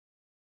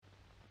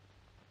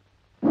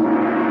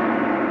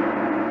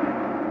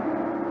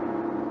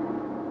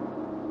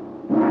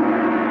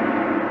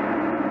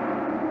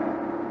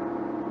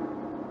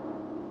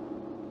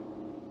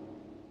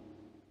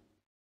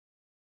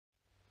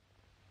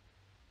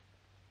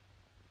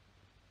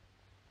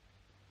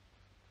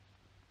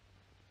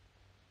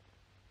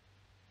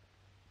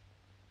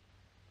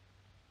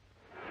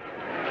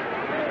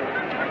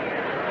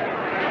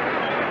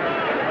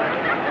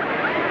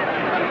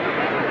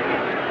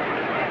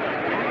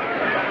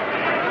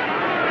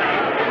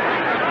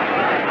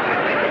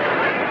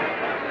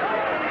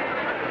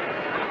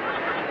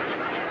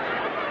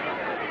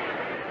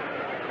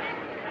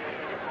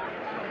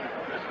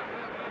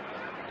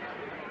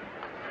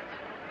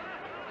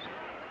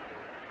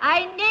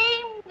I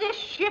name this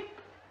ship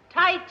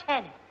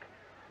Titanic.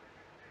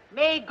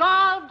 May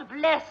God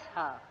bless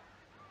her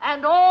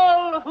and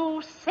all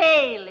who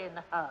sail in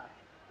her.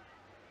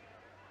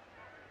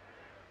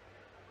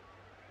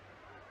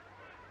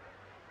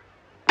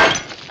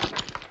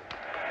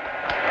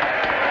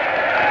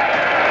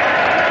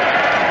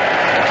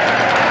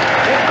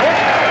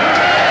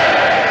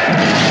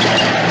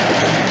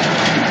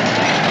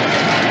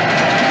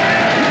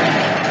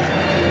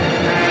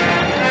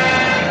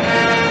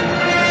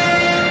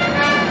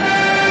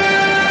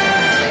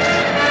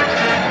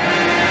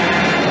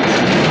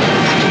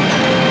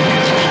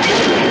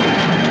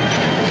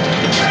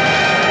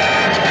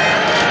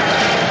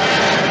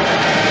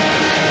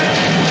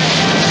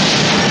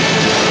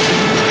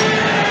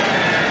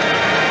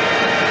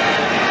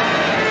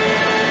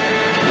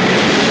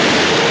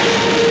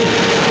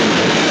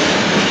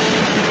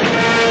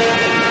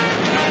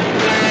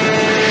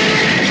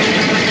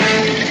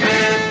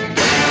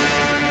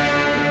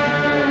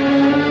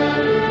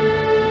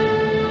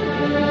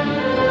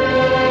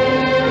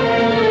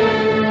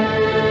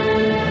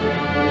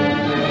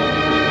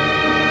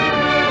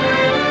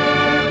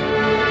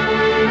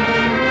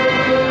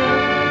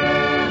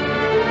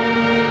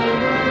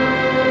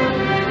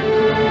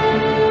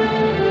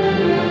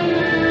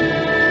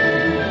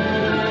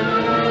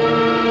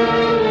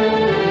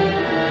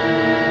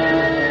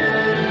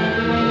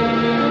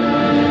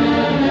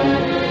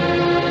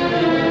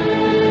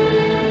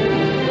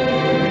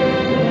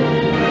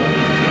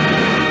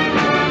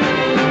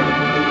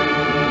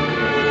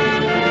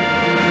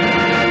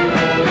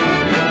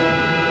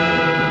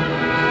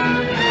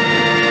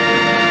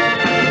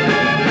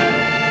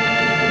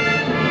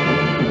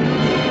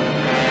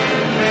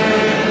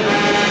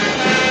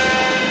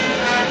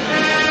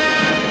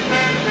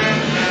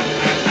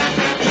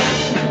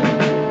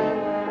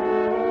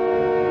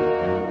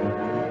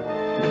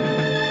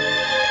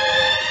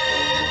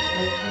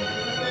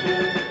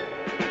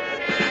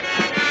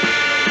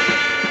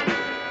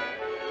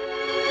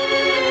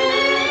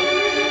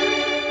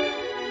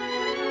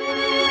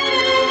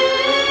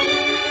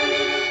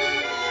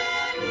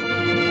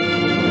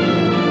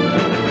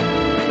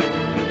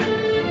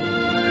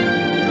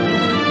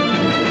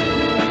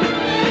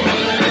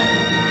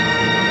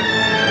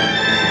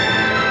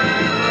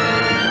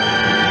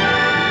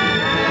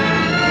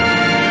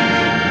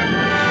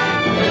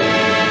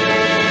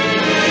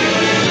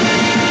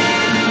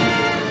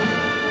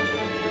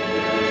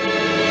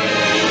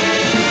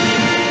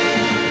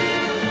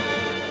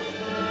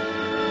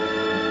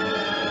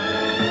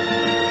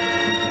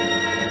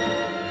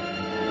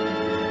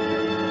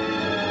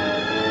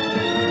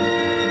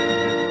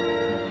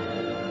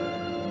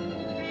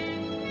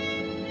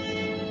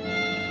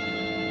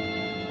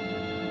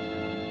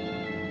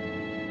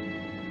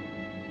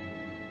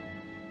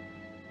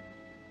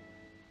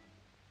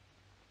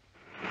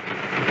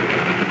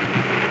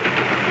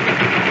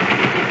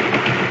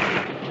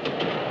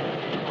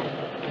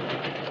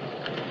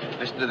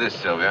 To this,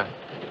 Sylvia.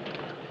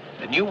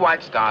 The new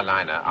White Star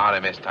liner,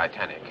 RMS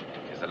Titanic,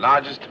 is the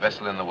largest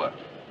vessel in the world.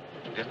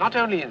 It is not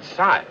only in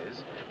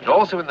size, but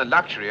also in the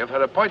luxury of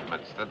her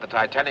appointments that the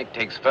Titanic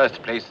takes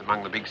first place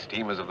among the big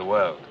steamers of the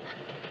world.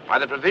 By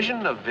the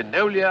provision of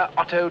Vinolia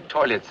Otto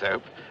toilet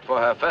soap for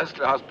her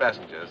first-class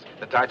passengers,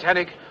 the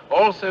Titanic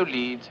also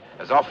leads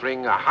as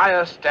offering a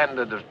higher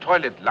standard of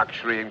toilet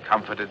luxury and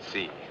comfort at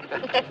sea.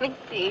 Let me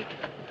see.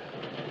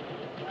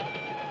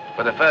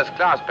 For the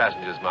first-class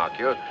passengers, mark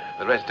you.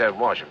 The rest don't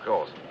wash, of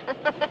course.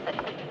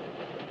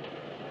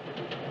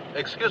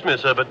 Excuse me,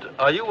 sir, but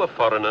are you a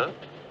foreigner?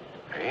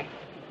 Eh?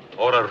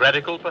 Or a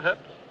radical,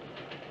 perhaps?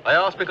 I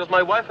ask because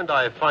my wife and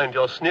I find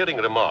your sneering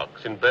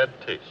remarks in bad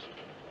taste.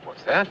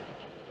 What's that?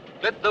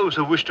 Let those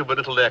who wish to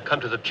belittle their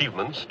country's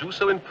achievements do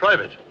so in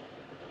private.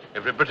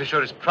 Every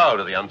Britisher is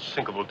proud of the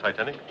unsinkable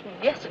Titanic.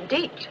 Yes,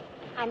 indeed.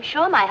 I'm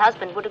sure my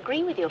husband would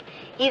agree with you.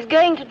 He's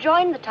going to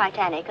join the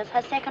Titanic as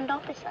her second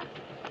officer.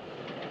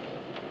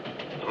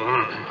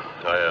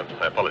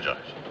 I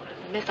apologize.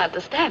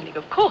 Misunderstanding,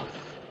 of course.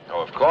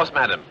 Oh, of course,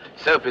 madam.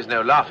 Soap is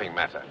no laughing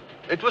matter.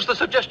 It was the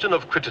suggestion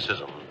of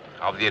criticism.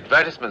 Of the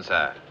advertisement,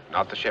 sir,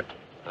 not the ship.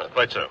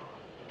 Quite so.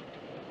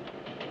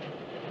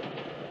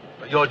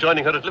 You're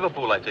joining her at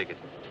Liverpool, I take it?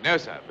 No,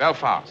 sir,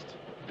 Belfast.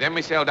 Then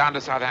we sail down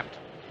to Southampton.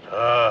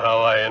 Ah,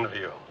 how I envy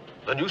you.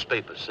 The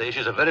newspapers say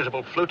she's a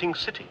veritable floating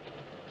city.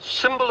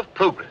 Symbol of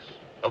progress,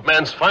 of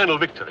man's final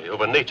victory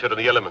over nature and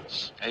the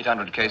elements.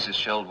 800 cases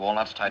shelled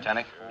walnuts,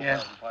 Titanic?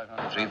 Yes.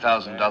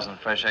 3,000 dozen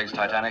fresh eggs,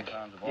 Titanic?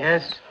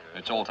 Yes.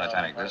 It's all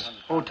Titanic, this.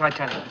 All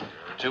Titanic.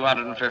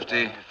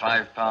 250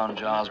 5-pound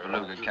jars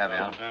beluga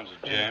caviar.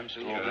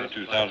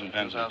 2,000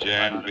 pounds of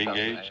jam, being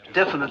aged.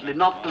 Definitely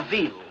not the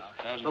veal.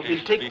 But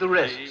we'll take the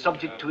rest,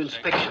 subject to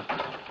inspection.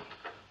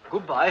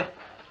 Goodbye.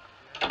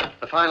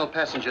 The final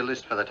passenger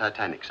list for the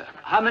Titanic, sir.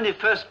 How many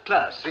first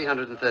class?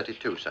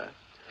 332, sir.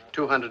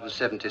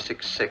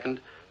 276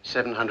 second,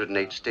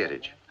 708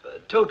 steerage.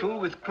 Total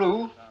with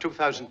crew?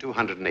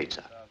 2,208,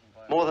 sir.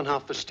 More than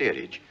half the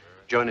steerage.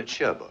 Join at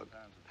Cherbourg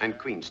and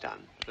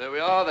Queenstown. There we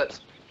are.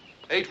 That's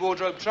 8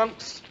 wardrobe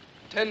trunks,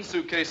 10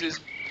 suitcases,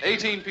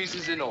 18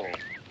 pieces in all.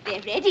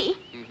 They're ready.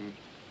 Mm-hmm.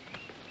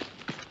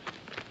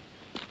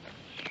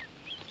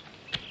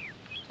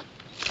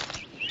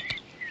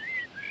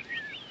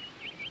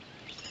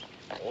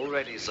 All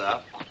ready,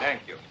 sir.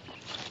 Thank you.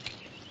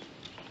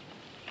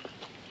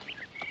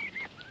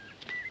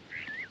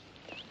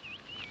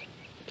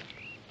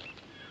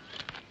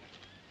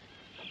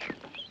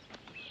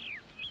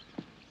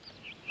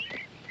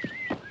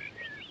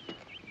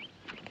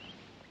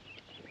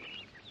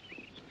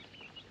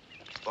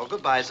 Well,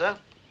 goodbye, sir.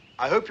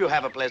 I hope you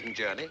have a pleasant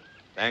journey.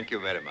 Thank you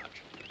very much.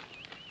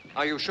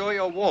 Are you sure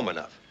you're warm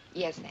enough?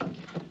 Yes, thank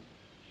you.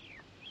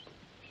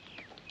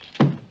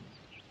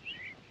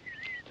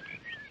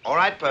 All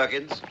right,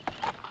 Perkins.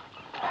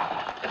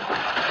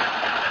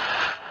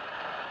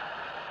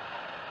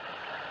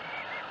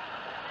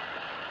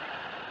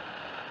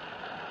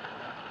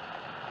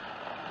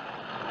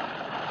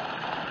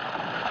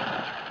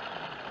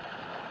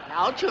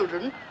 Now,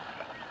 children,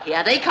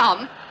 here they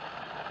come.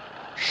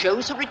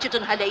 Show Sir Richard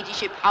and her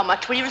ladyship how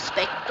much we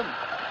respect them.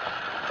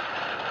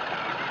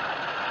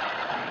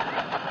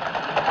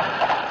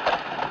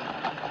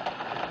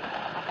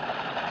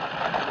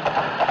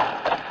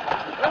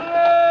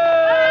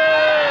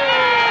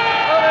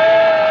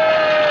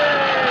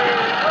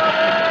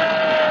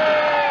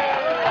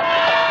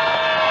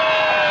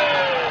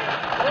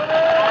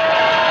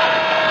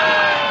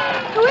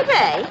 Who are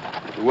they?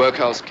 The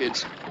workhouse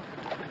kids.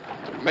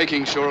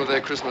 Making sure of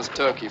their Christmas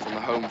turkey from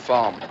the home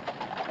farm.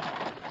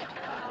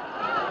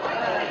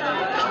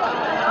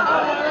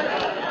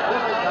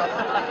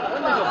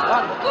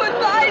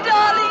 Goodbye,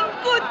 darling.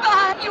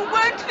 Goodbye. You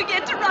won't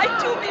forget to write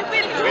to me,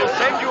 will you? We'll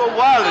send you a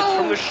wireless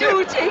from the ship.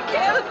 Do take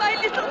care of my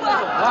little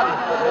one.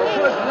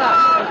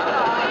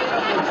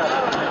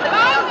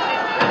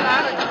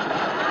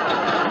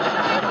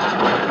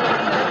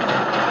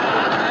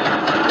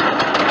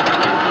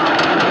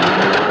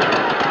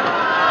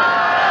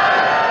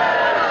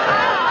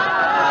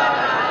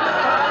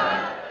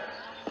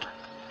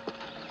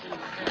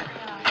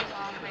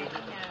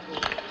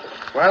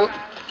 Well,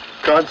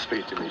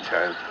 Godspeed to me,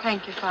 child.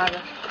 Thank you,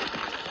 Father.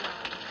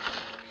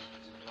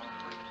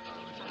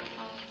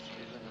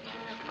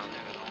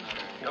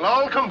 You'll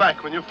all come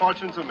back when your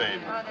fortunes are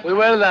made. We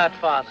will that,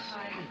 Father.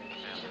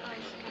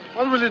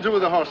 What will you do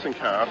with the horse and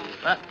car?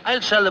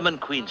 I'll sell them in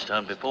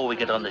Queenstown before we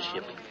get on the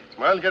ship.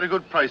 Well, get a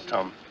good price,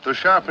 Tom. They're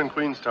sharp in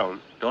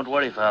Queenstown. Don't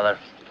worry, Father.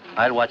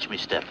 I'll watch me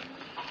step.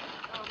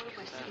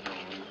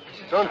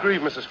 Don't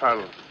grieve, Mrs.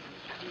 Farrell.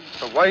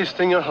 It's a wise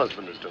thing your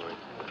husband is doing.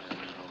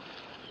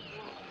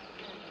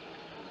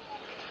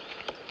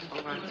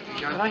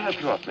 Can I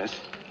help you up, miss?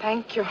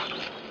 Thank you.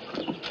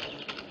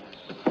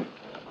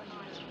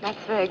 That's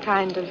very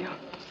kind of you.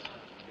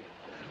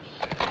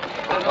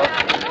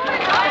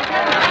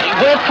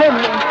 Wait for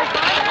me.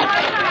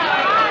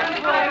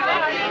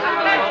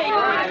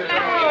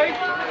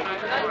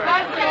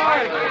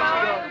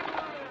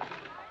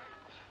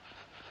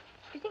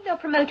 Do you think they'll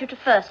promote you to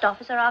first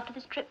officer after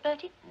this trip,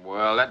 Bertie?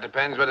 Well, that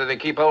depends whether they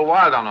keep old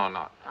Wild on or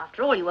not.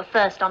 After all, you were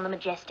first on the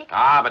Majestic.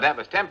 Ah, but that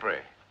was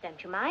temporary.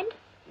 Don't you mind?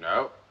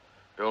 No.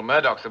 Bill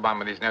Murdoch's the one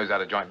with his nose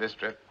out of joint this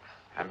trip.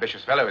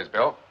 Ambitious fellow is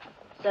Bill.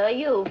 So are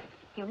you.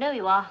 You know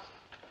you are.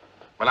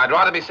 Well, I'd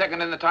rather be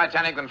second in the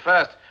Titanic than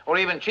first, or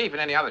even chief in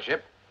any other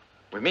ship.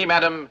 With me,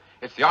 madam,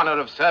 it's the honor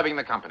of serving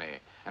the company,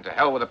 and to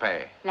hell with the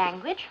pay.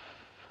 Language?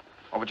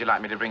 Or would you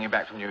like me to bring you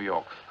back from New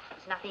York?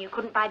 There's nothing you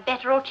couldn't buy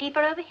better or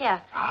cheaper over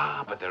here.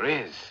 Ah, but there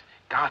is.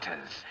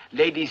 Garters.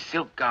 Ladies'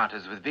 silk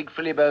garters with big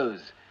frilly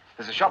bows.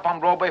 There's a shop on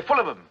Broadway full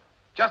of them.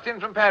 Just in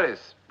from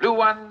Paris. Blue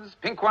ones,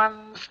 pink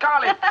ones,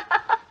 scarlet.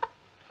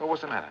 Well,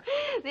 what's the matter?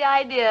 The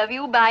idea of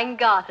you buying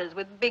garters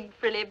with big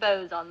frilly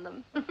bows on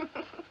them.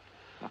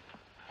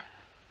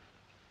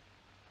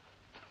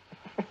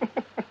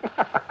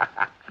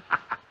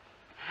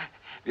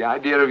 The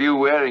idea of you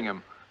wearing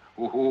them.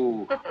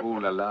 Ooh, ooh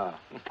la la.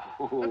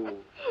 Ooh.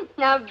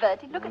 Now,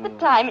 Bertie, look at the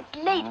time. It's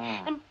late,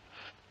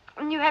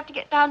 and you have to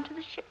get down to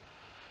the ship.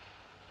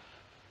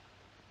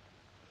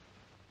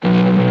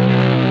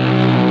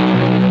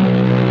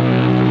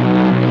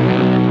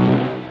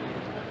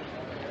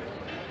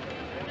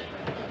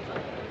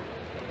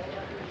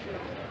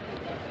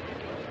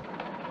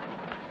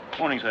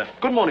 Morning, sir.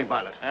 Good morning,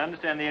 pilot. I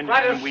understand the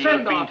Quite engine a wheel has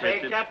been send-off,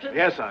 tested. Captain?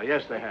 Yes, sir.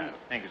 Yes, they have.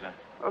 Thank you, sir.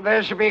 Well,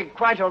 there should be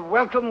quite a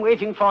welcome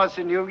waiting for us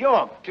in New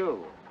York,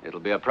 too. It'll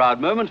be a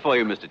proud moment for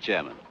you, Mr.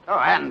 Chairman. Oh,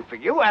 and for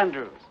you,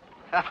 Andrews.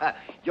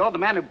 You're the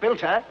man who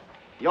built her.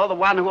 You're the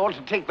one who ought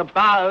to take the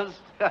bows.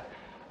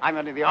 I'm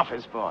only the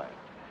office boy.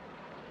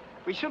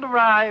 We should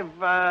arrive,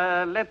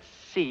 let's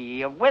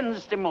see,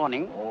 Wednesday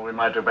morning. Oh, we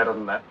might do better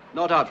than that.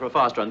 Not out for a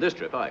fast run this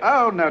trip, are you?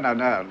 Oh, no,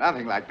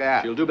 nothing like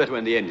that. You'll do better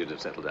when the engines have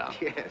settled down.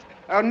 Yes.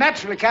 Oh,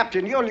 naturally,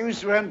 Captain, you'll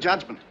use your own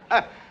judgment.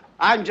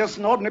 I'm just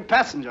an ordinary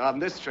passenger on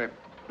this trip.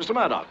 Mr.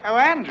 Murdoch. Oh,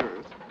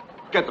 Andrews.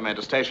 Get the men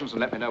to stations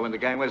and let me know when the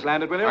gangway's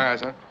landed, will you? Aye, aye,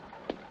 sir.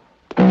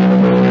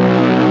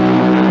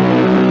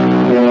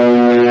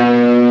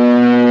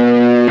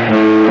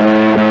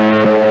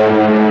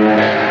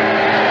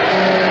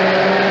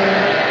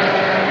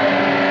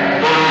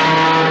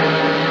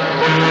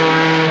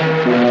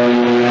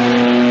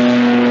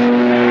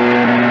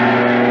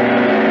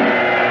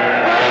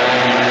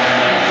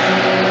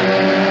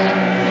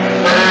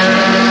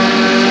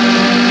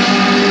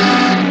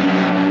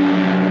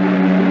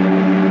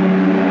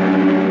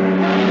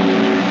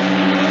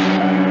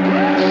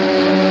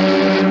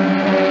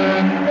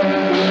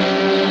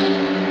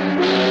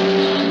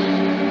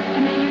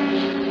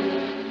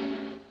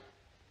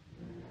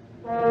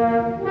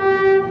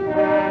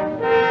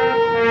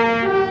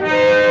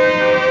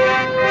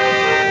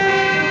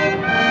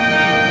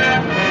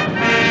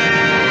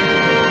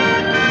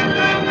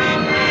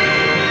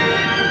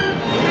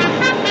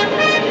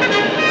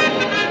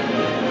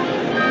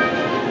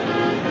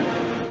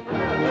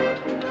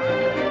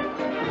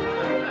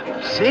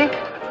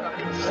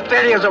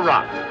 Steady as a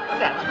rock.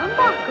 That's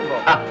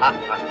remarkable.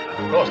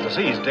 Of course, the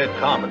sea's dead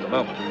calm at the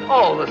moment.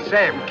 All the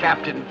same,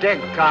 Captain,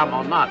 dead calm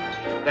or not,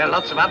 there are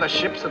lots of other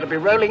ships that'll be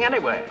rolling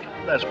anyway.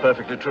 That's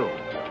perfectly true.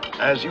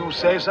 As you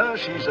say, sir,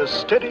 she's as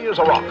steady as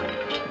a rock.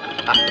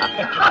 No.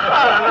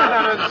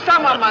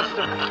 Someone must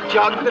have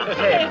jogged the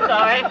tape. It's all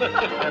right.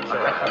 That's all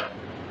right.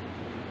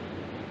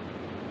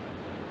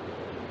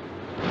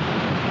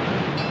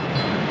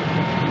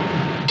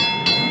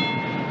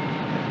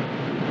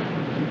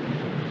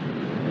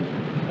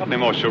 Got any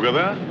more sugar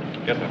there?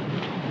 Get them.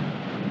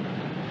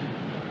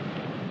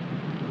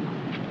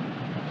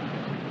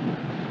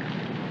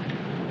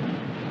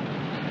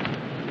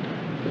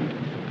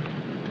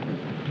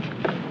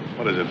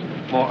 What is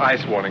it? More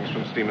ice warnings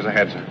from steamers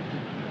ahead, sir.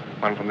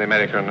 One from the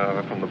America and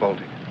another from the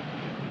Baltic.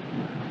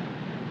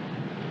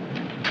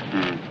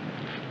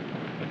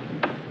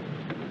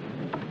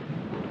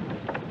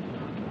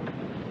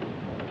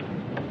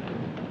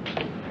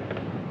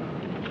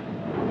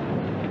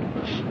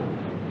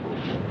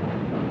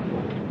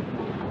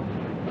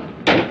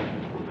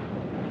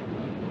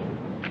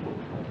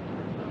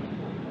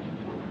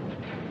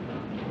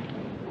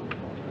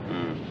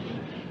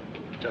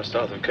 Just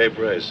south of Cape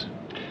Race.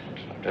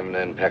 Never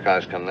known pack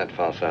ice come that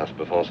far south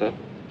before, sir.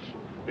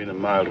 Been a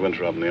mild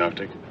winter up in the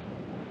Arctic.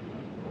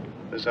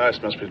 This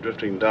ice must be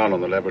drifting down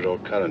on the Labrador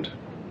Current.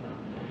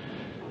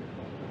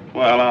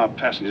 Well, our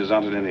passengers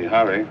aren't in any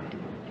hurry.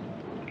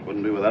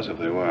 Wouldn't be with us if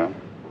they were.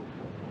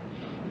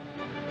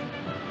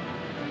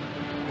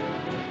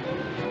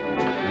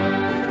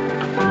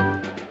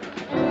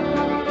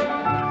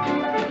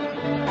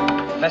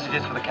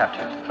 Messages for the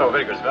capture. Oh,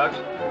 very good, Sparks.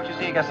 Would you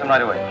see you get them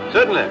right away?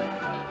 Certainly.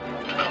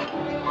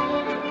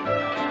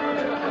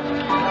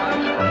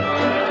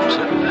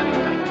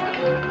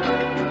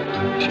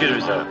 Excuse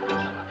me,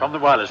 sir. From the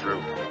wireless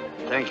room.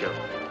 Thank you.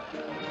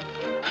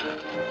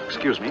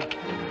 Excuse me.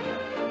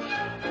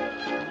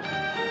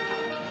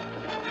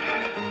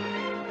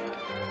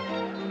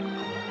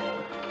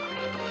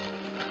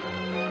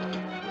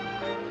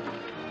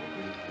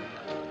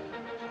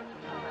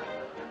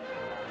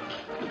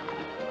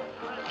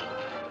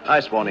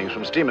 Ice warnings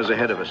from steamers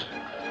ahead of us.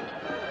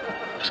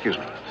 Excuse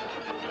me.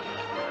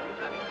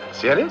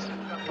 Serious?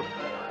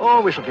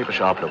 Oh, we shall keep a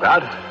sharp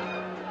lookout.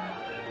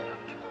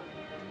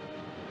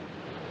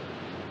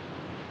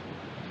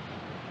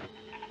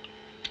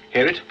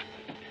 Hear it?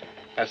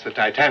 That's the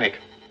Titanic.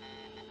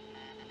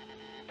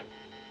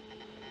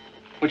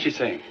 What's she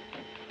saying?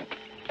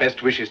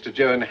 Best wishes to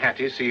Joe and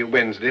Hattie. See you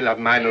Wednesday. Love,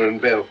 Minor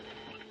and Bill.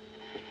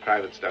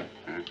 Private stuff.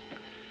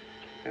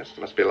 Yes,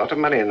 there must be a lot of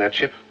money in that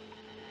ship.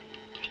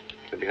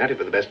 They've been at it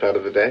for the best part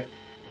of the day.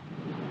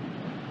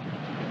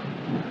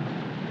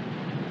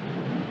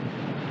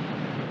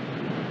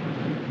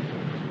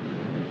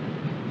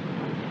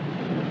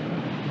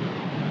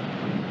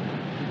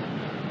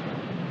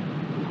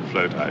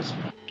 Float ice.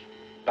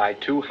 By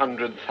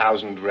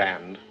 200,000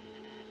 rand.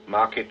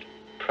 Market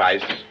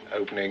price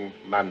opening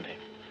Monday.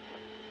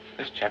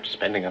 This chap's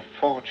spending a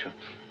fortune.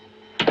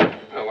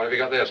 Oh, what have you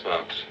got there,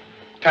 Sparks?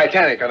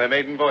 Titanic on her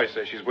maiden voyage,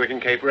 so she's working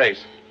Cape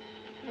Race.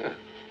 Yeah.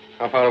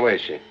 How far away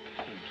is she?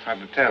 It's hard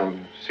to tell.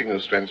 Signal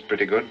strength's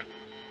pretty good.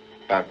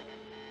 About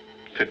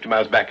 50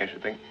 miles back, I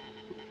should think.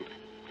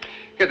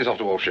 Get this off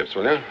to all ships,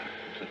 will you?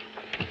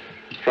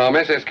 From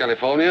SS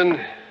Californian,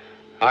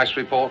 ice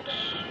reports.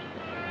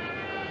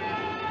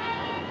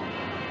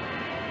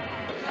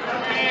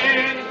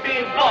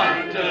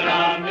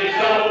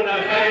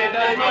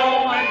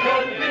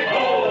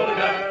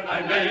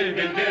 I'm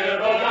leaving dear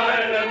old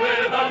Ireland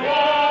with a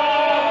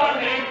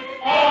warning,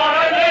 or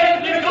I'm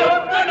leaving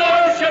up an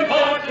ocean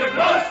port to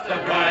cross the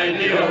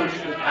briny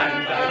ocean,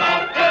 and I'm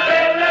not to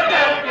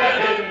Philadelphia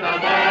in the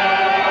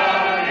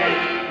morning.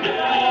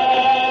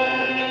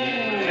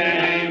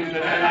 Names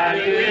that I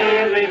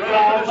really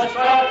from a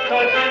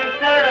Scotland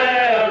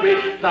Tipperary,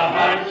 the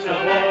hearts of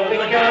all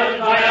the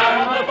girls I am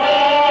the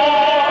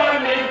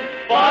forming,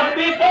 but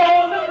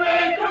before the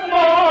break of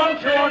morn,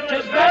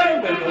 churches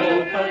then will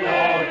open,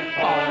 Lord,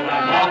 for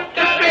I'm off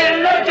to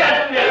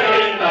Philadelphia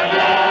in the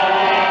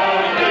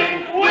morning.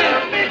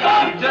 Will be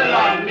come to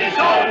London,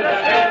 shoulder,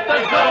 if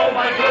there's no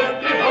one could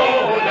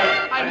behold her.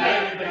 I'm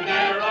leaving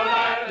here on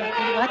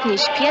Ireland. Ładnie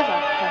śpiewa,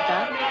 prawda?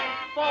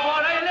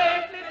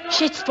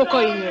 Siedź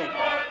spokojnie.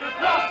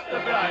 Across the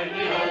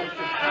briny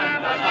ocean,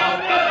 and I'm off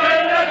to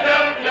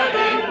Philadelphia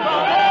in the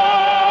morning.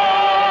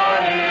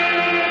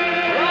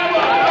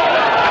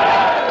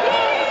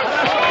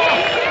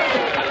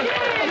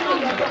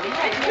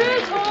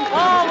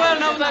 Oh, well,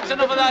 now that's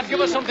enough of that. Give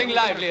us something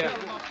livelier.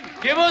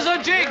 Give us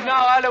a jig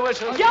now,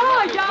 Aloysius.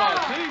 Ja, ja.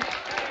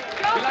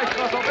 Vielleicht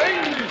was auf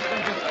Englisch.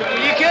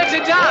 You care to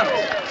dance?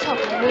 Co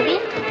pan mówi?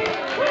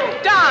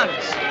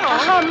 Dance!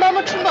 Aha,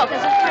 mamo Czumboka,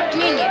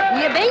 zatrudnienie.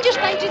 Nie będziesz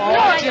tańczyć z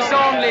Oh, it nią. is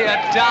only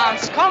a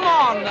dance. Come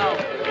on now.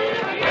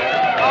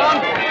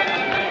 On.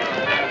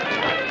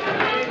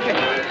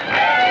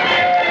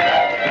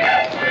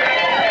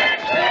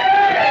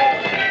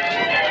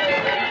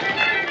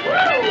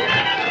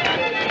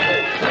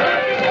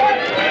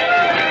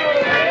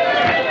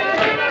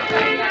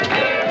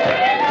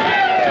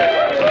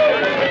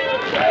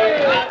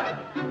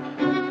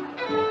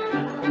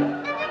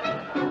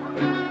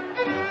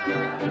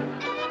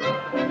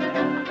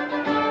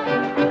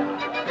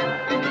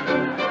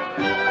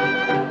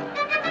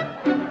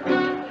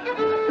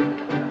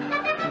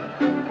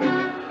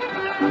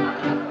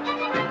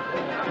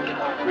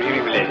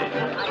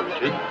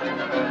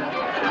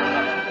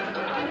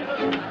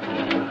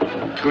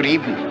 Good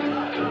evening.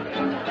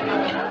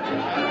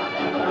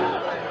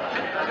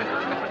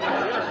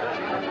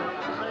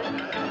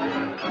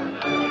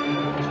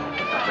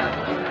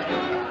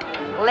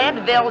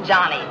 Leadville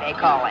Johnny, they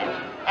call him.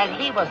 And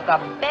he was the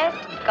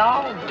best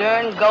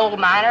gall-darn gold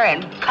miner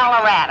in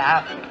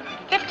Colorado.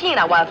 15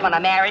 I was when I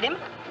married him.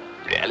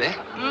 Really?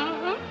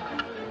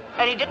 Mm-hmm.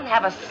 And he didn't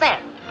have a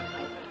cent.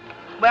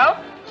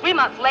 Well, 3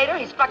 months later,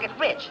 he struck it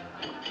rich.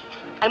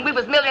 And we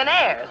was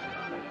millionaires.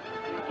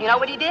 You know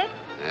what he did?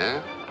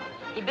 Yeah?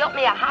 He built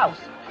me a house.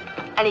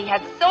 And he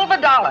had silver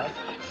dollars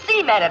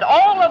cemented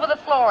all over the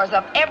floors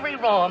of every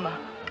room.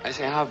 I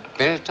say, how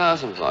very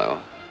tiresome for you.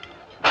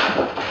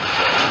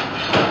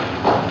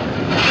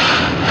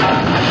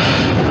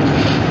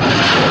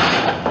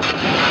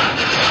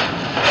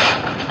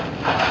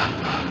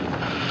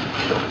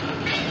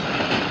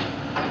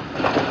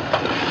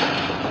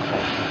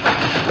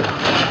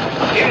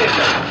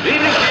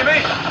 Evening, Jimmy.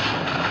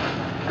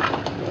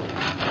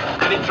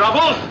 Any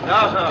trouble? No,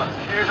 sir.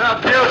 Here's a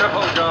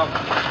beautiful job.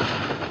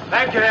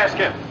 Thank you,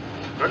 Eskin.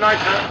 Good night,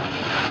 sir.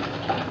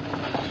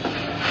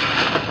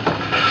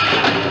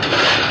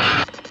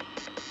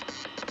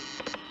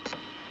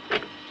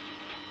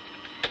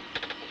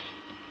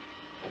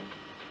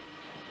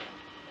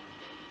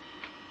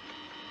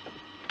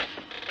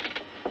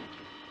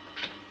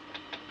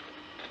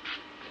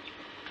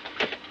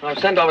 I've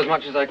sent off as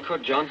much as I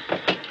could, John.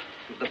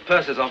 The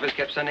purser's office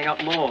kept sending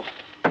up more.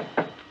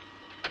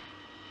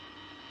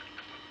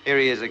 Here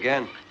he is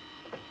again.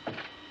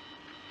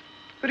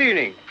 Good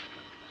evening.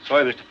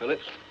 Sorry, Mr.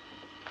 Phillips.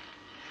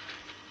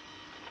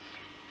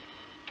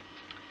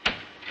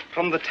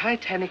 From the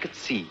Titanic at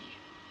sea.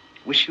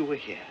 Wish you were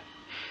here.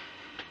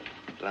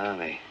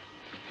 Blimey.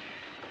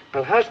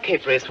 Well, how's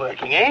Cape Race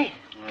working, eh?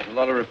 There's a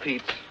lot of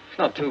repeats. It's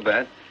not too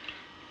bad.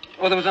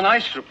 Oh, there was an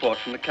ice report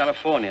from the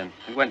Californian.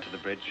 We went to the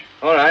bridge.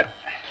 All right.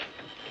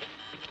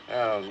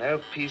 Oh,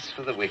 no peace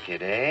for the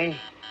wicked, eh?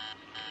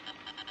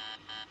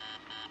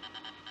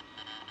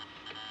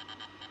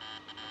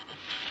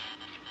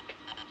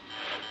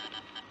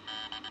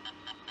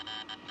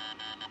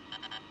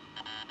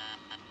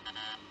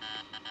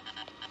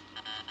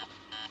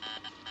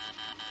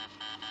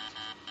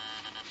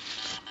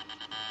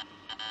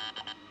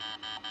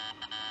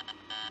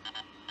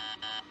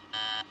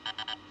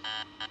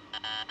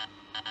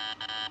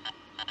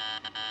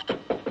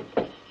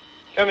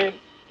 Come in.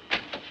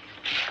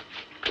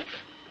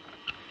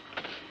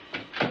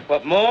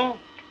 What more?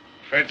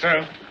 Afraid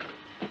so.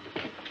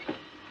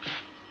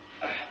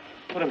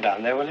 Put him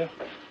down there, will you?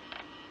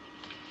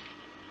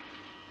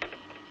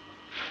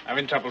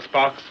 Having trouble,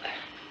 Sparks?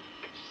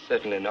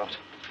 Certainly not.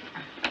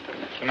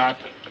 Good night.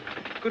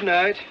 Good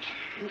night.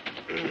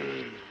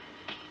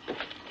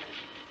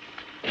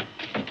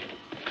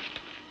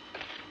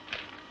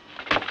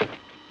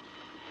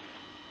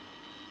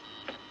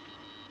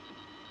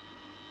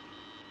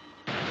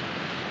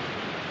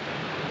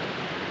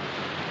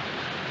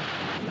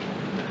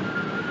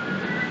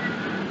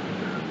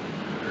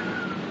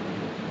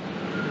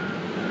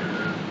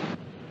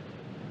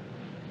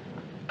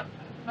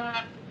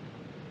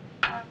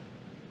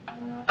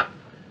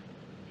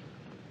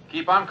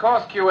 Keep on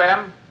course,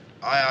 QM.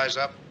 Aye, eyes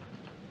up.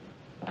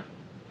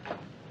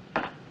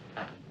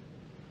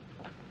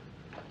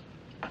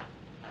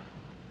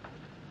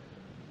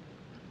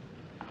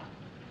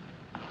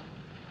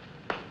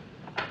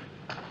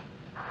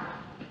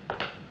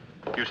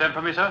 You sent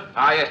for me, sir?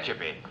 Ah, yes,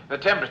 Chippy. The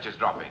temperature's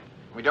dropping.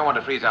 We don't want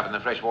to freeze up in the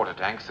fresh water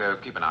tanks, so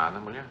keep an eye on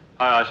them, will you?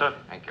 Aye, aye, sir.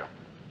 Thank you.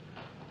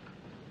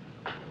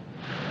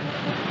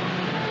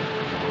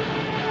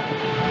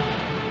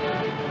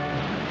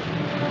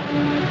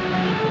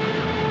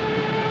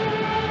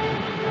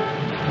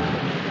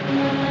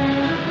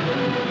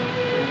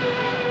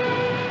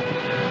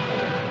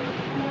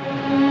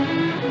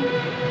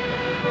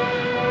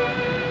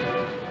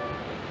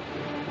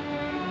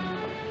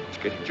 It's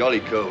getting jolly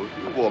cold.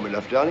 You're warm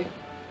enough, darling.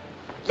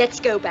 Let's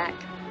go back.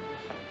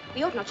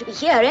 We ought not to be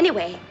here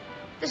anyway.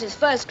 This is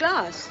first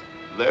class.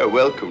 They're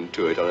welcome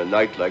to it on a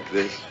night like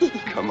this.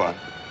 Come on.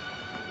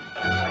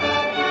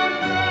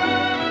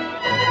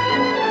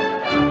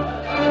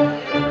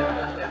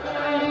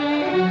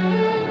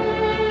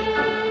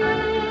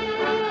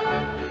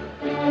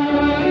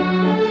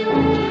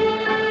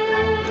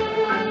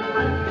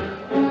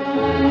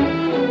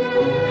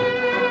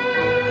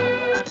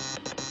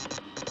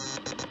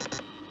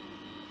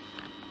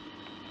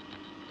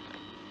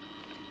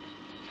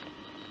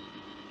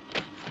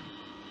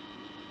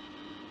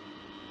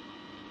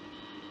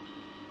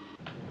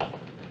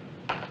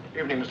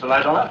 Evening, Mr.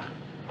 Lightoller.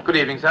 Good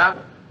evening, sir.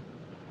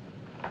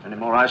 Any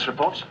more ice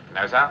reports?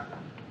 No, sir.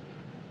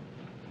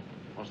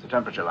 What's the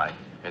temperature like?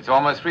 It's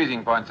almost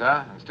freezing point,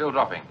 sir, and still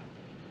dropping.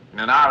 In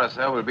an hour or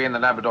so, we'll be in the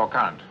Labrador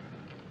Current.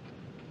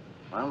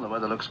 Well, the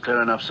weather looks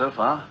clear enough so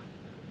far.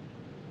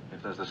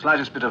 If there's the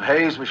slightest bit of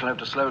haze, we shall have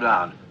to slow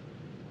down.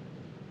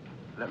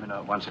 Let me know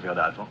at once if you're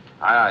doubtful.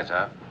 Aye, aye,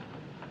 sir.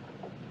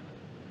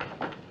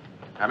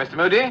 Now, Mr.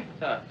 Moody?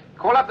 Sir.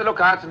 Call up the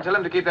lookouts and tell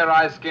them to keep their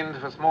eyes skinned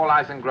for small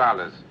ice and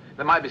growlers.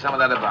 There might be some of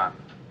that about.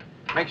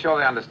 Make sure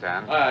they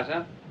understand. All right,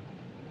 sir.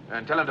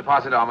 And tell them to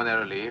pass it on when they're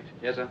relieved.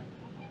 Yes, sir.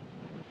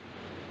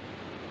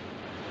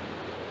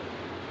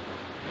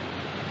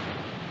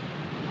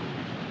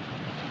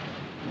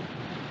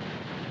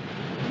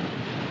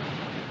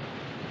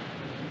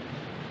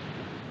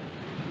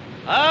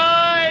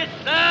 Aye,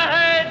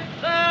 sir,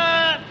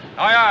 sir!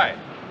 Aye, aye.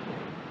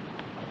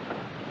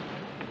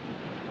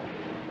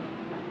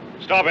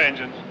 Stop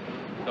engines.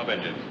 Stop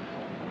engines.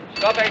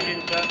 Stop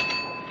engines, sir.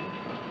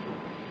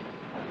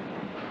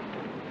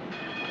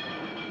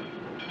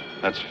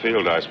 That's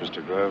field ice,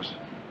 Mr. Groves.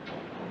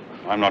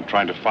 I'm not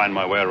trying to find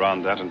my way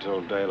around that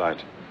until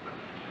daylight.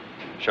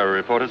 Shall we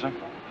report it, sir?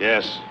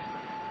 Yes.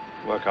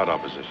 Work out our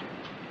position.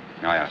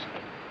 Aye, aye, sir.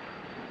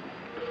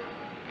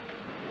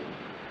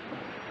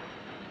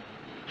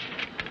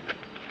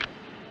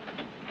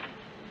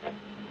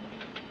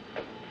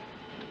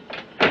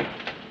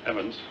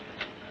 Evans,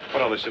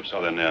 what other ships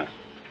are there near?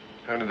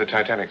 Only the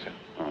Titanic, sir.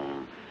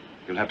 Oh.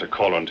 You'll have to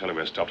call her and tell her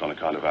we're stopped on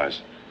account of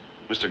ice.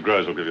 Mr.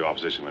 Groves will give you our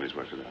position when he's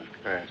worked it out.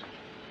 Yes.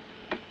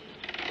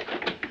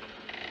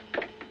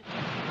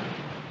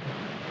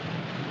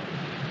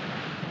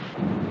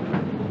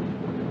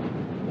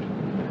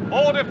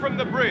 Order from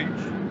the bridge.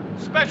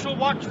 Special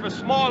watch for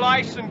small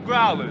ice and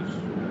growlers.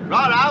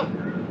 Right out.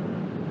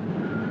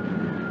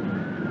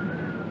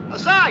 I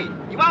say,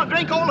 you won't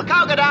drink all the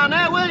cocoa down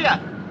there, will you?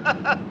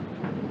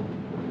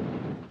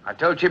 I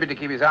told Chippy to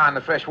keep his eye on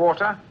the fresh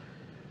water.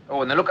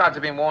 Oh, and the lookouts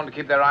have been warned to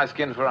keep their eyes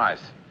skinned for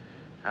ice.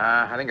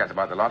 I think that's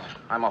about the lot.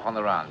 I'm off on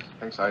the rounds.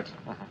 Thanks, Sides.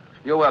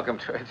 You're welcome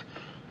to it.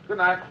 Good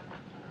night.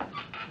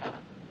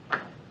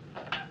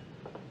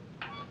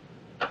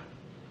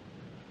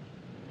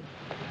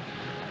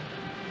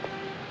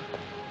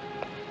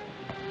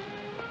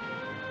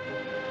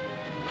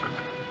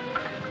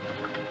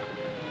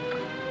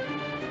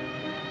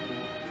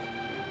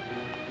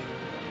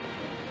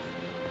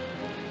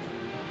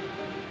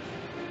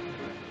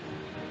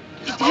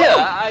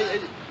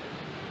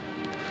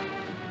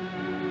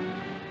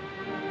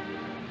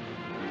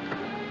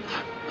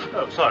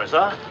 Oh, sorry,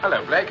 sir.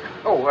 Hello, Blake.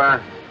 Oh,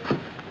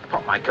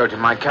 pop my coat in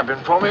my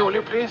cabin for me, will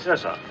you, please?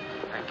 Yes, sir.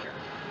 Thank you.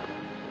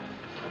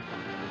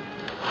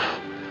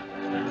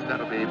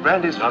 That'll be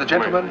brandies for the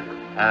gentlemen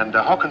and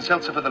hock and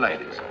seltzer for the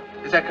ladies.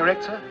 Is that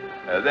correct, sir?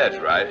 That's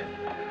right.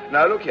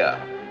 Now, look here.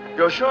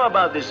 You're sure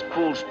about this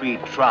full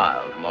speed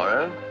trial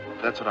tomorrow?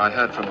 That's what I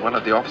heard from one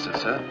of the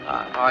officers, sir.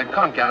 I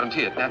can't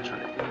guarantee it,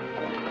 naturally.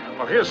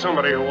 Well, here's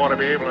somebody who ought to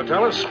be able to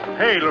tell us.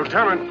 Hey,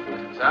 Lieutenant.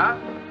 Sir?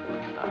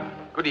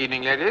 Good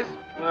evening, ladies.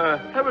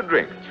 Have a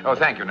drink. Oh,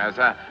 thank you, no,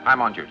 sir.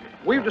 I'm on duty.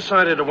 We've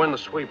decided to win the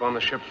sweep on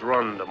the ship's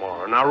run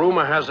tomorrow. Now,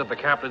 rumor has it the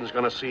captain's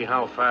going to see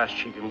how fast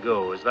she can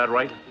go. Is that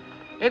right?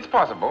 It's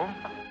possible.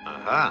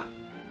 Uh-huh.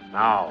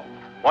 Now,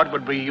 what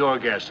would be your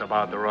guess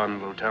about the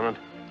run, Lieutenant?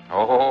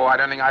 Oh, I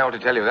don't think I ought to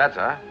tell you that,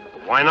 sir.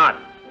 Why not?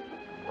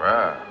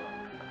 Well,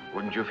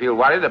 wouldn't you feel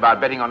worried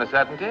about betting on a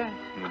certainty?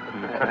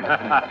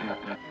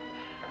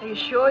 Are you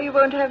sure you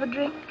won't have a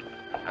drink?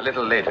 A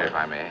little later, if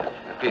I may.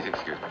 Please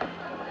excuse me.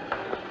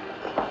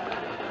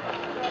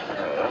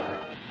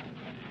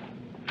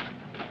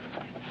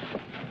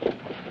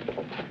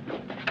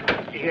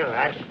 Here,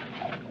 lad.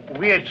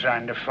 We're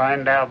trying to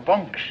find our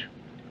bunks.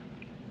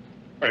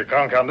 Well, you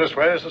can't come this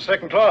way. It's the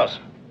second class.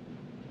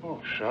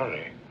 Oh,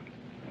 sorry.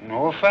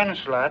 No offense,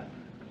 lad.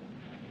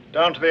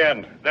 Down to the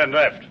end, then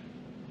left.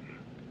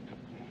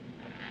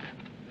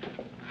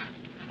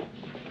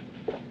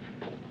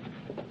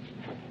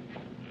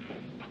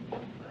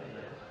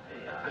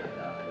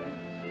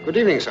 Good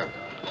evening, sir.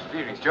 Good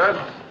evening, Stuart.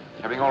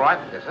 Everything all right?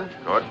 Yes, sir.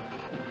 Good.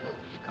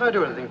 Can I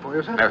do anything for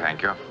you, sir? No,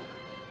 thank you.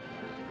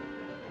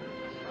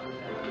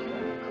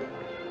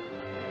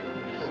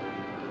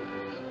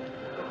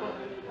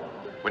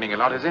 Winning a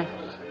lot, is he?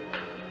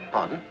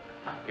 Pardon?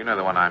 You know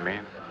the one I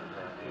mean.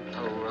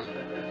 Oh,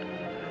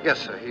 yes,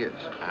 sir, he is.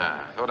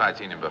 Thought I'd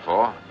seen him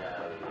before.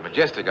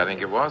 Majestic, I think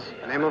it was.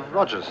 The name of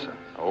Rogers, sir.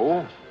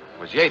 Oh,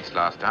 was Yates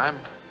last time.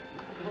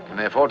 Can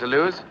they afford to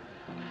lose?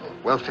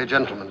 Wealthy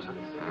gentleman, sir.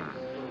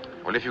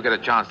 Well, if you get a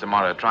chance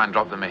tomorrow, try and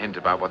drop them a hint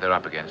about what they're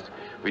up against.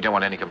 We don't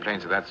want any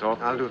complaints of that sort.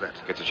 I'll do that.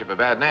 Gets the ship a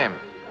bad name.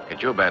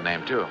 Get you a bad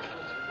name, too.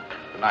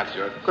 Good night,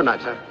 Stuart. Good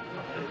night, sir.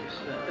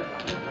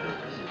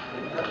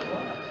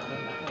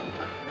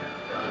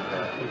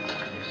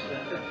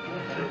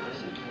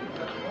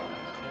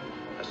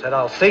 I said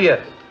I'll see you.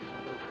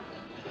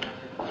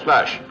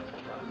 Flash.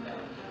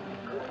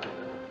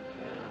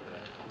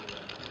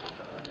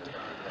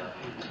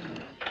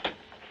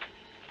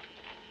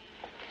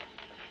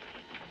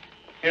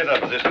 Here's our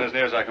position as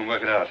near as I can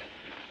work it out.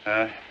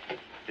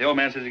 The old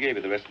man says he gave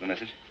you the rest of the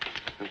message.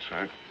 That's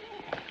right.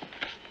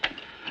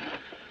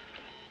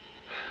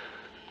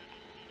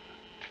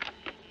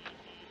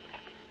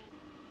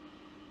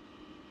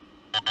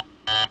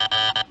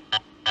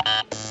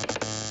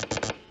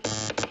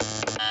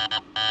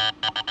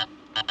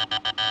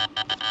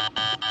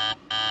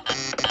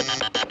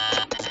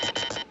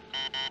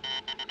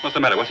 What's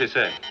the matter? What's he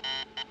saying?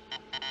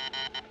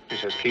 He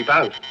says keep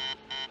out.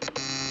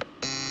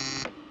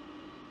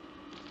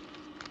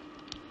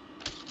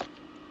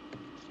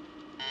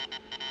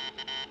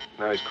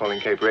 Now he's calling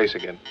Cape Race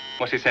again.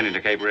 What's he sending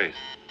to Cape Race?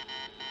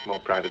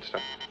 More private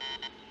stuff.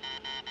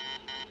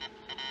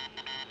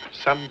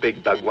 Some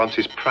big bug wants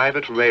his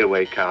private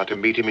railway car to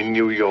meet him in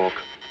New York.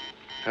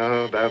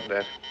 How about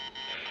that?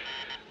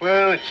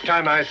 Well, it's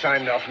time I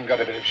signed off and got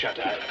a bit of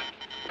shut-eye.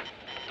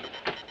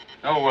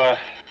 Oh,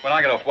 when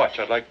I get off watch,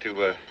 I'd like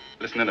to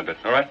listen in a bit,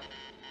 all right?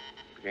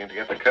 Beginning to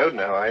get the code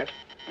now, are you?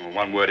 Oh,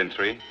 1 word in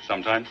 3,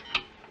 sometimes.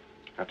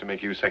 Have to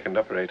make you second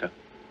operator.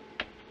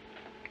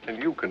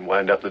 And you can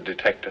wind up the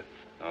detector.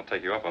 I'll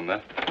take you up on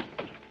that.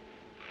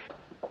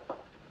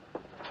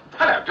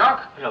 Hello,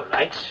 Doc. Hello,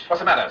 Lights. What's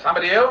the matter?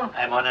 Somebody ill?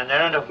 I'm on an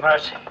errand of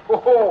mercy.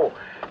 Oh,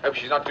 hope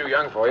she's not too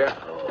young for you.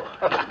 Oh,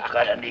 you've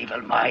got an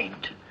evil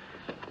mind.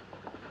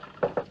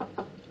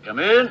 Come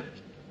in.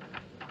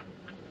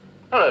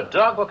 Hello,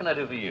 Doc. What can I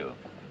do for you?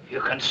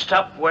 You can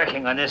stop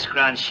working on this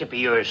grand ship of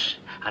yours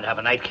and have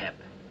a nightcap.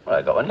 Well,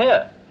 I got one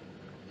here.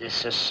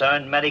 This is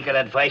sound medical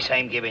advice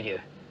I'm giving you.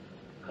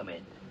 Come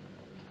in.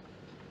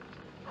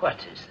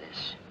 What is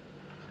this?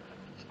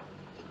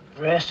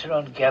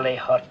 Restaurant galley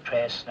hot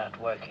press not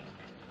working.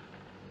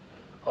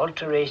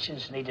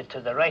 Alterations needed to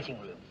the writing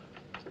room.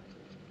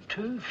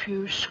 Too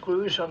few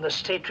screws on the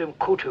stateroom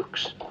coat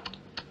hooks.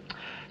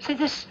 See,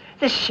 this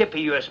ship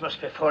of yours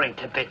must be falling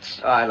to bits.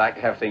 I like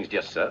to have things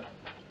just so.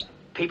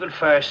 People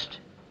first,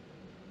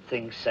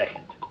 things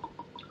second.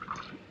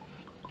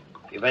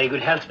 Your very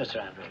good health,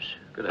 Mr. Andrews.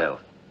 Good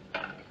health.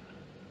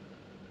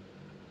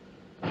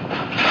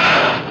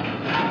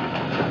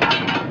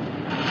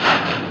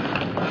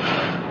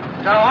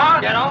 Go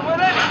on. Get on with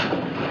it.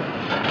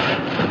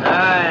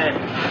 Aye.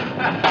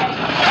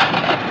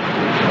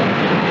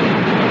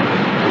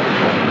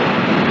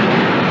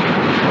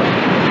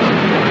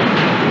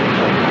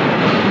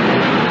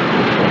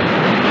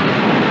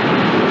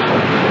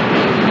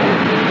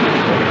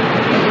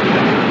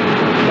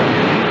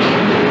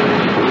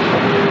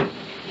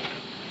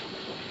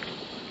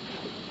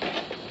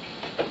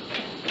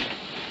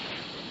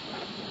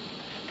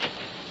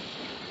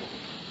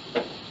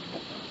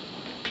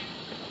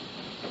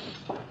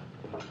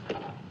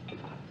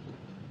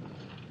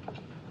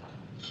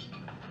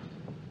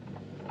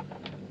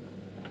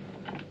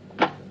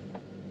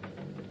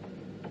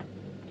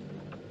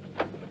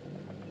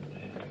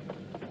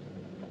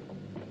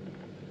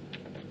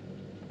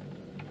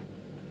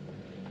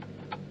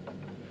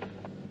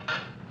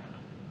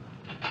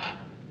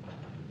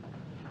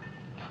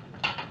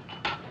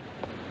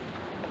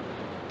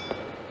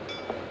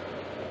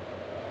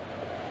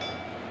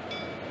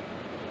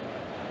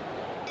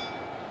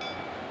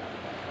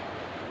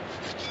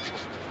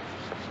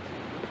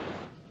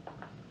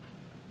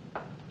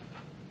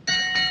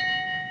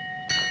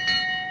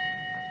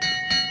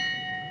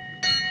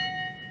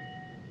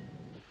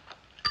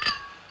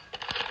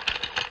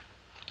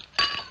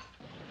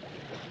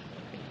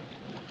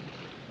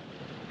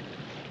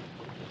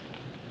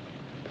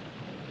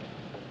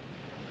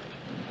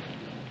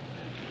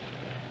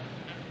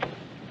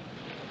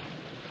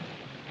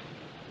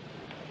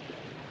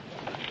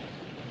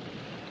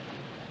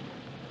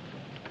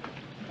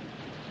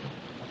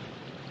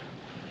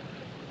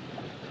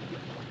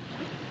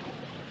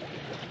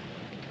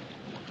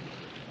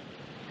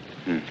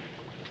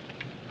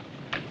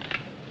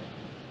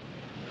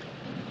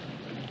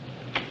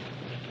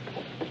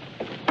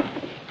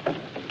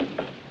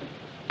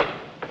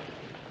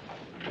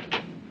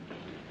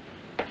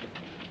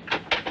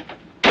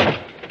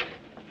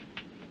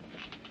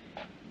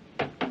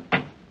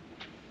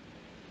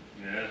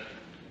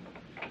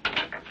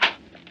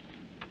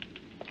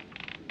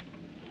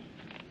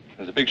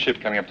 There's a big ship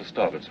coming up to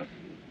starboard, sir.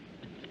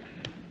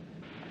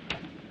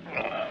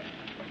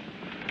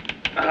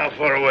 How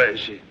far away is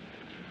she?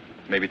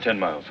 Maybe 10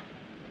 miles.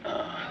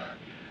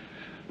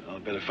 I'll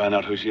better find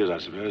out who she is, I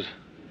suppose.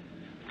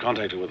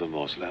 Contact her with a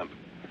Morse lamp.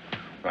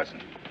 Right, sir.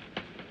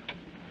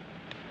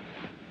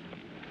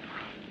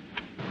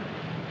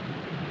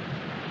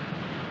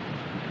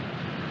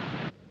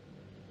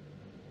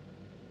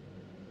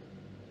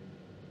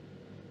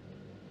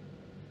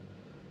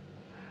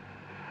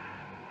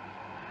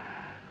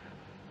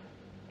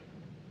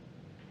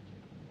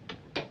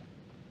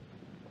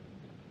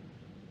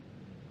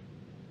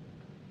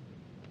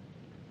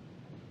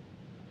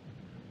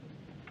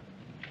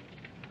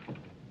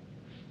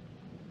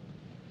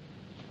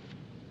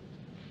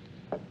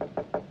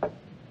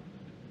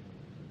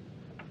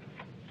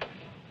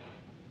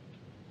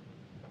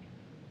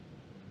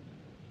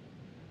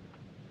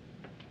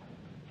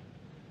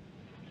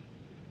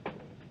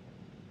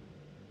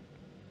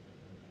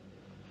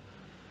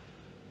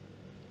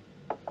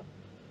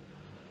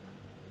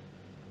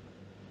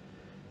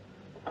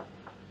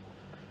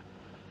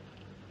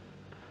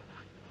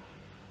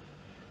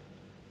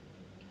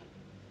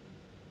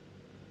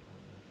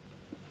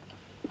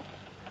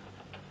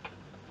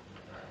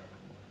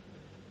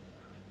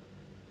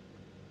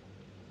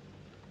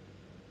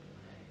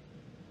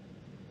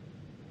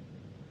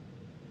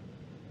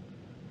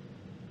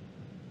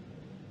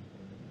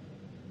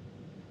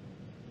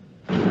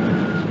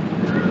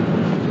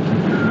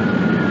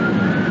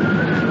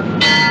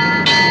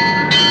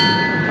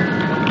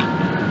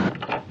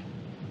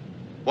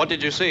 What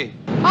did you see?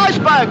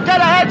 Iceberg, dead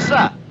ahead,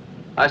 sir.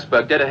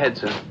 Iceberg, dead ahead,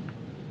 sir.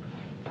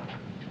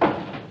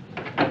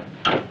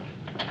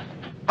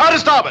 Hard to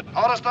starboard.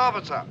 Hard to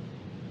starboard, sir.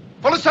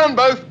 Full astern,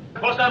 both.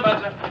 Full astern,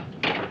 both, sir.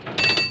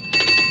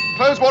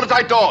 Close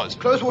watertight doors.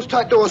 Close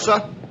watertight doors, sir.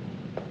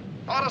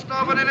 Hard to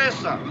starboard it is,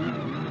 sir.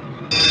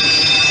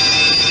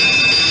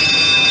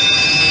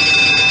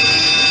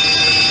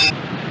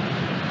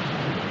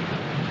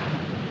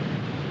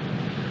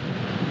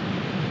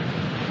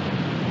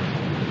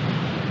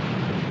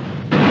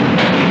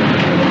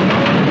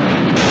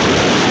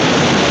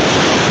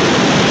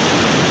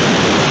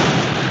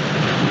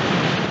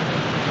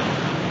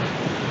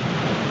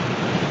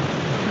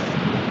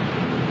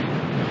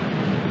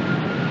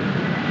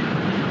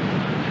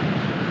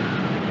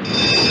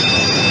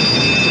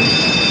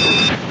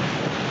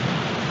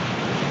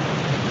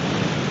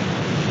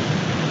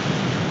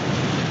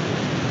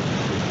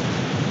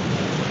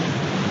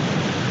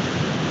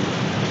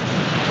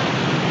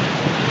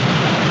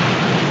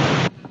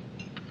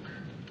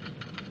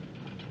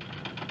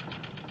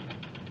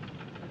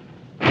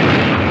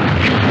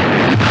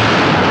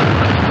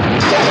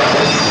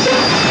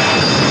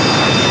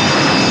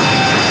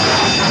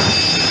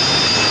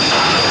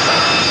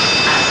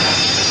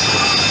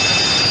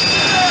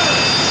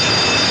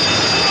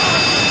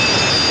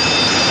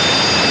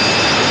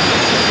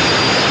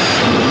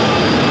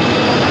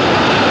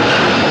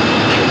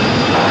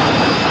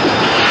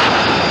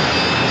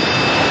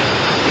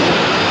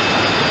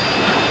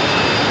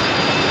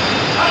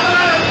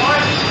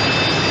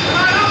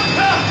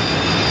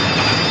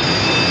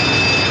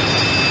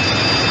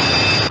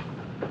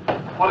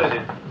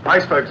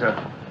 Iceberg,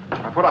 sir.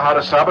 I put her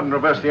hard to starboard and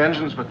reversed the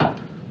engines, but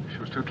she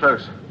was too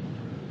close.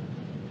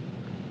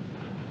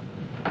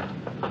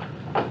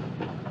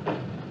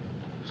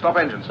 Stop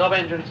engines. Stop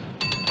engines.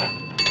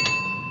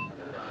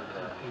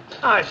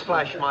 I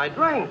splashed my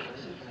drink.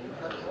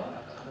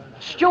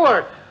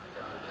 Stewart.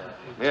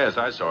 Yes,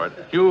 I saw it.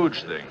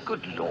 Huge thing.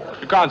 Good Lord.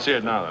 You can't see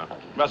it now, though.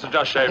 Must have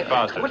just shaved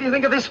past it. What do you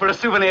think of this for a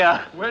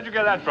souvenir? Where'd you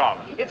get that from?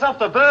 It's off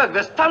the berg.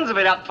 There's tons of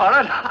it up for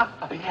it.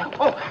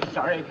 Oh,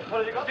 sorry. What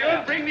have you got?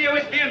 Stewart, bring me a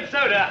whiskey and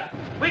soda.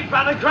 We've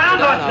run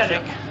aground on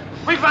Titanic.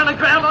 We've run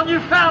aground on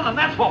Newfoundland.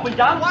 That's what we've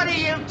done. What are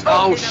you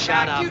talking about?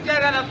 Shut up. You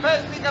don't know the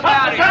first thing Stop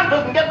about the it.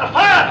 campers and get the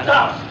fire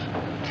dust.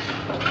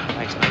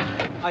 Thanks,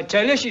 mate. I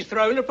tell you, she's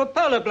thrown a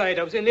propeller blade.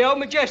 I was in the old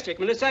Majestic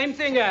when the same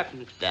thing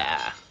happened.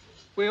 There.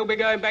 We'll be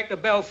going back to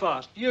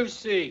Belfast. You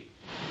see.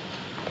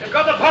 They've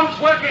got the pumps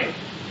working.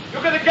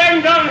 You get the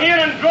gang down here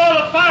and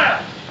draw the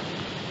fire.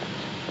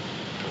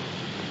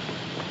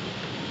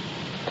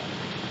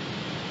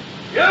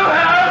 You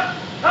have.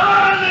 Come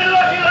on, you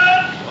lucky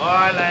lad. All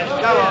right, lads,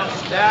 come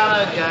on.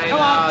 Down again. Come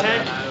on, Oh,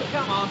 Ted. no.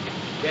 Come on.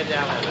 Get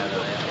down that ladder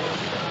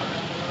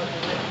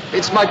there.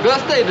 It's my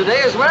birthday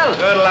today as well.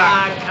 Good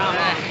luck.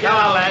 Come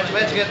on, lads.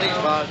 Let's get these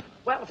bars.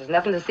 Well, there's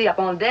nothing to see up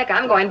on deck.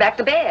 I'm going back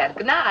to bed.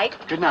 Good night.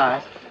 Good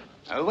night.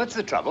 Oh, what's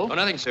the trouble? Oh,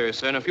 nothing serious,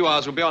 sir. In a few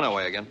hours, we'll be on our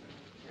way again.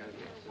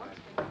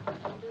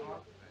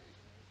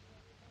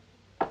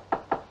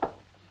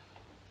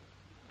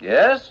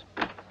 Yes?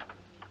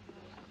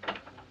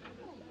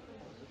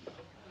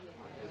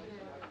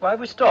 Why have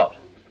we stopped?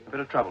 A bit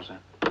of trouble, sir.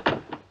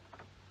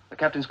 The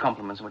captain's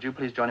compliments, and would you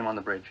please join him on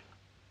the bridge?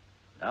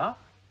 No?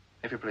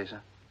 If you please, sir.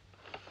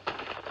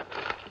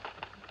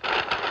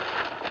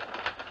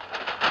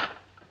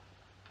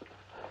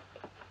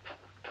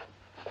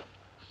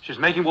 She's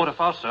making water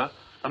fast, sir.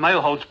 The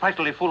mail hold's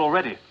practically full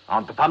already.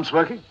 Aren't the pumps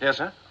working? Yes,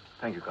 sir.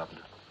 Thank you,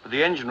 Carpenter. But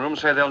the engine room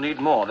say they'll need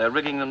more. They're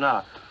rigging them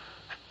now.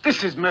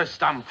 This is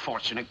most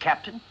unfortunate,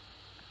 Captain.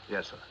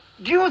 Yes, sir.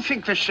 Do you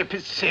think the ship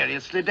is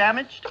seriously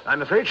damaged?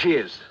 I'm afraid she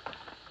is.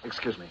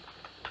 Excuse me.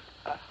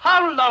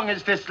 How long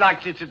is this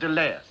likely to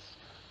delay us?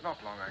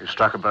 Not long. You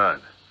struck a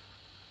bird.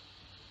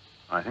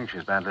 I think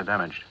she's badly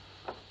damaged.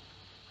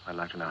 I'd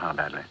like to know how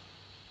badly.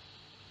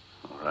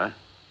 All right.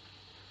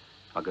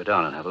 I'll go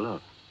down and have a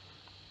look.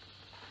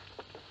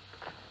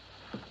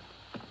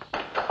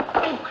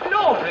 Oh,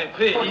 glory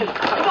be!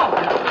 Come on.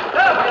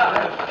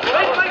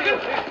 Wait, Michael.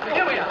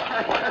 Here we are.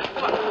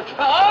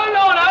 Oh,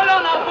 no, now.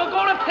 We're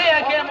going to play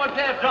again. We'll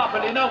play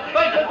properly. No,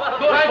 wait.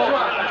 Go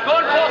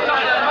and post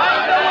on it.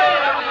 Mind the way.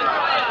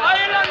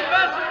 Ireland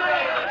versus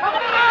Come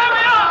on, there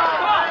we are.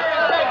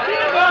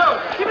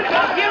 Give it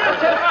up. Give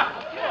it up.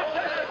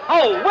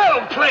 Oh,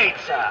 well played,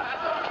 sir.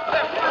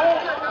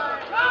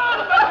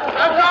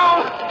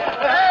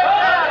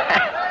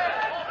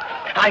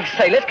 I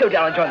say, let's go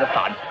down and join the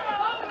fun.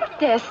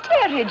 They're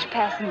steerage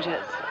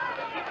passengers.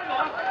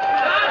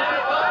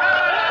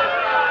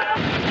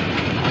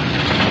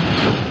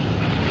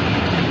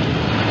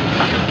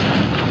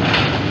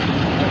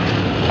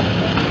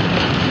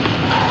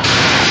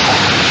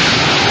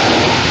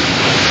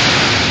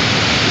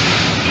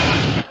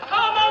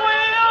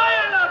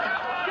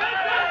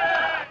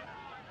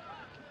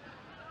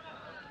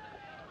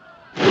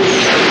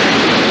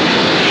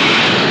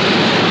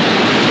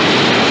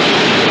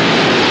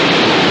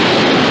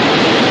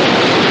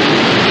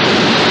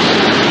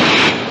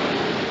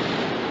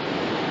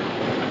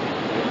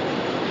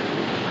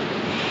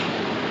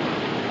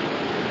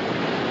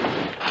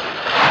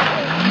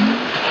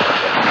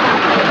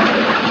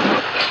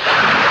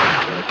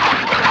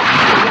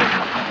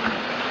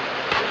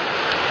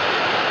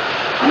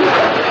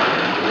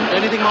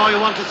 all you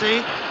want to see?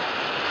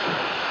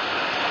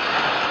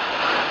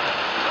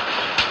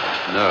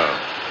 No.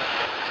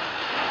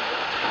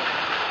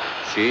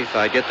 Chief,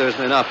 I get those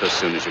men up as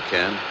soon as you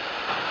can.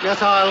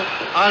 Yes,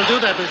 I'll do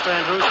that, Mr.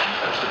 Andrews.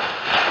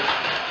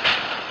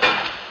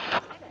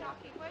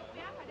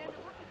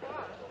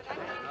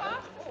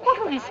 What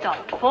will he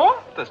stop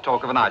for? There's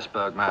talk of an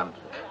iceberg, ma'am.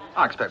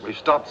 I expect we've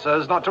stopped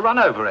so as not to run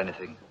over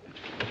anything.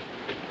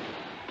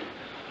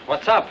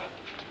 What's up?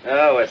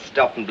 Oh, we're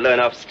stopped and blown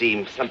off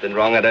steam. Something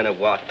wrong, I don't know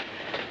what.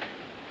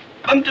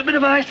 Bumped a bit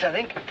of ice, I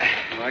think.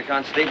 Oh, I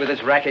can't sleep with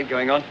this racket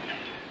going on. Do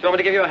you want me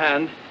to give you a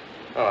hand?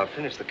 Oh, I'll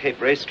finish the Cape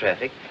Race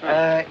traffic.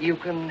 You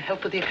can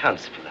help with the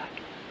accounts if you like.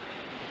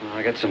 Oh,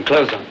 I'll get some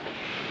clothes on.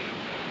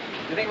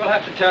 Do you think we'll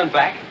have to turn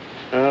back?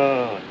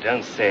 Oh,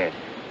 don't say it.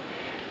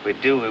 If we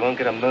do, we won't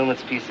get a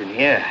moment's peace in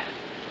here.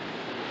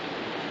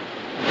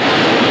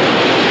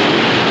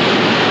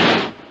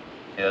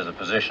 Here's the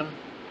position.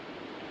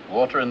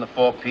 Water in the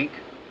forepeak.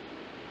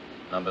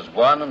 Numbers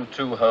 1 and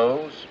 2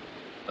 holes.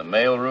 The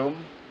mail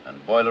room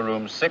and boiler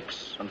rooms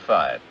 6 and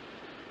 5.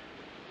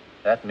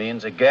 That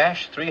means a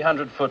gash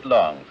 300 foot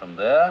long from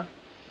there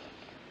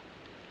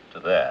to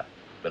there,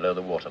 below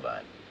the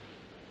waterline.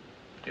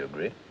 Do you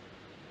agree?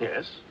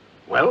 Yes.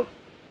 Well?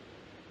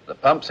 The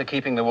pumps are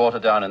keeping the water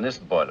down in this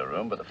boiler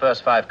room, but the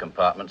first 5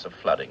 compartments are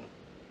flooding.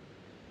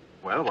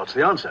 Well, what's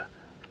the answer?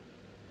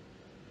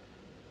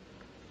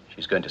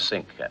 She's going to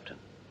sink, Captain.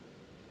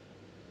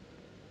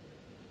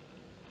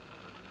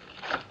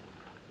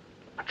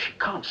 But she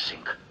can't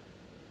sink.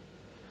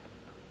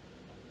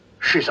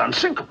 She's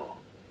unsinkable.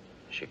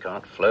 She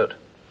can't float.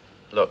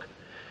 Look,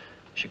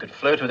 she could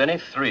float with any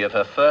 3 of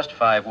her first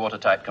 5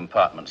 watertight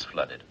compartments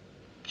flooded.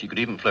 She could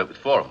even float with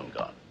 4 of them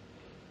gone.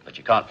 But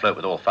she can't float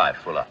with all 5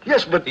 full up.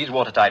 Yes, but... These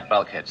watertight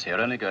bulkheads here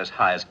only go as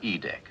high as E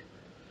deck.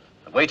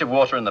 The weight of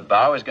water in the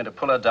bow is going to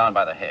pull her down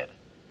by the head.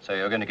 So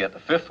you're going to get the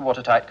 5th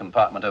watertight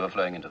compartment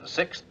overflowing into the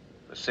 6th,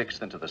 the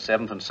 6th into the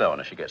 7th, and so on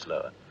as she gets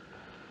lower.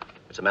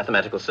 It's a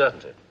mathematical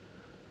certainty.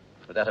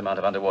 With that amount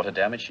of underwater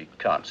damage, she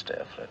can't stay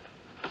afloat.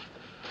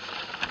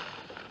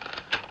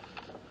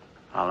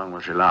 How long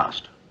will she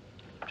last?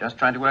 Just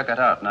trying to work that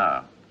out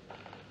now.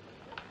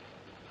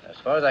 As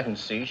far as I can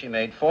see, she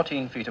made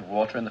 14 feet of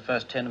water in the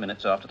first 10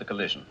 minutes after the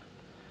collision.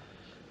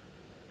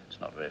 It's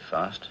not very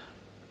fast.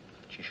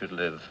 She should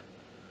live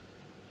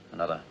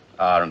another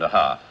hour and a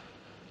half.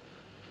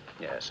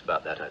 Yes,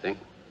 about that, I think.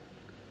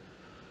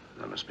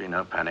 There must be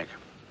no panic.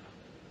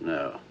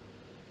 No.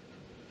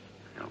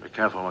 You'll be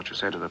careful what you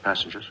say to the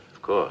passengers.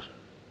 Of course.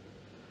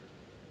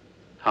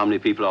 How many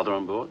people are there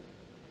on board?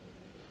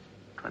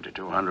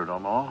 2,200 or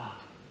more.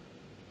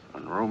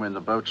 And room in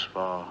the boats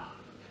for...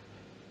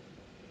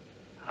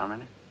 how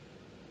many?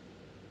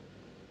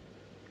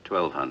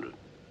 1,200.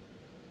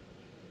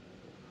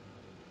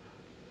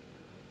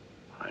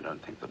 I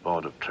don't think the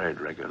Board of Trade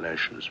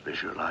Regulations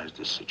visualized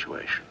this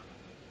situation.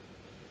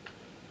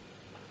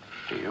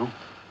 Do you?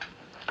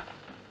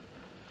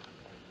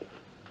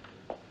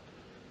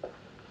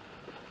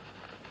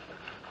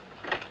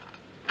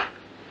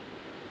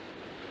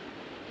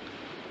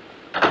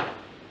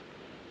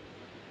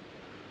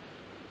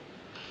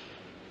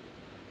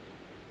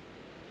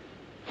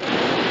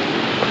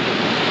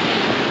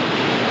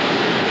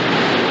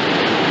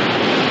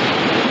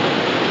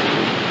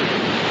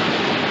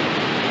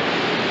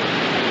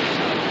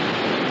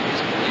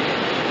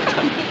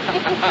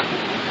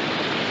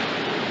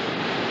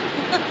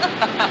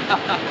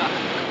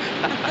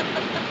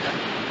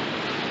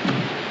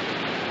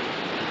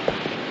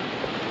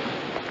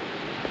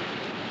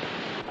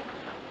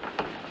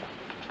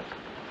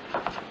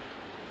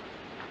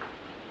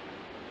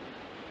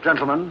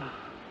 Gentlemen,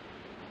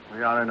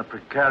 we are in a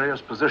precarious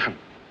position.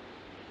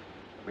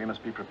 We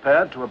must be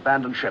prepared to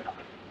abandon ship.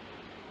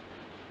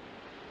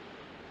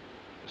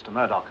 Mr.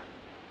 Murdoch,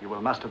 you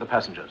will muster the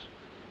passengers.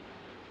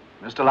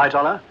 Mr.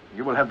 Lightoller,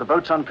 you will have the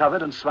boats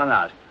uncovered and swung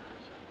out.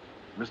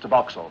 Mr.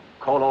 Boxall,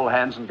 call all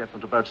hands and get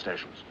them to boat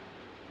stations.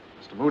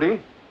 Mr.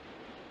 Moody,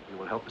 you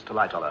will help Mr.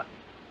 Lightoller.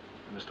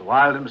 And Mr.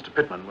 Wilde and Mr.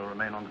 Pittman will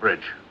remain on the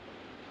bridge.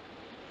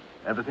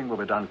 Everything will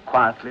be done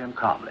quietly and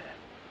calmly.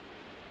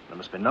 There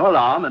must be no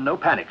alarm and no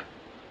panic.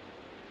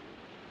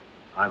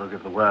 I will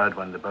give the word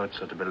when the boats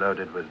are to be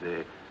loaded with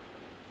the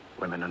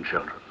women and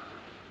children.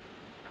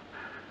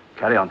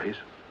 Carry on, please.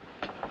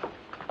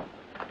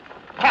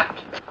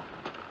 Captain,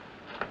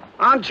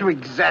 aren't you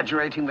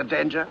exaggerating the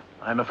danger?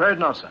 I'm afraid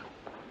not, sir.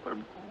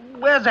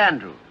 Where's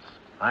Andrews?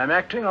 I'm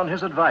acting on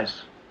his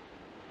advice.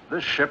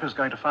 This ship is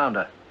going to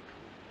founder.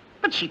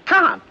 But she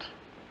can't.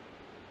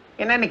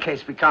 In any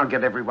case, we can't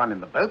get everyone in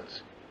the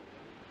boats.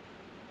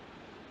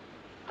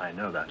 I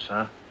know that,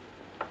 sir.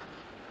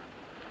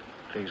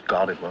 Please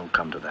God, it won't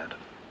come to that.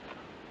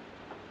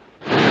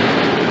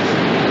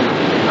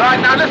 All right,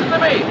 now listen to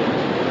me.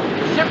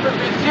 The ship has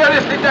been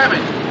seriously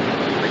damaged.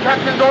 The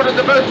captain's ordered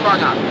the boat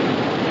swung up.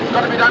 It's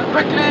got to be done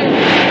quickly.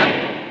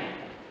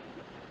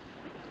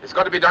 It's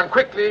got to be done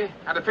quickly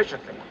and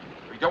efficiently.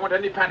 We don't want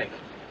any panic.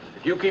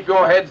 If you keep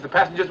your heads, the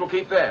passengers will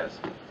keep theirs.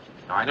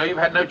 Now, I know you've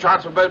had no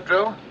chance for boat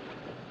drill,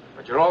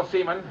 but you're all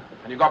seamen,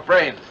 And you've got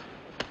brains.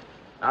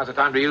 Now's the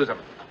time to use them.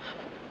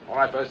 All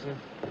right, Bosun.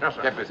 Yes,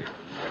 sir. Get busy.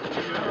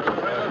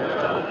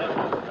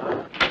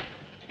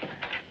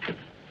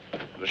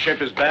 The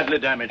ship is badly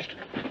damaged.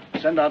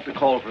 Send out the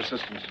call for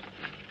assistance.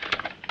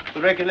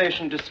 The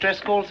regulation distress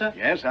call, sir?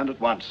 Yes, and at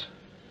once.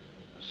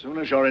 As soon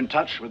as you're in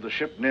touch with the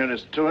ship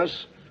nearest to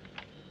us,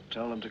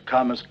 tell them to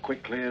come as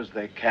quickly as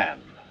they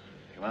can.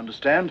 You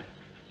understand?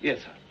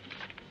 Yes, sir.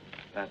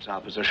 That's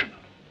our position.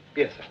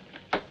 Yes, sir.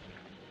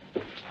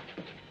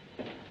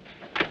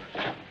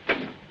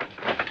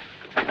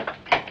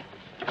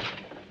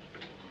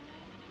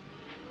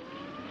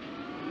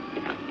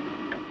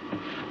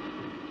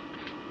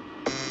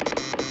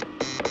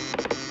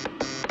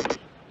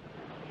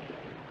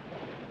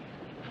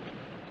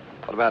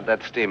 What about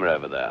that steamer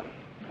over there?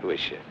 Who is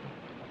she?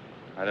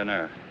 I don't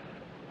know.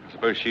 I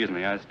suppose she's in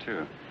the eyes,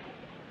 too.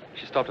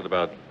 She stopped at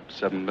about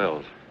 7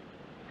 bells.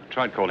 I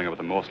tried calling her with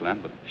the Morse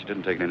lamp, but she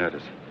didn't take any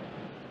notice.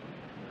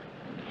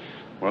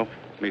 Well,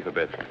 me for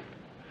bed.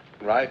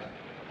 Right.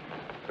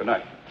 Good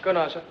night. Good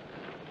night, sir.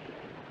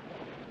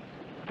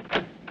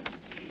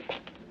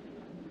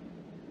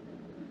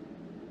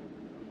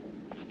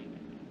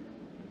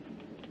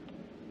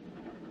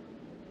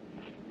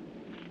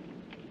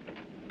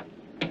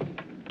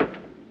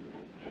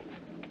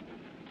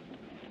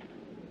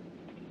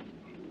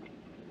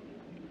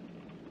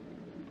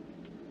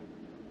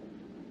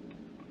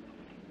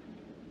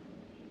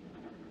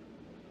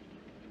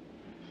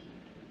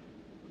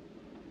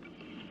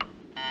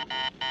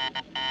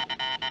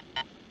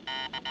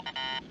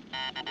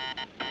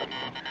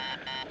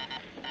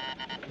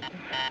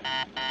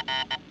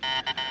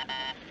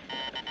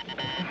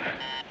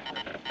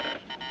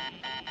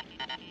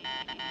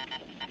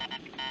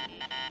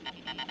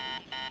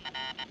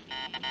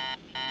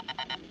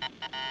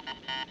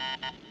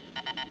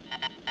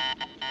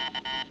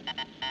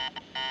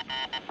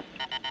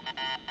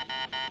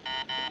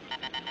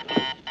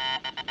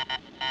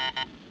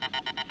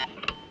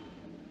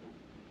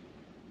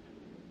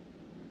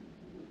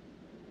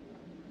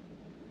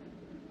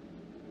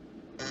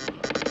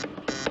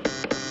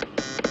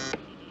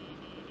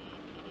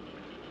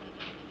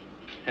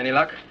 Any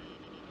luck?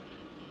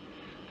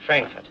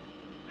 Frankfurt,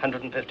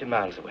 150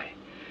 miles away.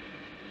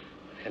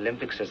 The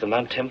Olympic says the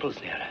Mount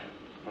Temple's nearer.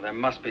 Well, there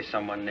must be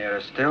someone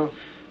nearer still.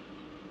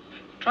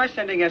 Try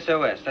sending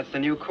SOS. That's the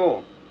new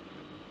call.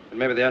 It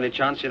may be the only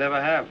chance you'll ever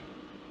have.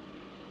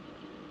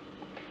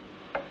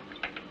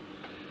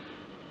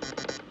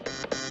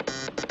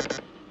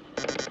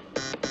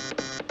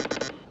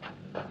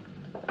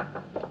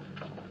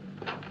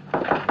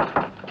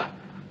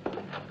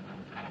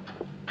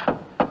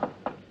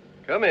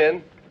 Come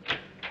in.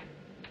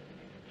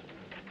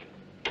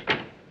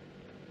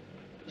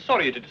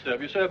 Sorry to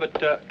disturb you, sir, but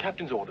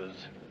captain's orders.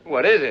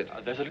 What is it?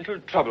 There's a little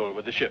trouble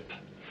with the ship.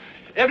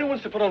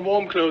 Everyone's to put on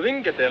warm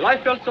clothing, get their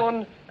life belts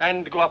on,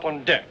 and go up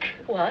on deck.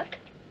 What?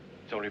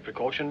 It's only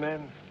precaution,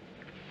 ma'am.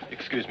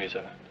 Excuse me,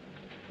 sir.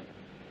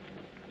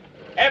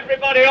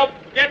 Everybody up,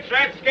 get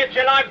dressed, get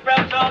your life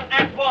belts on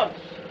at once.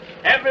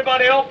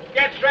 Everybody up,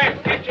 get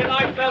dressed, get your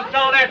life belts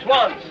on at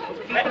once.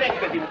 I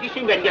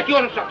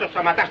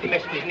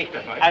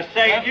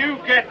say you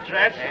get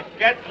dressed,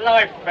 get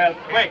life belt,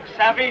 quick,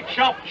 savvy,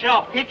 chop,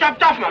 chop. He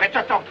chopped off, man,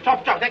 chop,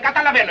 chop. They got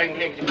a lavello in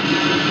inglese.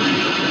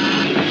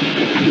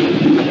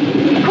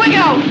 Quick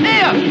out,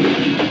 there!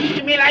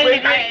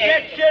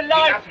 Get your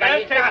life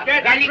belt and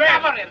get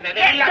dressed.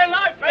 Get your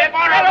life belt.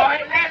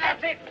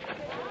 That's it.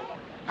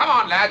 Come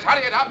on, lads,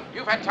 hurry it up.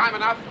 You've had time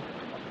enough.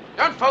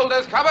 Don't fold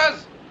those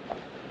covers.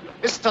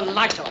 Mr.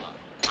 Lightoller,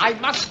 I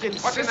must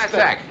insist. What's in that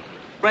sack?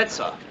 Bread,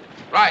 sir.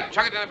 Right,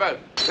 chuck it in a boat.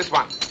 This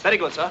one. Very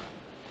good, sir.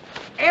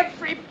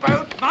 Every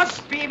boat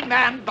must be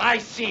manned by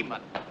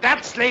seamen.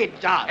 That's laid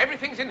down.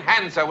 Everything's in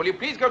hand, sir. Will you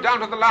please go down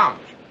to the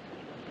lounge?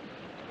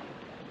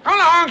 Come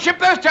along, ship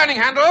those turning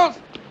handles.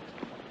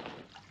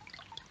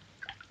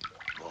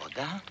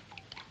 Woda?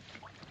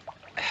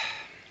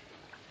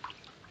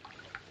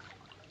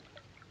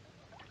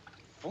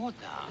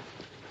 Woda?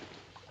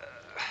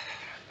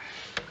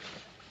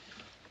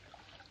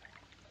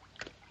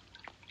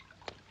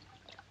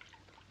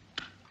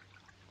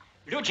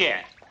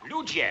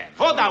 Ludzie,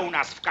 woda u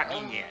nas w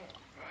kabinie.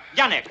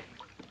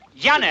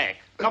 Janek,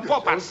 no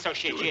popatrz, co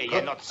się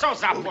dzieje, no co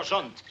za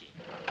porządki.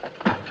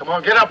 Come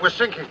on, get up, we're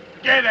sinking.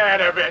 Get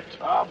out of it.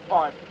 Oh,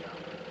 fine.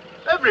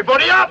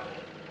 Everybody up!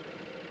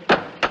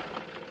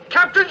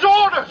 Captain's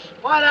orders!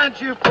 Why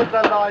don't you put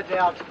the light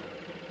out?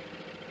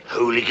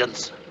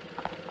 Hooligans.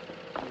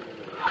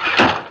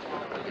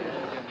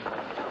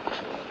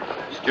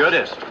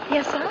 Stewardess,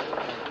 Yes, sir?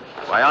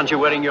 why aren't you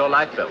wearing your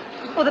life belt?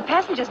 Well, the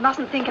passengers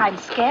mustn't think I'm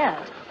scared.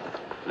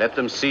 Let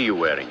them see you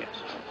wearing it.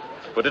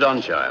 Put it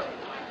on, child.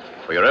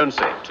 For your own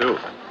sake, too.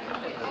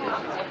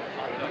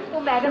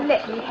 Oh, madam,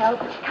 let me help.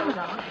 Come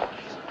along.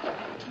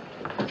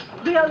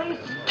 Really,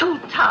 too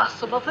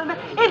tiresome of them.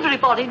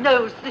 Everybody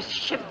knows this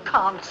ship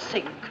can't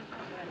sink.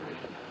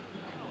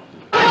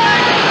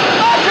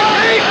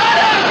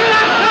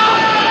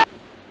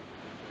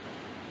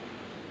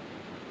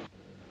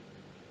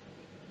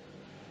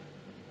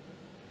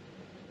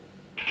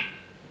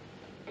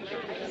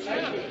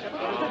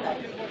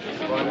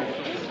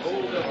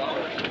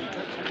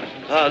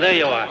 Oh, there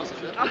you are.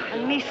 Oh,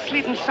 and me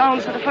sleeping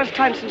sound for the first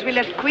time since we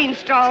left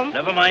Queenstown.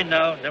 Never mind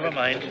now, never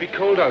mind. It'll be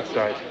cold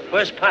outside.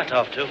 Where's Pat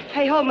off to?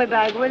 Hey, hold my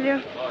bag, will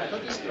you?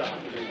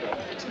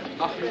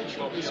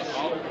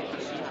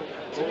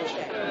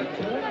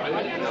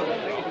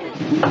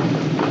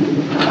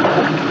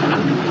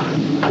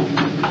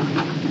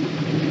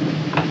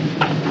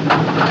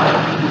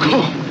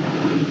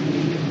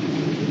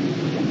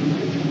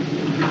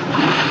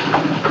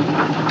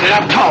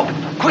 Get up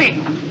top, quick!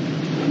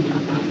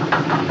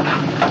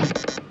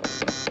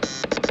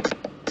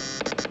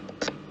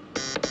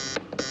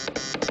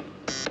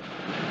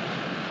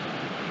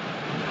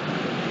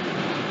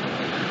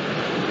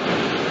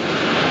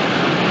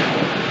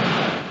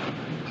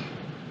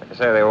 They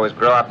say they always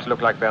grow up to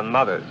look like their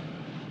mothers.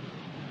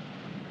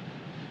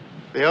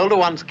 The older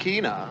one's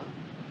keener,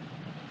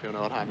 if you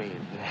know what I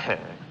mean.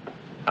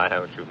 I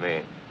know what you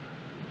mean.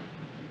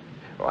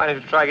 Why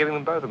don't you try giving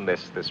them both a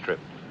miss this trip?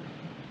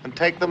 And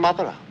take the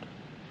mother out.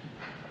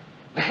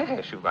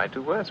 Yes, you might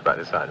do worse by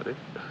the side of it.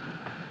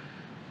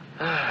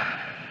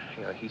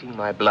 You're heating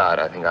my blood.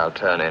 I think I'll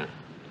turn in.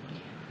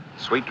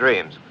 Sweet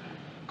dreams.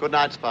 Good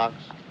night,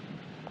 Sparks.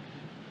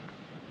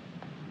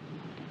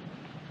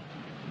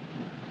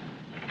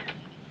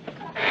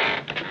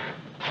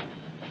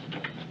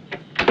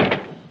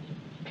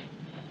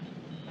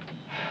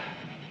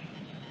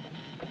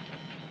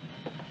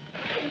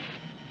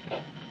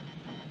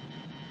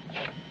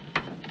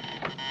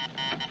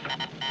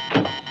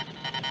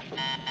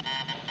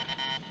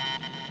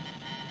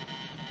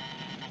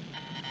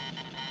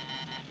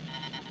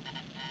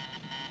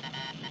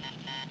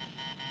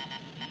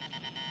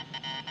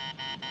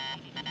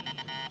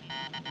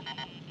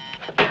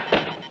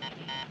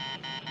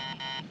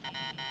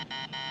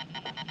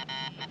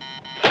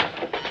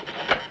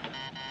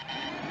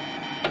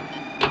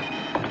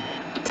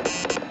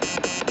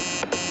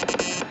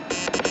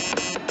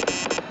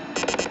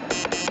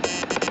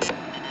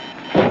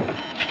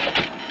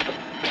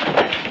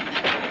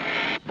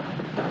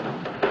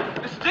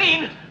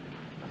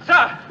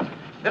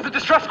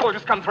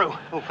 Just come through.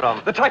 Who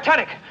from? The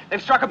Titanic.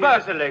 They've struck a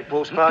berg. The lake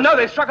postmaster. No,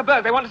 they've struck a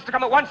berg. They want us to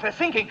come at once. They're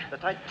sinking. The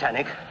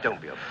Titanic? Don't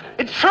be a fool.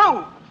 It's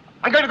true.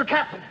 I'm going to the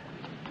captain.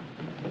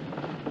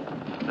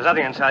 There's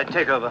nothing inside.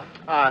 Take over.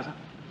 Sir.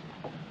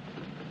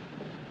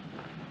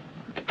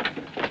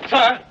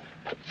 Sir!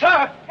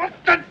 Sir! What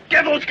the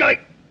devil's going?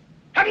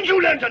 Haven't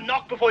you learned to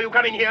knock before you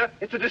come in here?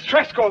 It's a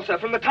distress call, sir,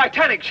 from the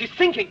Titanic. She's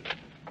sinking.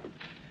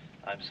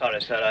 I'm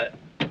sorry, sir.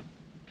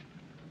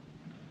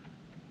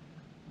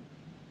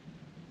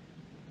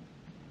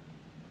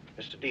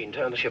 Mr. Dean,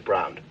 turn the ship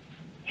round.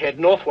 Head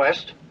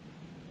northwest.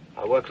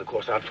 I'll work the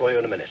course out for you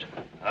in a minute.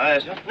 Aye,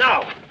 sir.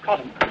 Now,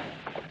 Cotton.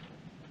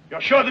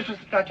 You're sure this was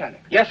the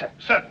Titanic? Yes, sir.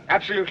 Certain?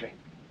 Absolutely.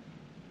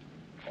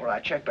 All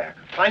right, check back.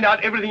 Find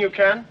out everything you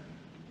can.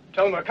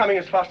 Tell them we're coming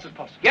as fast as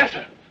possible. Yes,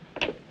 sir.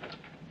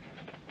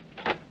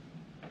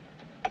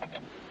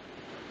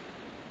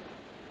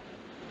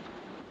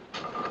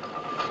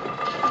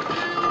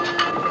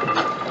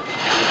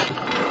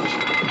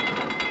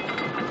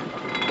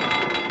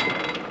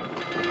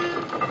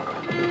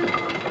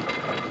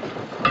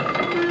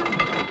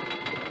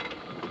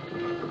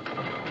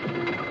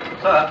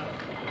 Sir,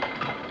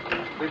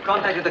 we've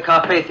contacted the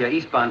Carpathia,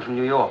 eastbound from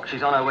New York.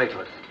 She's on her way to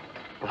us.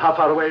 Well, how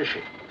far away is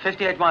she?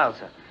 58 miles,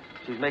 sir.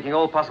 She's making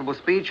all possible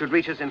speed. Should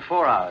reach us in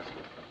 4 hours.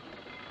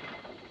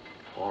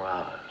 4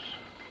 hours.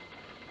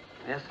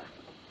 Yes, sir.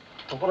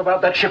 Well, what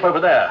about that ship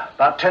over there,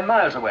 about 10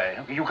 miles away?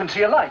 You can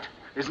see a light.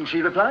 Isn't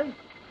she replying?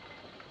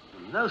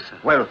 No, sir.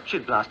 Well,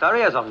 she'd blast our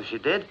ears off if she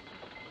did.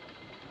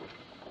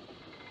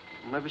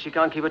 Maybe she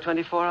can't keep a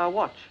 24-hour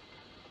watch.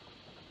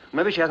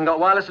 Maybe she hasn't got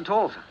wireless at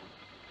all, sir.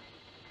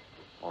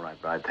 All right,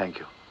 Bride, thank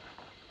you.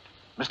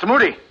 Mr.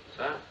 Moody.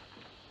 Sir?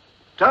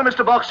 Tell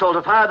Mr. Boxall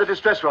to fire the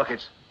distress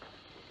rockets.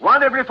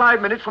 1 every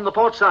 5 minutes from the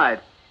port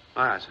side.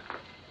 All right, sir.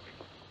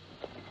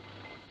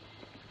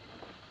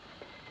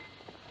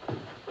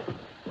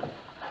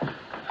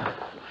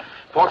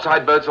 Port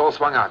side boats all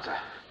swung out, sir.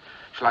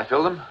 Shall I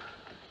fill them?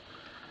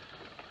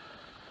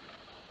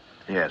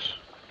 Yes.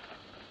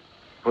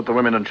 Put the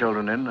women and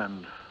children in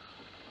and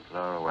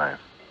lower away.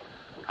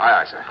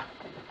 Aye, aye, sir.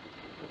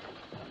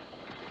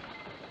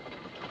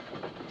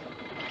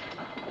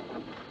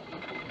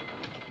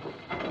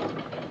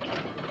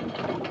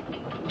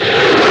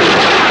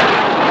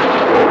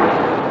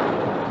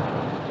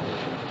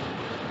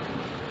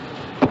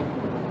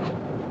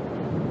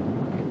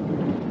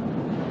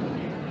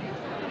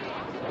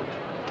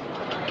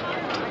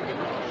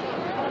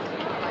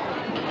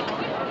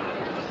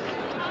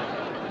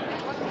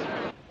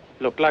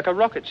 Looked like a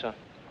rocket, sir.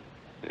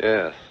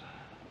 Yes.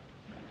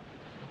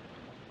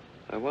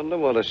 I wonder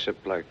what a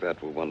ship like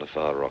that would want to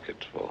fire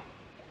rockets for.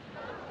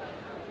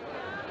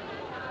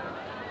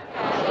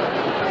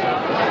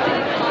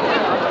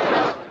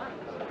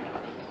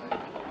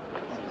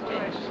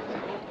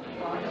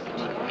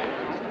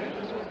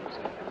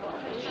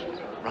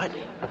 Right.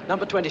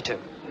 Number 22.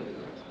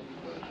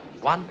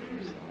 1,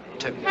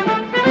 2.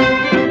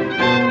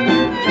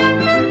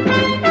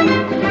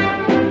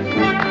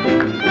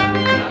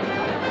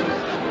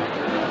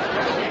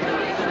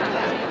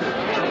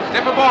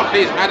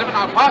 Please, madam, and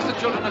I'll pass the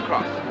children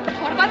across.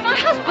 What about my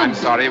husband? I'm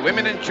sorry,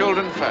 women and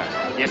children first.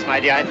 Yes,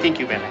 my dear, I think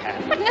you better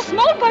have. But in a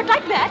small boat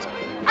like that,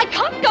 I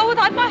can't go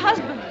without my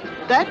husband.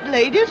 That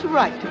lady's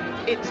right.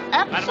 It's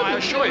Madam, I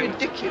assure absolutely you.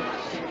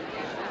 ridiculous.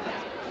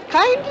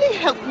 Kindly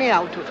help me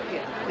out of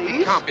here,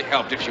 please. It can't be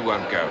helped if she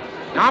won't go.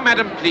 Now,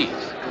 madam, please.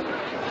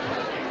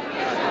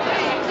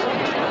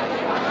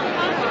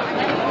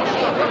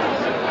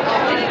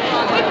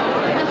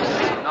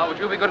 Now, would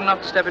you be good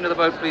enough to step into the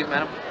boat, please,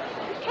 madam?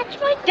 Catch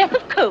my death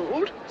of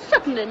cold?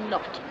 Certainly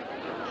not.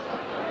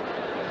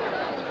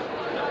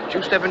 Would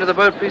you step into the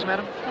boat, please,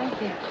 madam?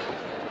 Thank you.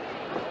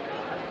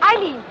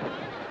 Eileen!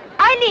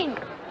 Eileen!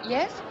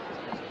 Yes?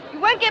 You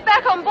won't get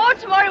back on board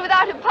tomorrow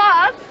without a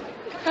pass.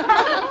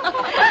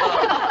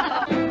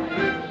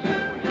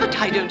 But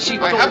I don't see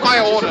what I have my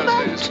all this is orders,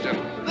 about. ladies and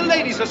gentlemen. The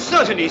ladies are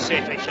certainly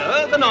safer,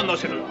 sir, than on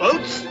those little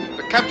boats.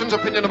 The captain's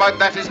opinion about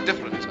that is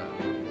different, sir.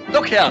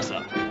 Look here,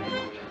 sir.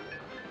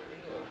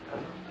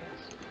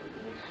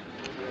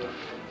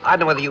 I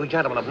don't know whether you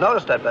gentlemen have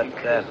noticed it, but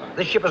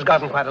this ship has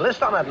gotten quite a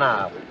list on it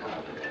now.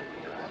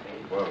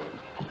 Whoa.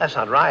 That's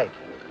not right.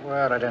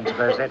 Well, I don't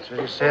suppose that's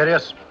very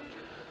serious.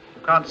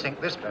 You can't sink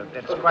this boat,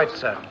 that's quite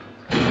certain.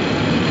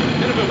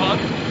 Better move on.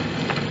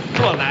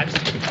 Come on, lads.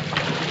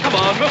 Come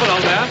on, move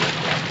along there.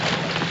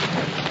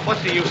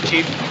 What's the use,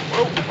 Chief?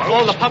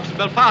 All the pumps in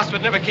Belfast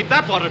would never keep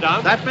that water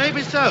down. That may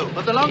be so,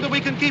 but the longer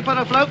we can keep her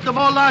afloat, the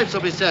more lives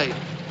will be saved.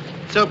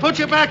 So put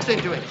your backs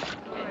into it.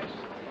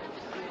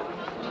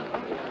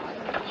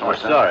 Oh,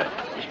 sorry.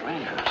 Mr.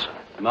 Andrews.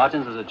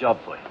 Martins has a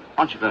job for you.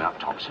 Aren't you going up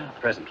top, sir?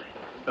 Presently.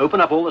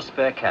 Open up all the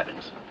spare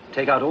cabins.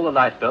 Take out all the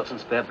lifebelts and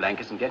spare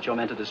blankets and get your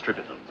men to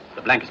distribute them.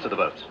 The blankets to the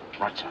boats.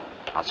 Right, sir.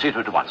 I'll see to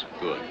it at once.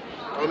 Good.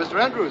 Oh,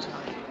 Mr. Andrews.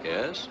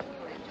 Yes?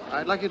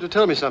 I'd like you to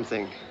tell me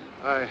something.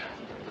 I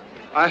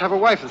have a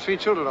wife and 3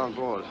 children on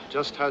board.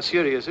 Just how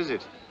serious is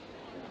it?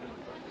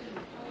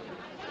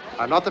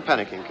 I'm not the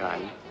panicking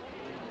kind.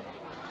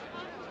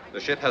 The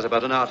ship has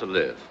about an hour to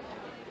live.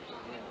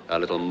 A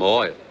little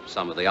more if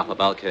some of the upper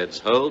bulkheads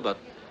hold, but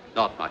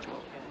not much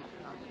more.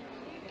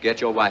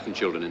 Get your wife and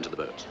children into the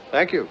boats.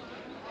 Thank you.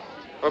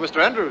 Oh,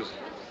 Mr. Andrews.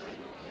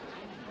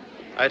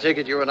 I take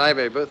it you and I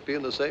may both be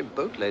in the same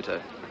boat later.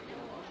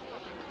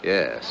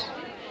 Yes,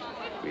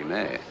 we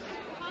may.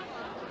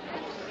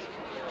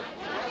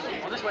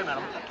 Oh, this way,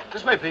 madam.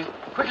 This way, please.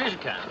 Quickly as you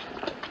can.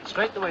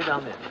 Straight the way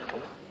down there.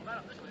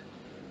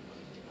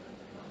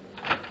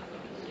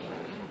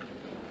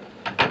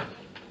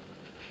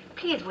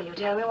 Please, will you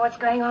tell me what's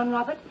going on,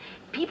 Robert?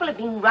 People have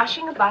been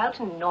rushing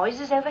about and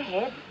noises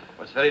overhead.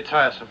 Well, it's very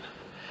tiresome.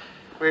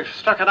 We've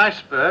struck an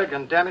iceberg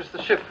and damaged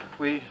the ship.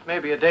 We may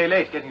be a day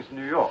late getting to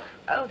New York.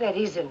 Oh, that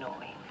is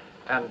annoying.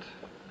 And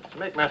to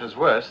make matters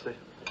worse,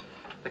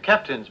 the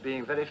captain's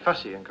being very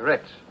fussy and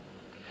correct.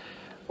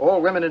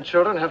 All women and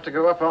children have to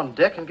go up on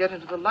deck and get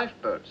into the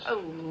lifeboats.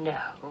 Oh, no.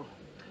 Oh,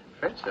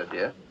 afraid so,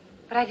 dear.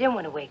 But I don't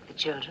want to wake the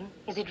children.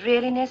 Is it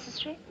really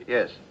necessary?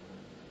 Yes.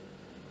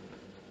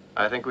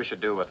 I think we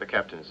should do what the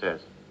captain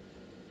says.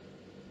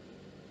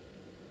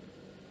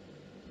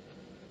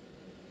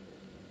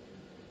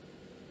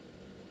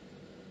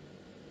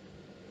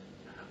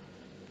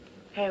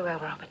 Very well,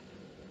 Robert.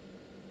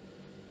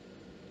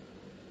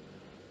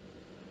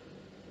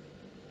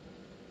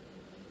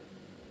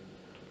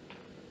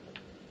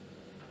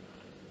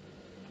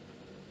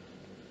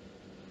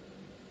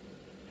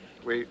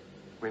 We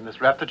must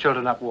wrap the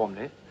children up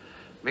warmly.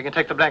 We can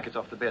take the blankets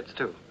off the beds,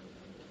 too.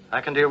 I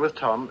can deal with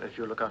Tom if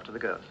you look after the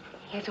girls.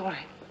 Yes, all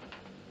right.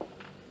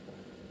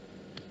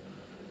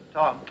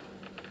 Tom.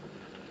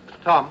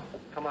 Tom,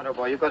 come on, old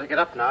boy. You've got to get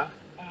up now.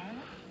 Anne?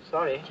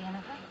 Sorry.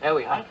 Jennifer? There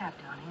we are. Wake up,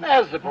 darling.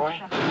 There's the boy.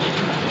 Come on!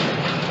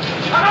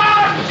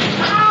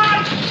 Come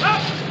on!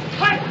 Up!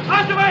 Quick!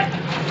 Onto it!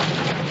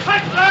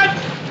 Quick, lads!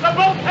 The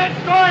bulkhead's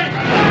going!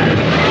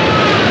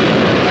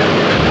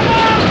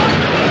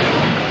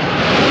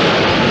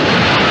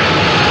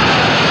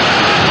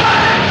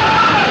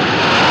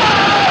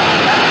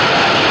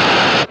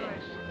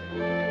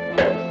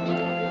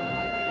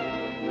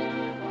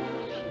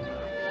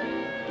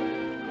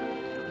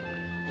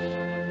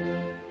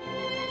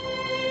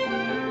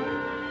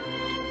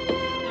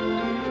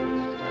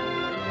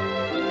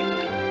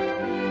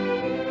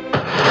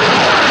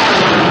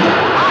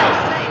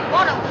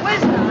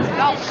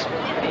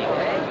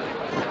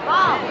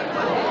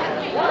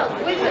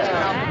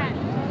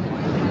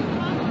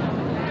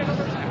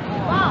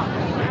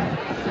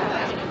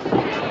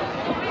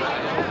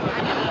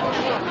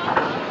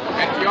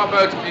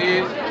 Boats,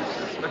 please.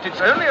 But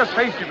it's only a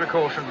safety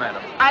precaution,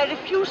 madam. I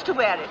refuse to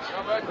wear it.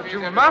 But you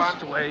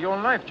must wear your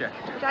life jacket.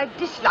 But I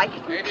dislike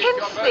it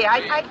intensely.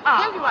 I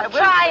tell you I will.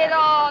 Try it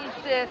on,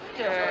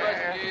 sister.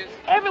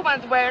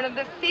 Everyone's wearing them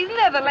this season.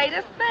 They're the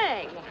latest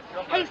thing.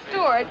 Hey,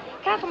 Stuart,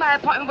 cancel my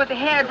appointment with the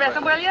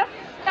hairdresser, will you?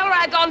 Tell her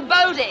I've gone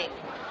boating.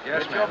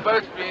 Yes, your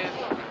boats, please.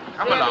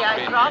 Come Really, along, I'd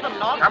please. rather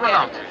not Come wear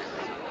along. it.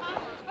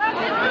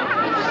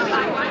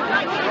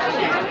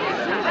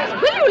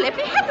 Will you let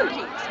me have them,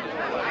 please?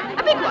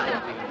 A big one.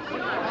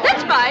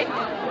 That's fine.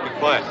 Be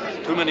quiet.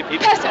 Too many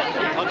people. Yes, sir.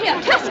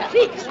 Here, sir,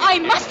 please. I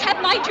must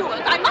have my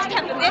jewels. I must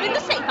have them. They're in the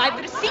safe. I've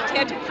the receipt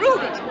here to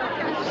prove it.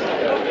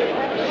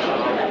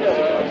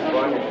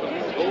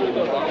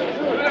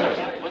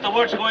 But the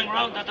word's going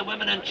round that the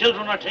women and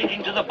children are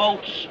taking to the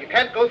boats. You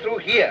can't go through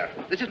here.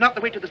 This is not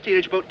the way to the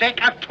steerage boat deck.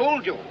 I've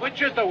told you.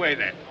 Which is the way,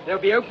 then? They'll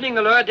be opening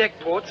the lower deck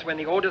ports when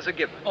the orders are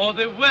given. Oh,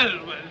 they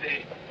will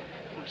they?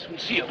 We'll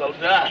see about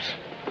that.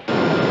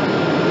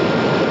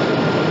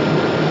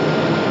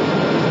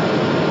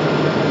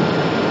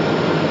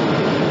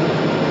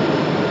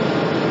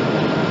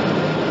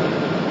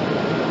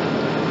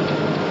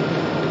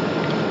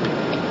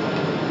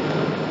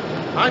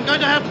 I'm going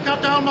to have to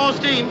cut down more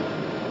steam.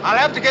 I'll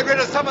have to get rid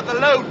of some of the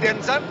load,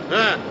 then, sir.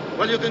 Yeah.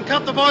 Well, you can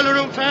cut the boiler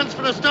room fans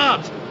for a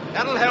start.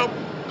 That'll help.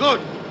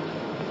 Good.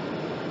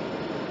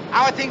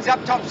 How are things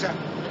up top, sir?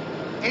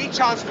 Any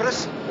chance for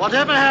us?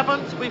 Whatever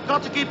happens, we've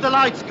got to keep the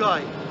lights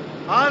going.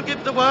 I'll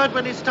give the word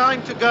when it's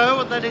time to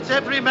go, and then it's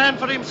every man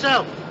for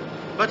himself.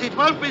 But it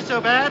won't be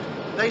so bad.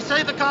 They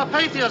say the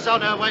Carpathia's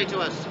on her way to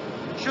us.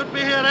 Should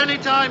be here any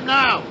time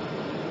now.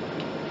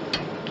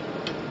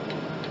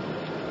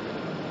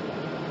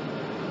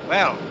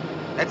 Well,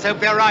 let's hope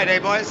they're right, eh,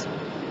 boys?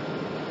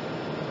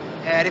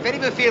 And if any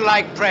of you feel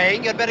like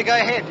praying, you'd better go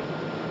ahead.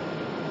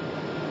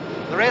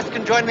 The rest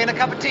can join me in a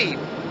cup of tea.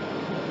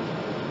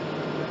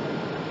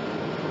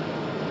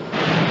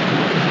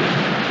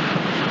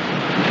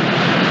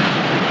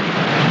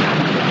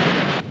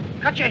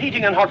 Cut your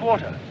heating and hot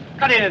water.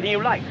 Cut anything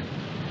you like.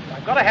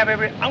 I've got to have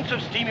every ounce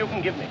of steam you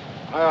can give me.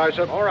 Aye, aye,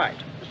 sir. All right,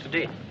 Mr.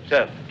 Dean.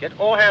 Sir. Get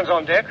all hands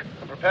on deck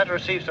and prepare to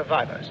receive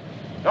survivors.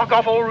 Knock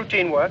off all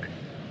routine work.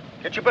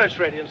 Get your boats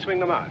ready and swing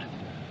them out.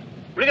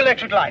 Rig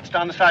electric lights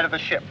down the side of the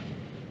ship.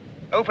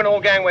 Open all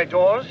gangway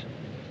doors.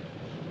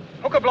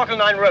 Hook a block of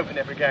 9 rope in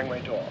every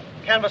gangway door.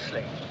 Canvas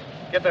slings.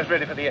 Get those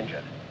ready for the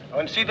injured. Oh,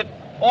 and see that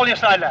all your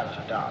side ladders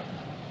are down.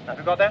 Have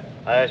you got that?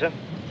 Aye, sir.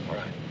 All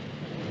right.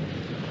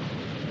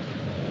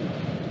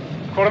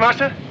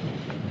 Quartermaster?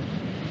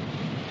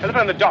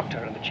 Telephone the doctor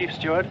and the chief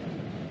steward.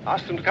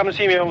 Ask them to come and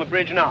see me on the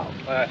bridge now.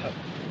 Aye, sir.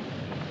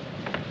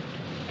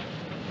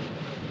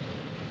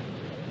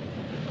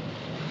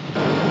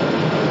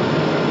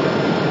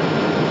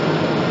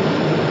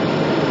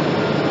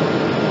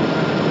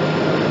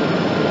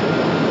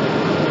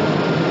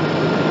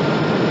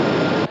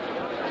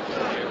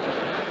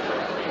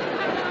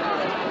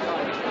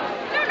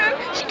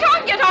 She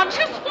can't get on.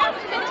 She'll swamp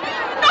it.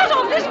 Not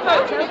on this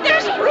boat.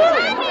 There's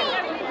room.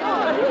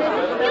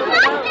 You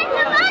must get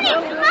the money!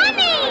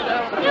 Money!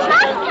 You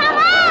must come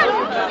on!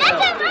 Get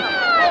it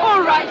on!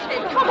 All right,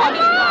 then. Come on.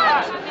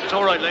 It's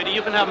all right, lady.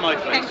 You can have my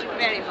place. Thank you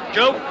very much.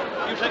 Joe,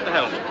 you take the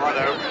helm.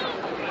 Righto.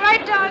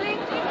 Right, darling?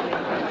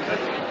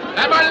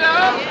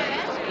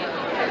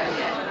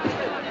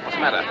 What's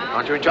the matter?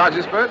 Aren't you in charge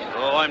of this boat?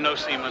 Oh, I'm no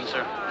seaman,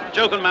 sir.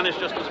 Joe can manage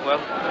just as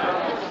well.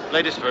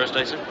 Ladies first,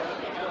 eh, sir?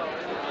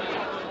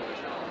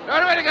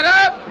 You're ready to get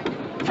up?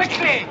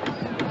 Quickly!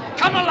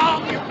 Come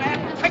along, you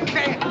men!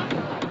 Quickly!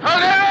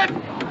 Hold it!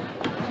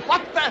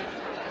 What the?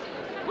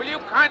 Will you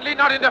kindly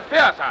not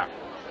interfere, sir?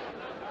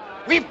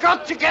 We've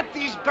got to get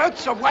these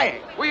boats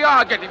away. We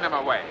are getting them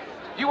away.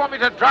 Do you want me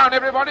to drown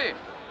everybody?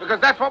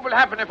 Because that's what will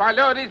happen if I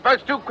lower these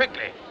boats too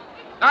quickly.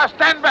 Now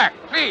stand back,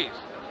 please.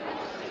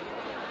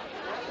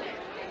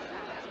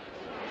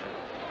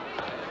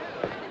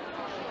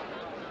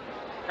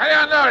 Carry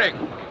on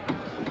lowering.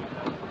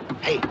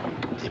 Hey,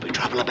 there'll be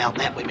trouble about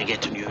that when we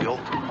get to New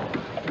York.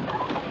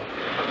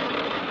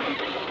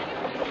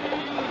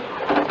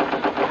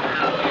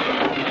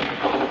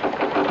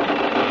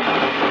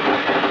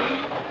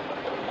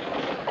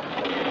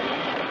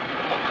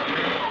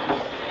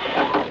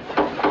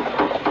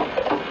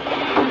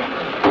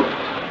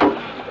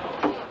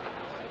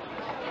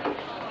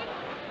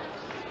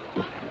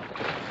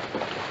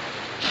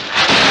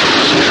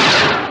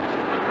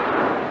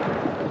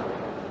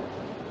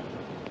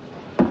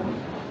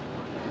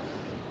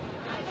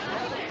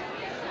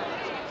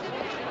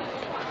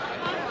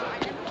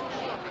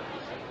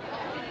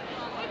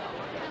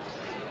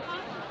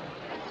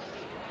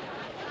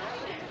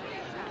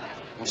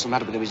 What's the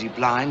matter with him? Is he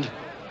blind?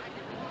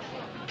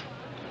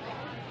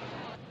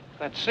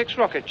 That's 6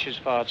 rockets she's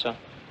fired, sir.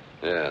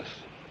 Yes.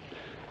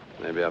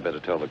 Maybe I better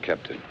tell the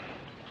captain.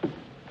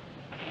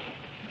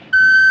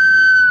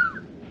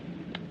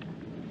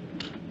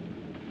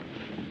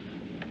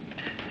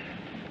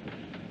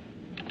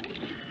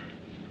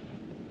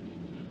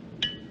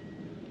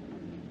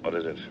 What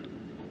is it?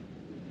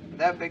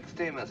 That big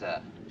steamer,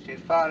 sir.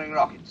 She's firing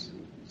rockets.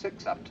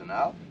 6 up to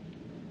now.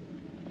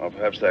 Or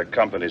perhaps they're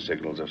company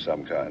signals of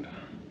some kind.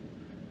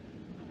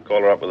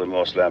 Call her up with a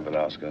Morse lamp and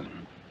ask her.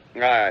 Aye,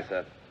 aye,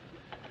 sir.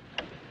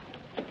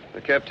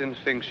 The captain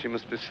thinks she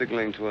must be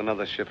signaling to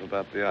another ship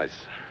about the ice.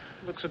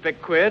 Looks a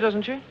bit queer,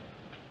 doesn't she?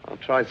 I'll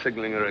try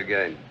signaling her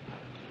again.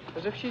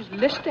 As if she's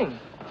listing.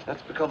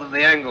 That's because of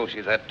the angle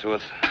she's at to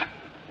us.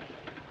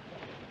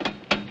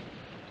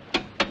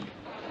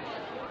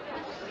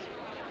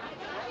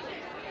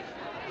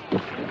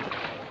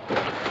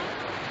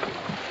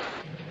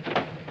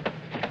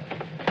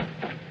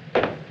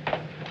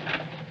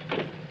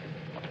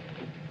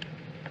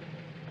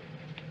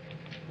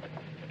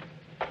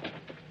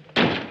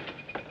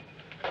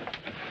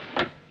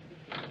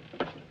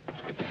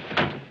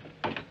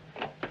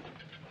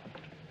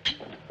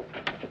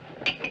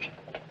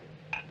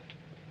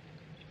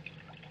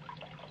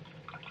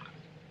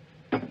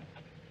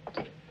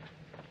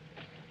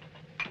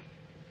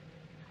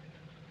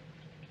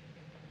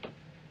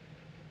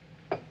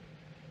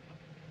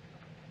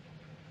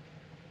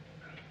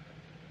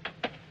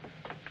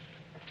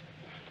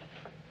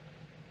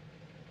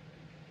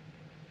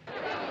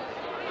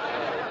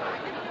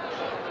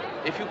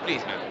 If you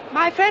please, madam.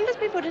 My friend has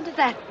been put into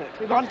that boat.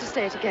 We want to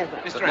stay together.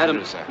 Mr. Madam,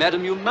 Andrews, sir.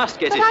 madam, you must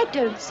get But in. I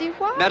don't see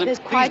why. Madam, There's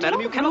please, quite madam,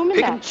 a you lot of cannot room in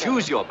pick that and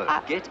choose boat. your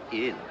boat. Get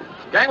in.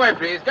 Gangway,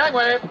 please.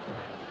 Gangway.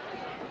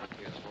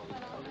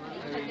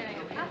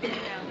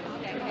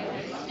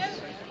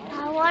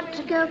 I want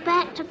to go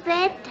back to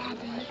bed,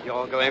 Daddy.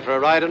 You're going for a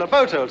ride in a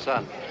boat, old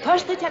son.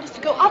 First they tell us to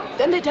go up,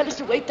 then they tell us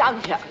to wait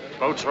down here.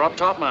 Boats are up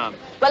top, ma'am.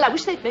 Well, I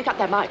wish they'd make up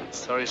their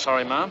minds. Very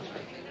sorry, ma'am.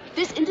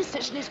 This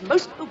indecision is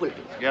most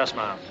bewildering. Yes,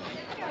 ma'am.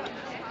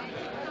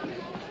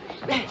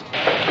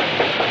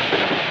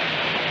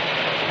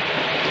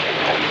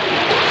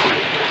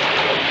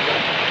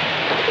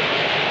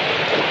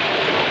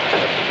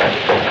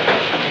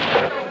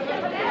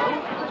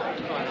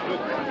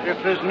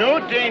 If there's no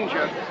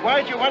danger,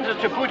 why do you want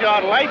us to put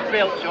our life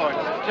belts on?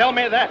 Tell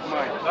me that,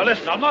 Mike. Now,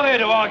 listen, I'm not here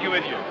to argue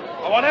with you.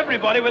 I want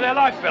everybody with their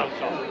life belts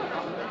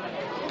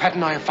on. Pat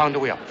and I have found a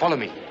way up. Follow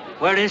me.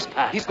 Where is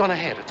Pat? He's gone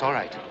ahead. It's all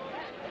right.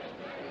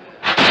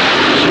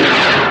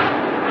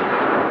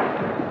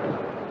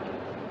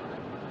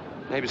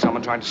 Maybe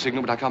someone trying to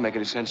signal, but I can't make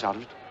any sense out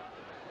of it.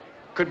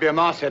 Could be a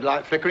masthead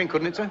light flickering,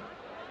 couldn't it, sir?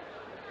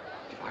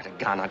 If I had a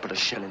gun, I'd put a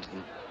shell into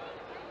them.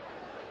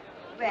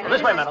 Well,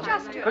 this way, madam.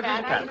 Quick as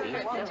you can,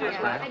 please. This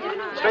way.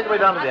 Straight away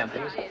down to the end,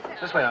 please.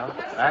 This way now.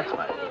 That's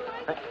fine.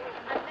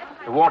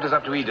 The water's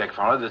up to E-deck,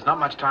 Farrell. There's not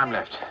much time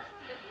left.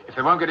 If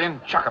they won't get in,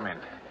 chuck them in.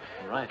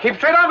 Right. Keep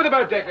straight on with the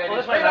boat deck, ladies.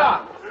 This way, Straight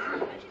on.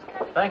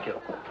 Thank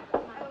you.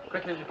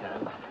 Quickly as you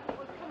can.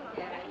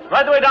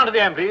 Right the way down to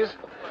the end, please.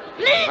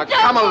 Please Now,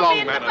 don't come put along,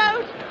 me in madam. the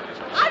boat.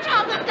 I'd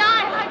rather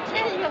die, I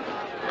tell you.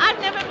 I've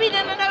never been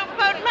in an open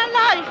boat in my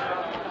life.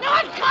 No,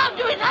 I can't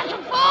do it. I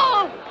shall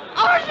fall.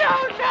 Oh,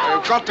 no, no.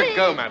 You've got to please.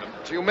 go, madam.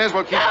 So you may as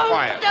well keep Don't,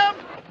 quiet. Don't.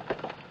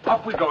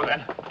 Up we go,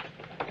 then.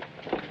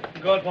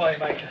 Good boy,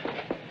 Major.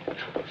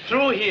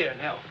 Through here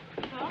now.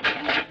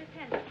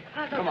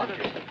 Come on,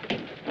 kid.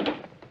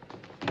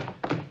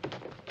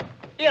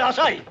 Here, I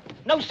say.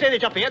 No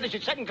steerage up here. This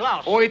is second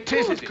class. Oh, it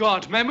is. Good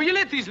God, man. Will you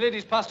let these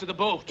ladies pass to the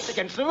boat?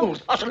 Against the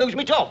rules. I shall lose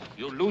me job.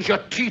 You'll lose your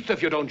teeth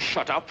if you don't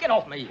shut up. Get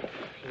off me.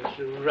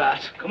 Little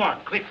rat. Come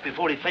on, quick,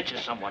 before he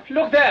fetches someone.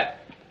 Look there.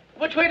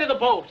 Which way to the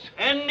boats?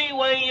 Any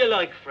way you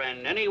like,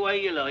 friend. Any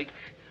way you like.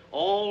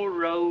 All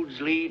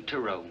roads lead to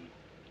Rome.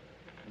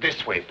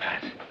 This way,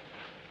 Pat.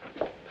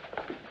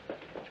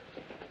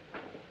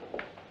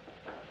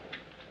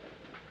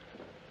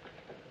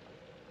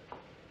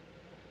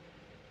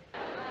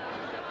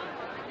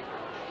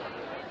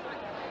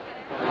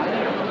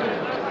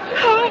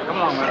 Come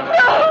along, madam.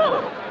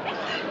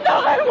 No,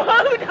 I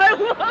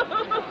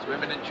won't. It's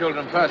women and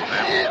children first,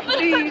 ma'am.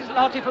 Please,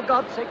 Lottie, for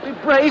God's sake, be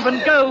brave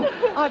and go.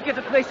 I'll get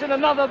a place in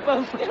another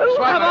boat.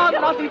 Come on,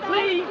 Lottie,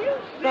 please.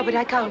 Robert,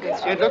 I can't go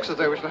through. It looks as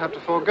though we shall have to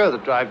forego the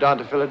drive down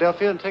to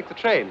Philadelphia and take the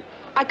train.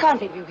 I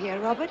can't leave you here,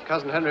 Robert.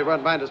 Cousin Henry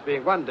won't mind us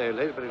being 1 day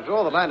late, but he'll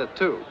draw the line at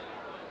 2.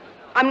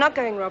 I'm not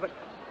going, Robert.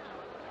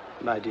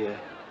 My dear,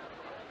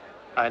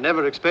 I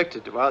never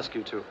expected to ask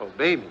you to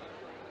obey me,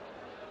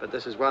 but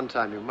this is one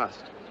time you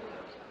must.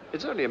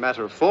 It's only a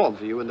matter of form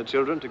for you and the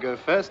children to go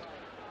first.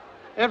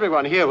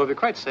 Everyone here will be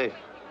quite safe.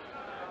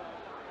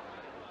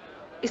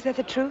 Is that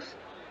the truth?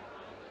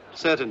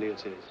 Certainly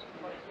it is.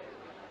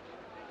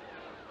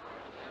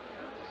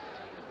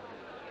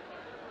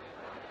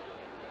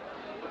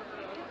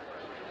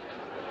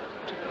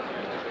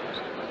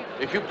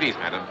 If you please,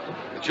 madam,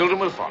 the children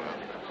will follow.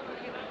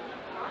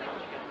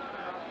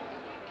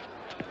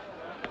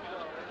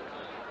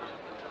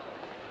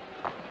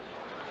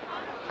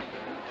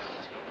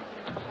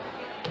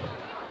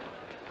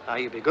 Now,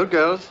 you be good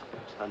girls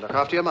and look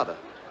after your mother.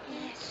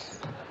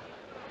 Yes.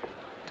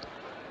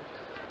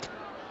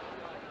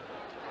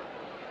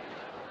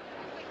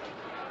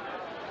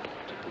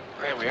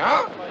 There we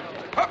are.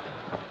 Up.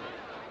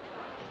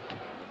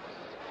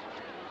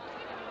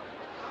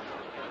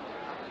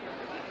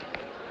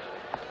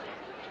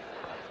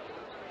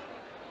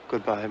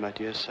 Goodbye, my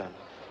dear son.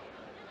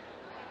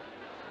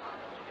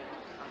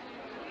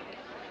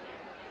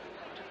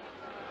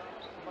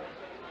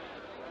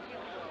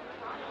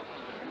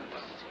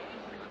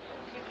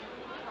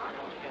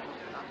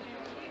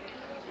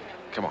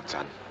 Come on,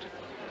 son.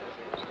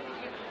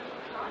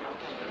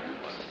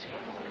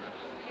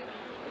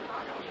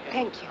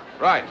 Thank you.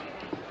 Right.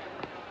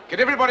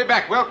 Get everybody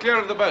back, well clear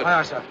of the boat. Aye,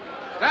 aye, sir.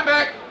 Stand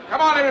back. Come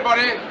on,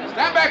 everybody.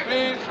 Stand back,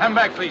 please. Stand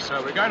back, please,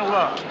 sir. We're going to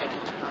work.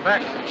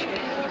 Back.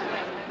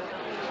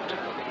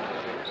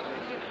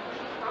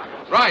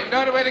 Right,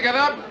 stowed away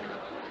together.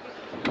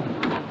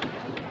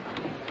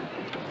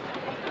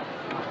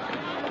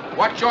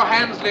 Watch your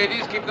hands,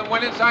 ladies. Keep them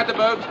well inside the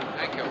boat.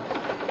 Thank you.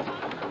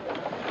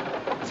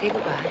 Say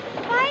goodbye.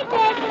 Bye,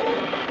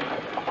 Daddy.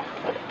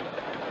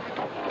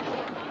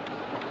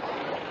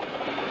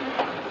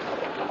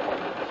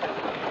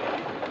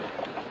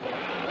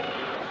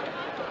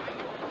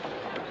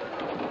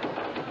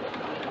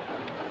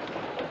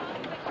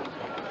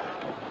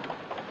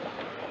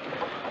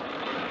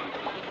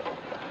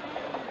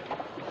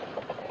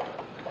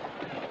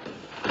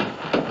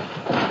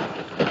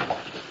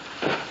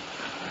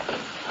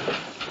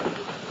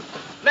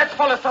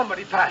 follow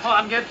somebody, Pat. Oh,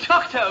 I'm getting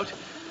chucked out.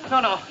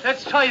 No,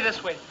 let's try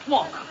this way. Come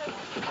on.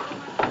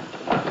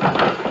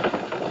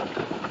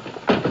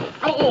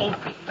 Oh.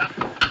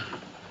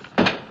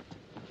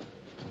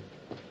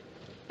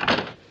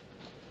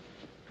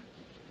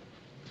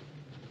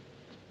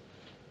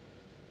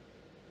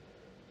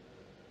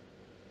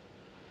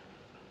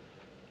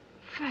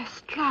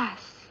 First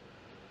class.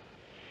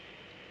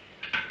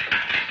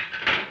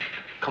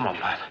 Come on,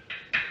 Pat.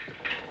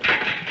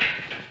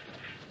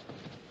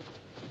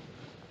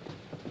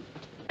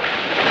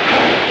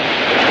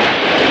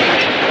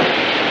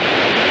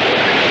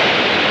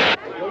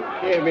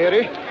 Hey,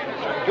 Mary.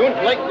 I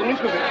don't like the look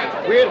of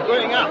it. We're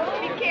going up.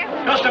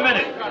 Just a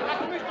minute.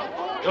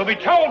 You'll be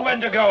told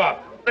when to go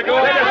up. To go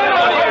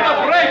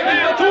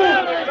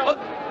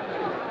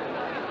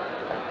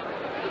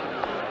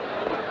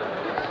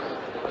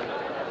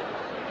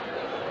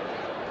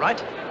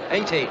Right,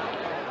 80.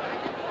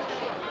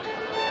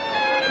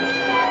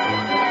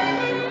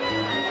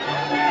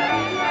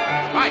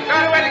 Right,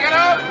 find a way to get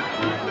up.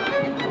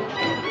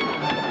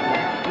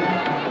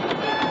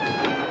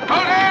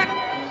 Hold it!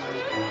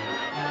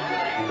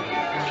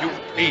 If you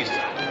please,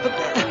 sir. But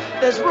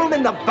there's room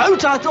in the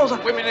boat, I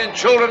thought. Women and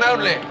children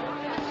only.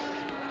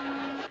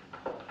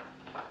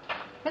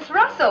 Miss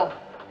Russell,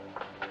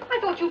 I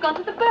thought you'd gone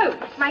to the boat.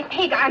 My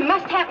pig. I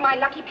must have my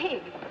lucky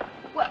pig.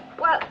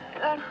 Well,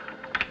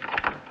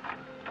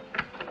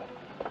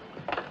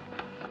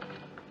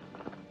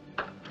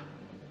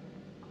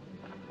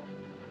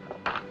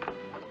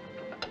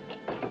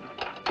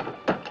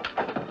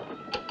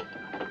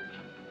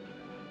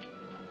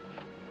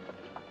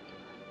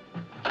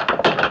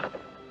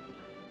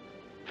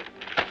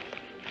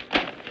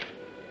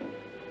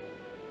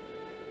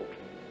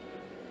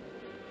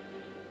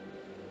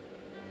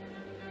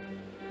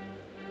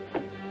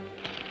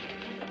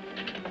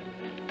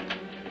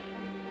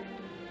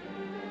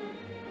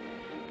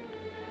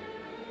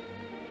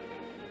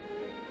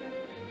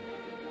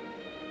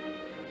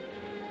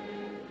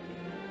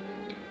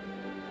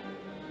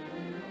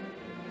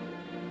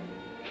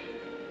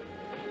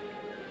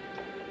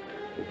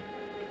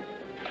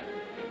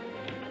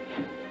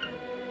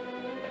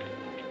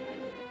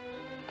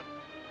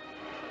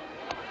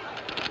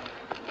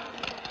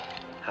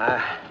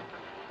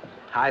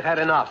 I've had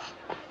enough.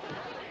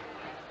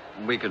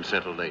 We can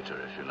settle later,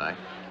 if you like.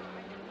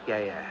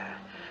 Yeah.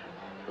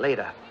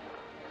 Later.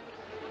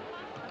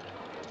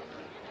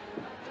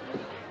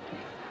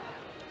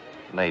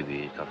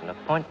 Maybe he's got an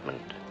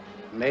appointment.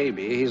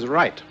 Maybe he's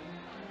right.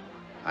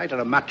 I don't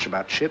know much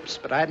about ships,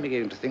 but I'm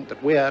beginning to think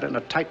that we're in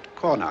a tight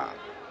corner.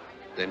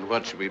 Then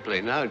what should we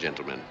play now,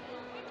 gentlemen?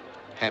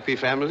 Happy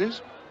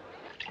families?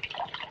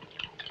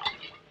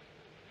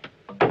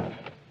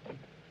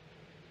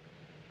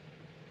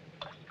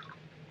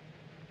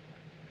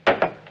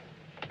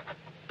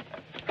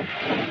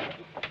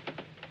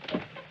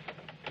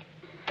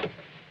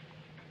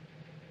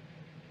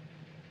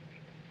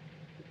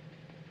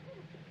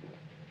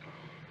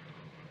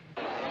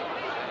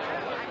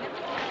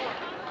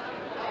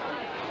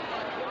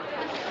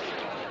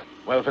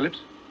 Well, Phillips?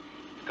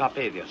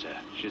 Carpathia, sir.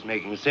 She's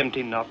making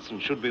 17 knots and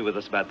should be with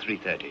us about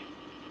 3:30.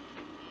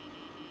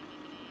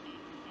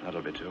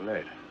 That'll be too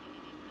late.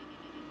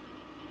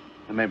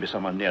 There may be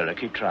someone nearer.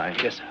 Keep trying.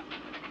 Yes, sir.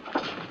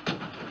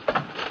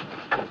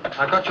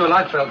 I got your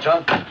life belt,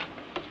 John.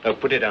 Oh,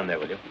 put it down there,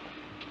 will you?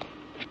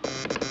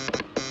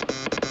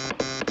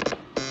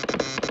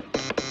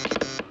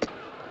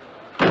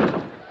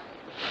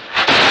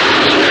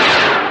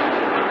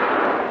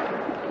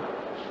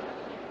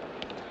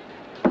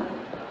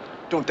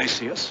 Don't they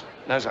see us?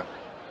 No, sir.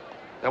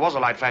 There was a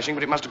light flashing,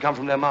 but it must have come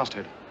from their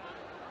masthead.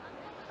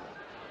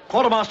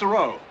 Quartermaster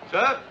Rowe.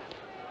 Sir?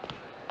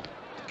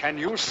 Can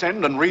you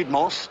send and read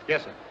Morse?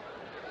 Yes, sir.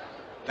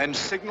 Then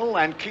signal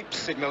and keep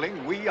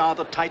signaling. We are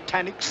the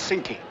Titanic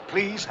sinking.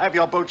 Please have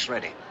your boats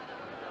ready.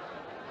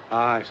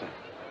 Aye, sir.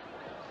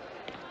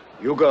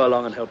 You go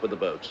along and help with the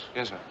boats.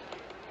 Yes, sir.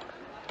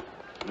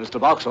 Mr.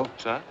 Boxall.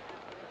 Sir?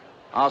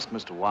 Ask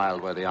Mr.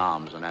 Wilde where the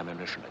arms and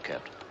ammunition are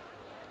kept.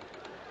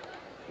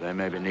 They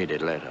may be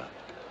needed later.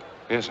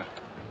 Yes, sir.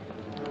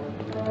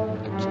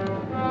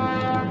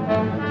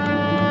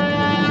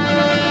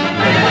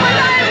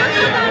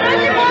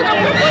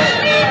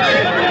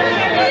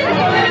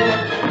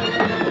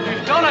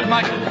 You've done it,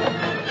 Michael.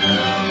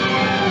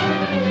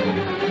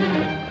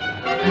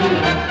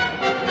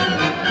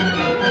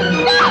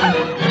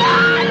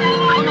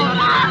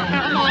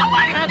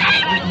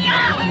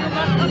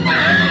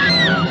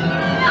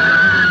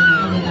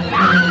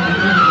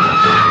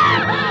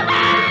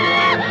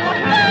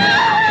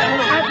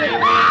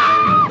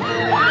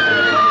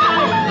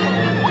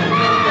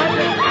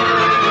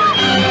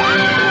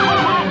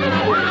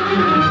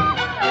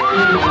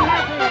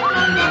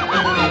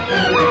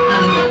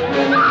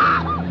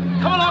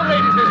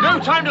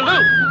 Time to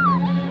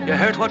loot. You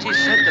heard what he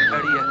said, the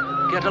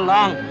Perrier. Get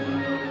along.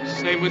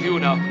 Same with you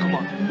now. Come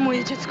on.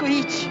 Moje dziecko,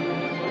 idź.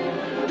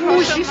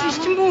 Musisz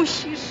iść,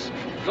 musisz.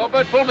 Your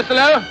boat full, Mr.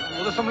 Lowe?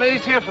 Well, there's some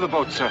ladies here for the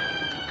boat, sir.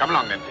 Come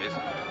along then, please.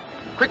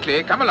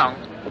 Quickly, come along.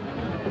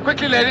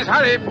 Quickly, ladies,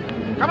 hurry.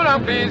 Come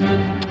along, please.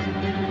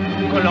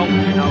 Go along,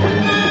 now.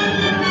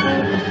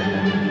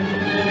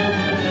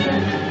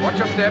 Watch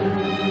your step.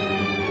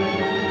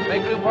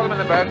 Make room for them in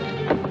the boat.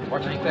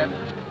 Watch your step.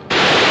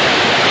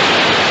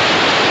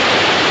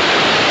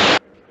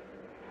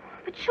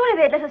 But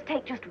surely they'd let us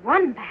take just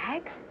one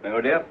bag.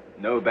 No, dear.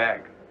 No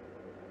bag.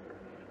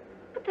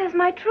 But there's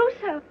my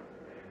trousseau.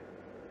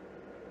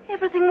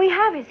 Everything we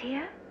have is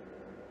here.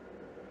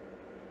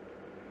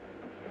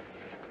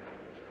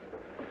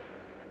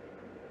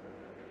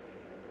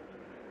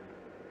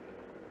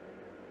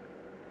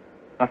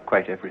 Not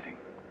quite everything.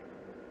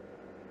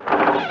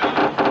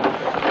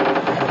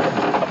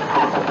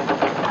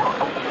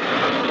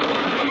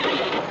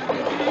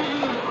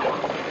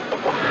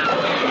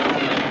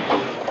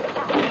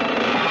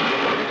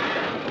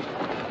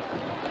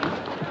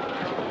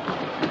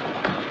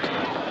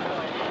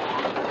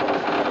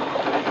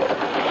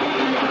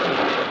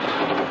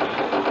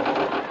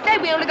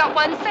 We only got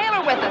one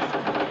sailor with us.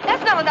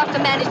 That's not enough to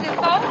manage this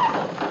boat.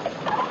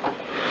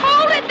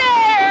 Hold it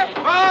there!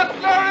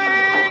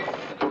 Butlery!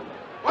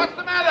 What's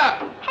the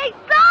matter? Hey,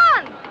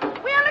 son!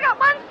 We only got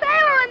one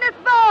sailor in this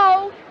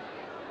boat.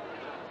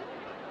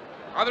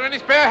 Are there any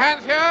spare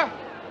hands here?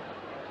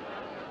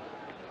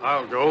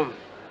 I'll go,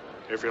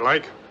 if you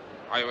like.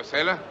 Are you a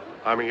sailor?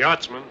 I'm a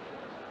yachtsman.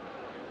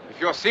 If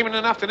you're seaman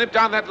enough to nip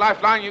down that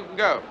lifeline, you can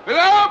go.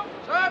 Below!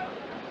 Sir!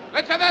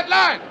 Let's have that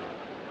line!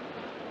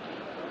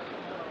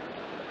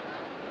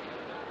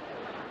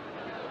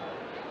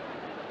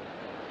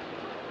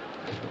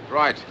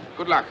 Right.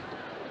 Good luck.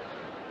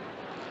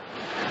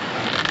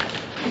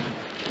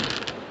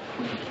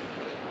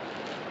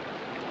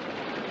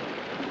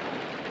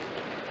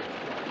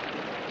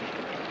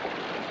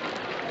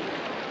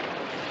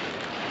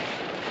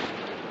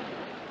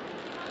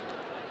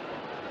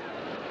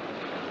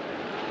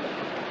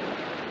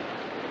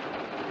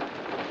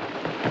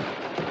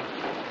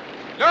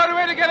 No other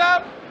way to get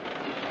up?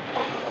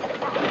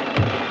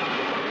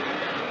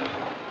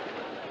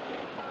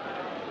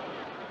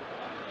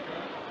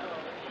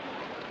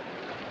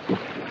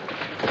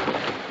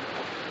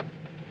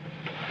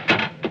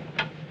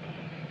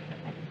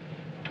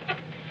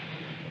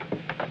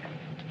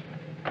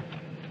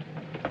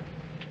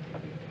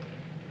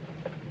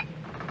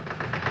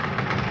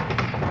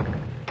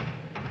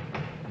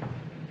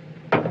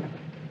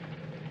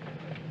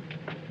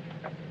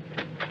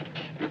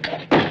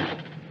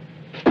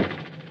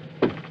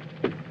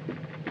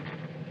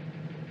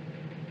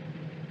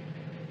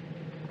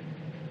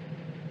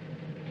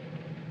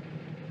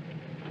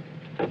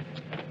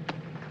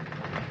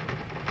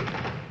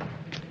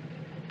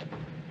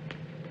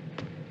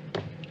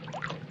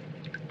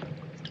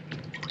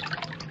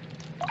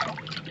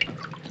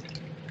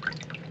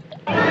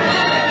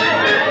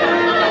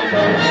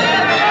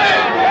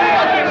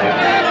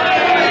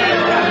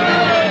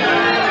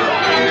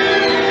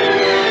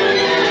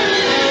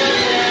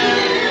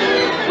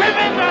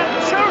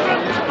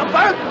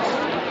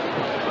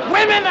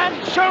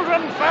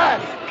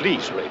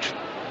 Please, Rachel,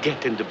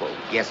 get in the boat.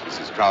 Yes,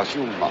 Mrs. Krause,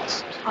 you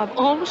must. I've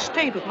always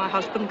stayed with my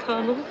husband,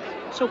 Colonel,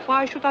 so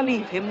why should I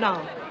leave him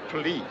now?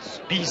 Please,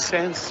 be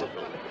sensible.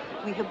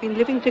 We have been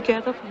living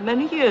together for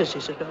many years,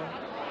 Isidore.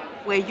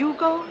 Where you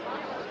go,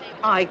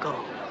 I go.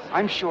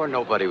 I'm sure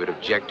nobody would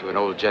object to an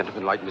old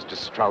gentleman like Mr.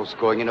 Strauss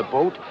going in a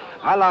boat.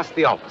 I'll ask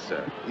the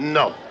officer.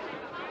 No.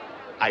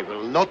 I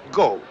will not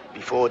go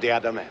before the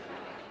other man.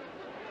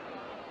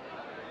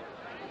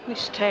 We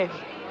stay.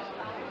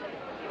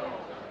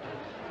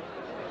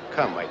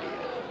 Come, my dear.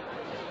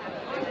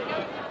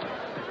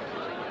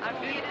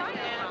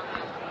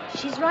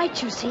 She's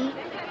right, you see.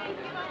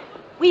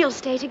 We'll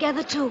stay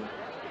together, too.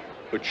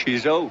 But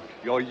she's old.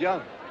 You're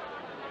young.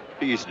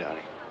 Please,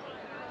 darling.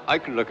 I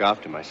can look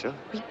after myself.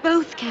 We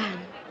both can.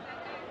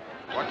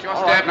 Watch your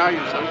step. Now, you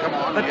son, come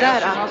on. But,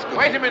 Yes, Dad, you must go.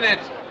 Wait a minute.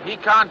 He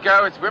can't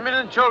go. It's women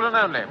and children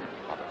only.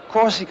 Of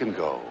course he can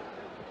go.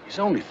 He's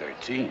only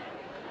 13.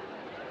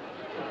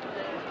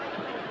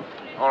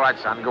 All right,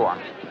 son, go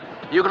on.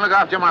 You can look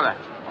after your mother.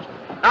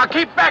 Now,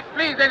 keep back,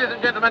 please, ladies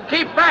and gentlemen.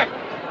 Keep back.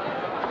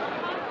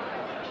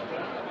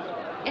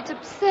 It's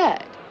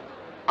absurd.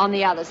 On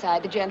the other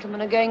side, the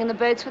gentlemen are going in the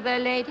boats with their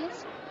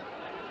ladies.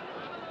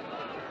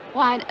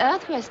 Why on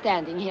earth we're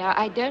standing here,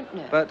 I don't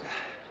know. But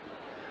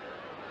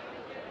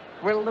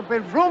will there be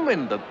room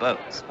in the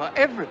boats for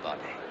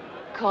everybody?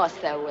 Of course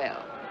there will.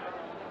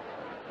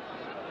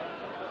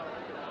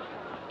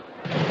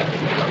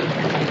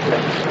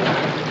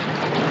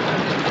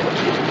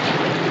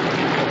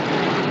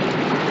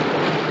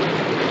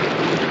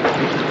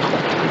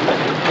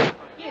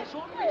 Yes,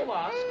 all right to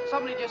ask.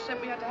 Somebody just said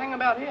we had to hang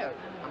about here.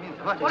 I mean,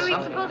 What are we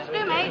supposed to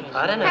do, mate?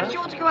 I don't know. Perhaps you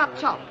ought to go up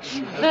top.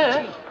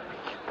 Sir?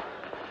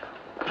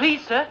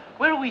 Please, sir,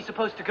 where are we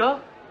supposed to go?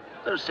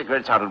 Those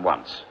cigarettes out at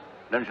once.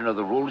 Don't you know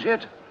the rules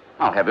yet?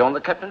 I'll have you on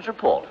the captain's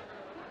report.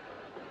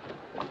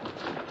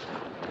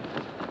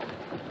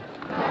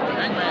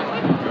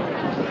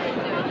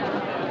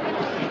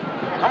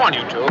 Come on,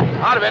 you two.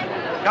 Out of it.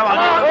 Come on.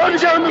 Let me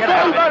get in the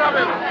boat. Out of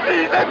it.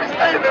 Please, let me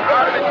stay in the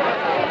boat.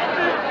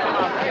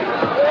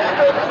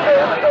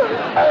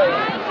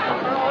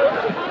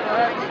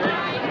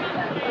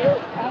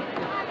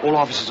 All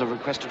officers are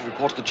requested to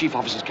report to the chief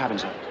officer's cabin,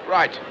 sir.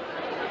 Right.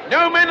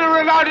 No men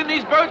are allowed in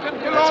these boats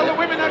until all the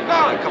women are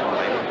gone. Come on,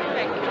 lady.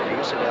 Thank you.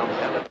 You sit down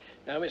there.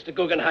 Now, Mr.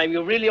 Guggenheim,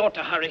 you really ought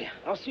to hurry.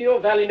 I'll see your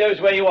valley knows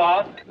where you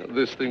are.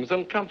 This thing's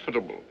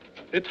uncomfortable.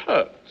 It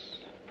hurts.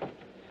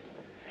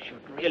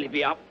 Should really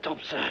be up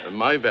top, sir.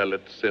 My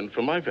valet sent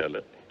for my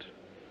valet.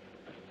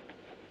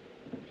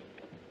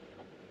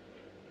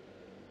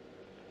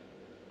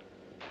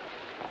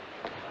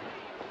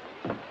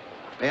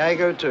 May I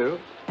go too?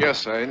 Yes,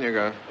 sir, in you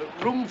go.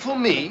 Room for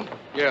me?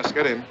 Yes,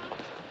 get in.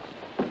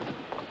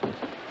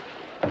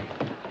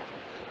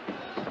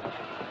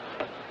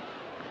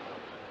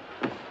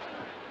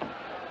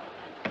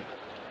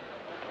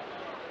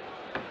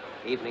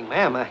 Evening,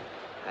 ma'am.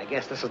 I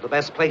guess this is the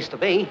best place to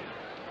be.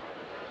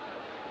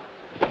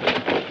 Open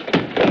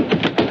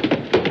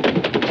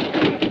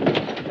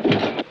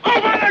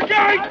the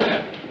gate!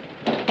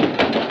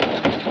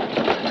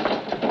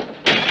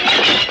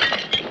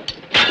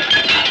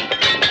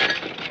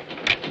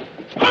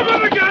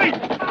 Open the gate!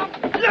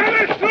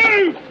 Let us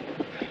through!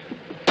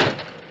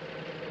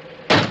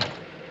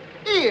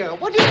 Here,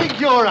 what do you think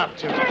you're up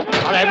to?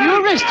 I'll have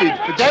you arrested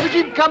for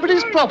damaging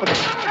company's property.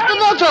 The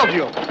lot of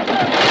you.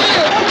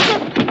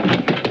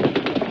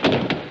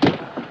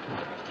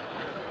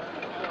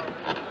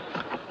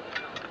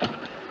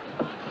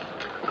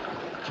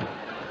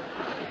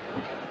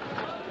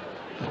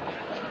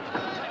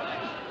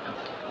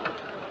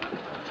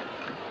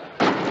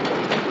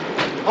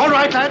 All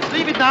right, lads,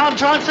 leave it now and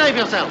try and save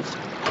yourselves.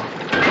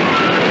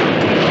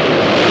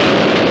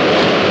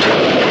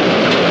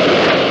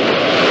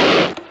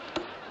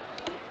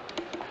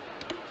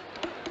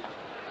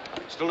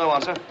 Still no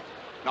answer?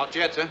 Not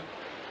yet, sir.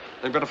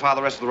 They've got to fire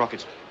the rest of the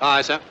rockets.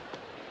 Aye, sir.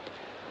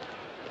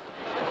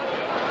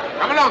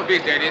 Come along,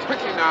 please, ladies.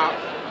 Quickly now.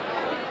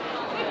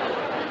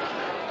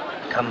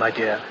 Come, my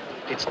dear.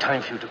 It's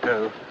time for you to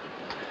go.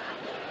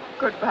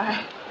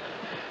 Goodbye.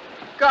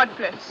 God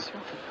bless you.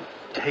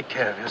 Take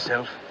care of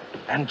yourself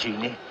and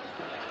Jeannie.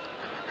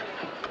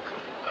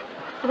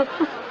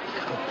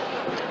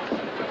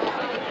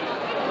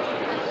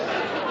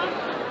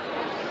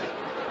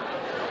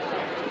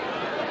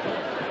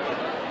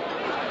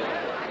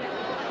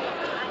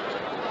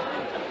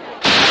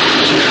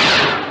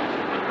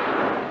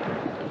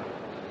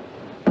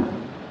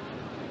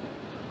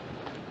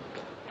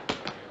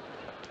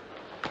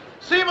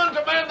 Seaman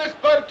to man this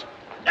boat!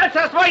 That's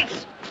us,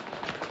 mates!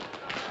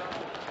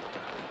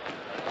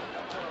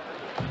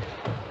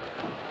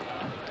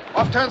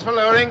 Off turns for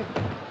lowering.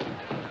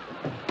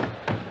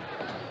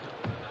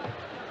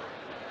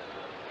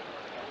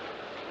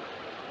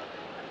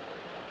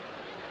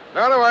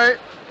 Lower away.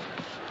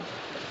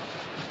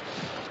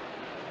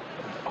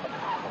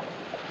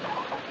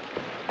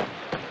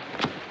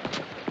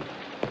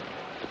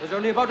 There's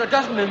only about a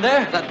dozen in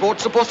there. That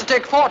boat's supposed to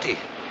take 40. If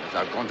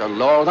they're going to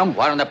lower them,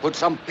 why don't they put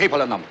some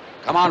people in them?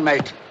 Come on,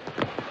 mate.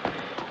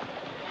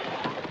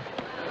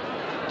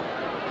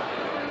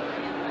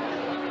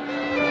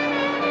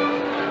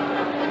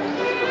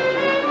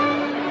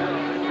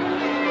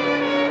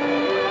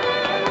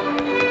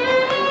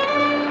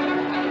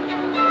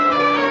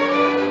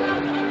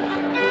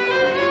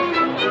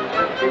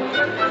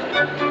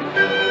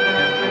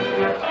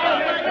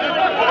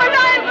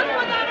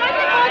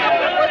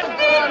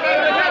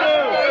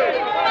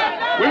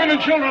 Women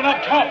and children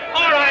up top.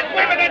 All right,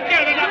 women and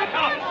children up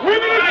top.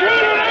 Women and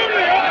children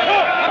only up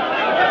top.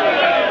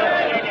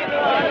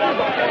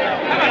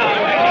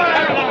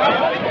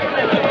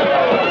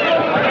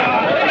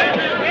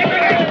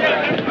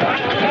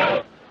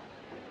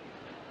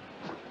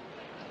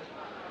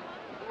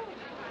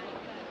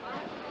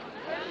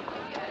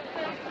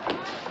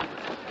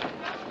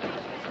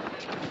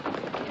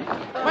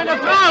 Meine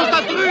Frau ist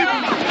da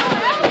drüben!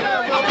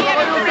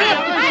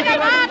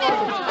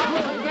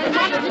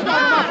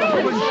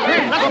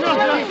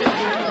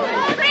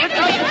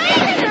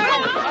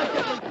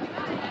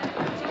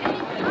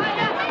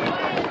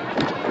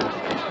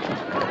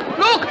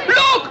 Look!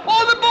 Look!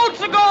 All the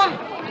boats are gone!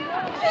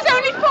 There's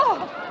only 4.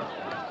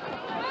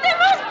 There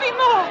must be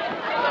more!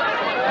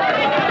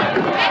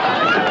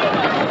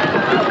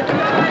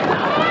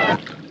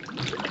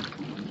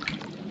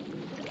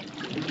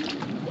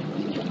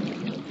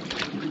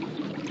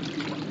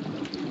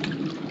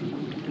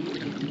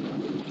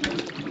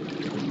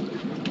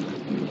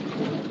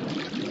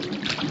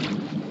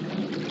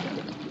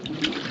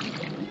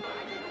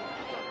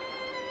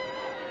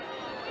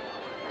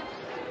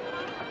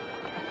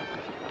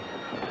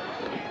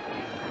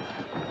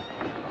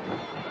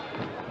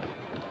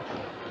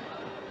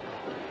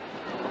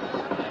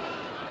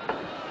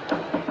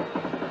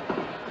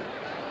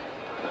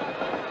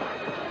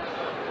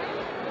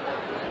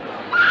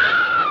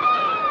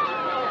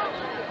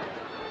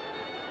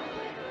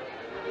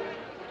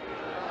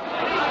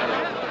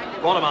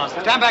 Quartermaster.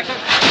 Stand back, sir.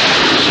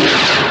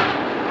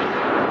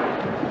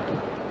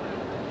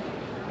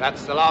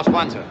 That's the last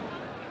one, sir.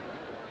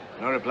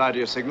 No reply to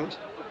your signals?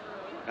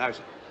 No,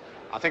 sir.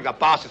 I think the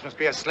bastards must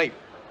be asleep.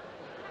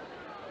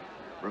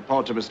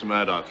 Report to Mr.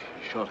 Murdoch.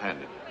 He's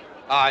short-handed.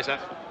 Aye, sir.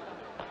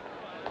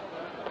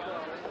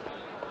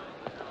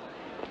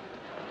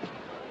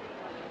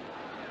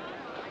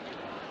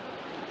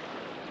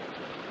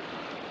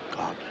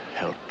 God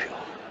help you.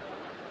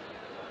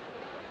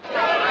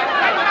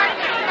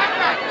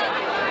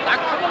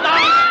 Come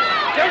along.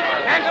 Don't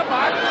hang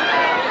about.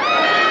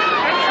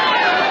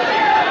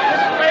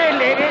 This way,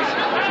 ladies.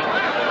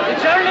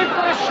 It's only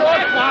for a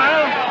short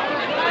while.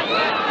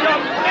 Your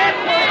men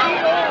will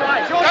be all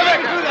right. Come back!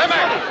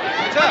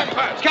 Sir,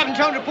 it's Captain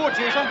Jones report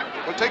to you, sir.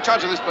 Well, take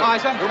charge of this boat. Aye,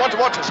 sir. You'll want to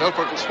watch yourself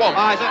or it'll swamp.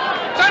 Aye, sir.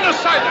 Stand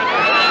aside!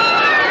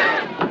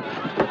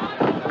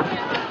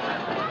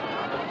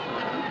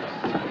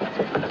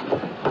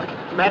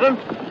 Madam,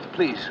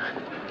 please,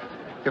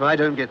 if I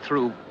don't get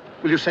through,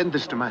 will you send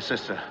this to my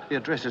sister? The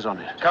address is on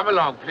it. Come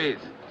along, please.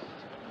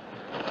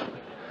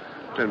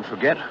 Don't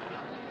forget.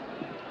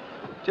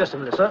 Just a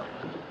minute, sir.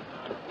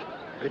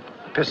 A bit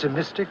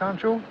pessimistic,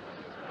 aren't you?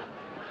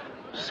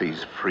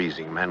 Sea's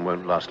freezing. Man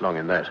won't last long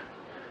in that.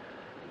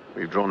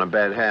 We've drawn a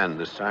bad hand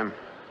this time.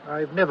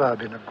 I've never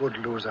been a good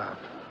loser.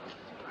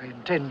 I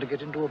intend to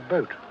get into a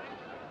boat.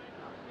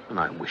 And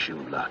I wish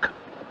you luck.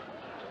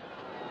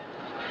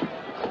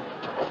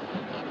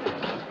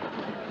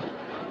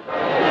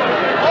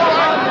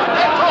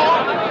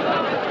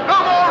 No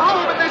more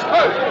room in this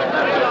boat!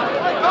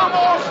 No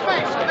more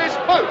space in this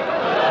boat!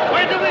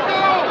 Where do we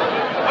go?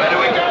 Where do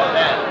we go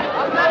then?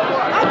 Up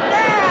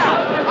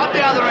there! Up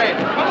the other end.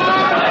 Come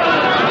on!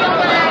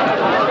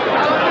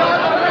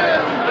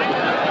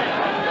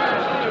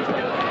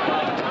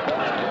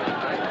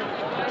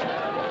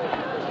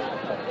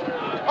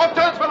 Off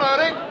turns for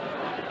loading.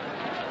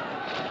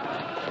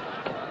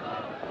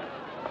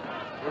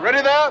 You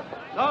ready there?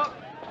 No.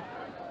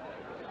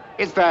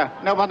 Is there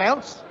no one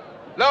else?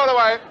 Lower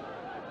away.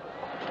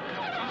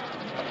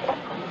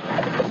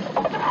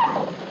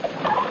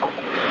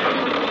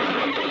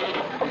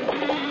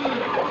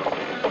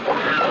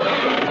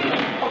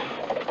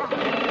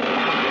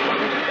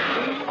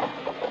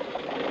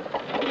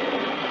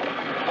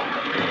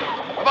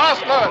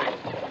 Avast loading.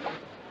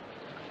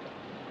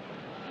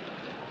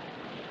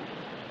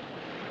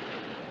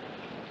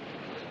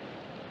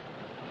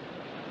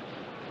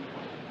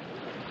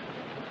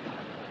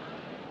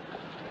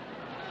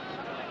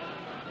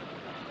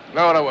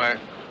 Lower away.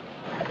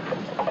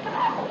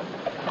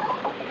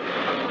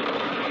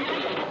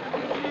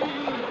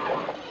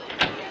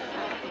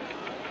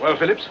 Well,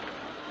 Phillips?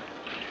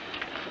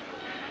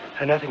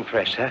 Nothing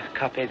fresh, sir.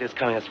 Carpath is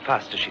coming as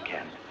fast as she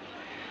can.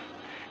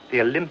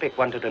 The Olympic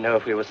wanted to know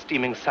if we were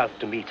steaming south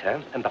to meet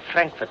her, and the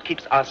Frankfurt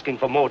keeps asking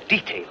for more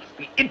details.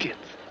 The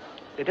idiots.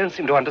 They don't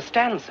seem to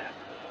understand, sir.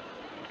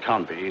 It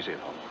can't be easy,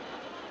 though.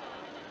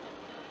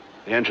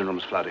 The engine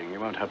room's flooding. You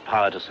won't have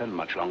power to send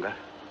much longer.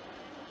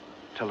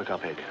 Tell the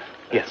Carpathia.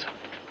 Yes, sir.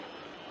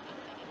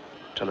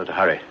 Tell her to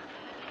hurry.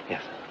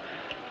 Yes, sir.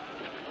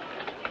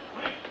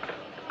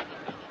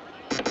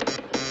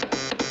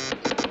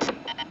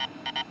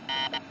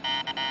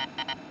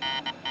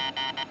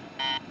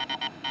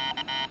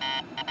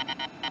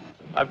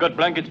 I've got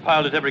blankets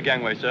piled at every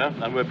gangway, sir,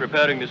 and we're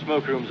preparing the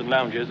smoke rooms and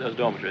lounges as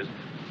dormitories.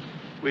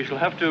 We shall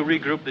have to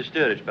regroup the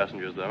steerage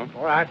passengers, though.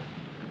 All right.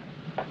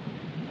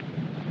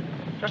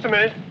 Just a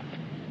minute.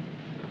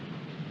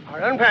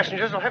 Our own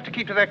passengers will have to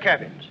keep to their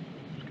cabins.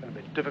 It's going to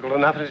be difficult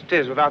enough as it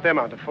is without them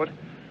underfoot.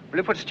 Will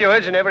you put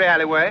stewards in every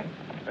alleyway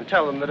and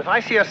tell them that if I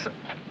see a...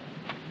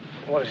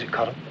 What is it,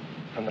 Colin?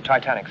 From the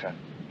Titanic, sir.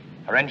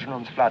 Her engine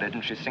room's flooded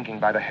and she's sinking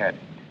by the head.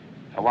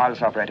 Her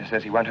wireless operator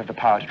says he won't have the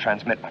power to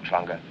transmit much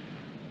longer.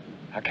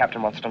 Her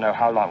captain wants to know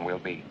how long we'll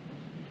be.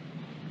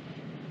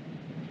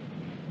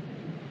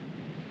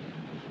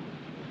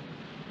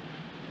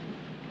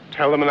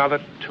 Tell them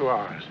another 2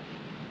 hours.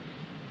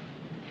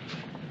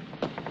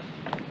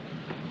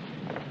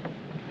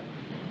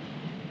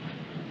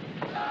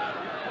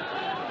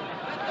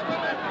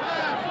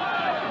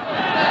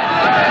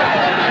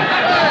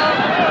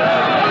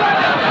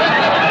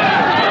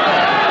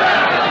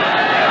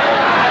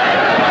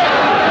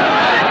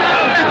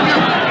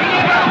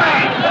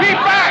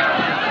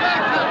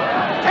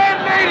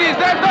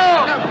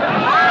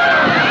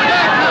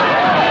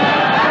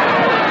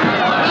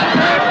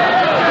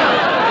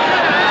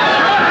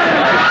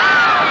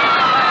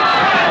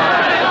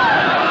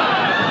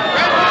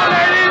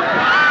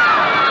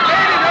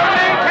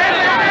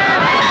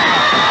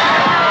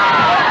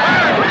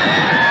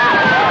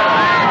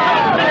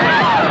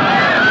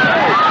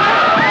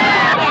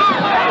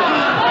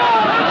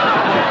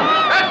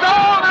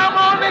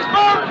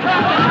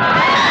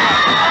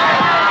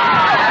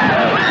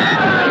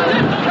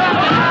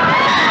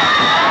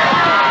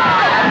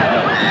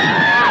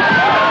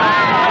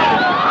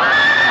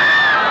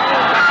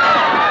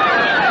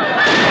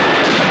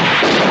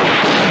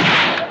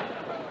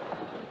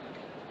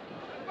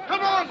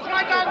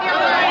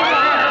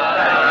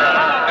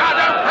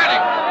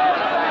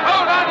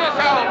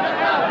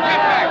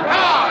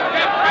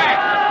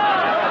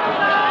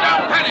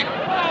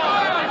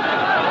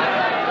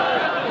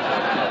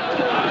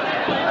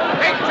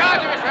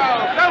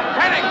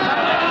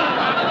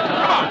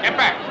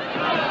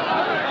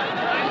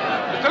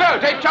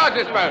 charge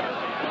this boat.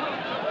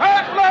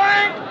 Hands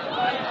blowing!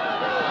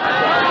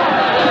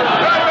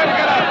 Right, ready,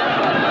 get up.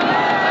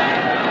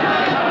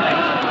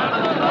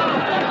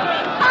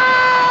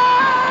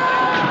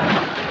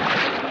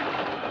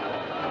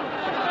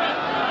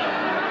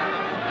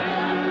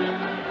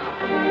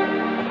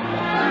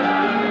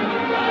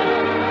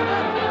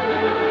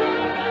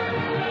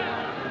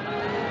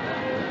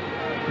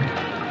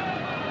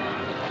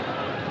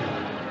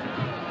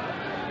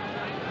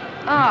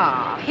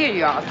 Ah, here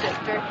you are,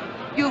 sister.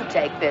 You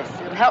take this.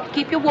 It'll help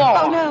keep you warm.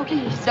 Oh, no,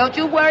 please. Don't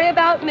you worry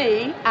about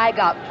me. I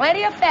got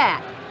plenty of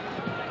fat.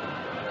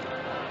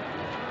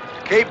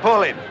 Keep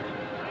pulling.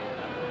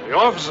 The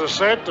officer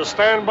said to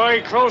stand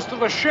by close to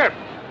the ship.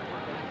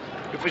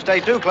 If we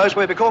stay too close,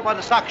 we'll be caught by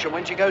the suction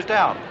when she goes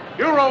down.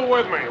 You row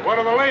with me. One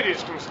of the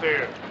ladies can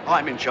steer.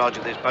 I'm in charge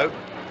of this boat.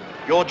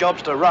 Your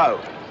job's to row.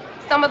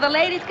 Some of the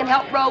ladies can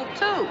help row,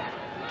 too.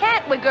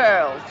 Can't we,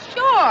 girls?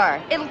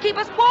 Sure. It'll keep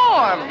us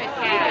warm.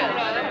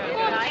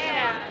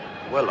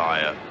 Well,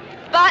 I,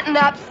 Button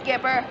up,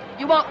 Skipper.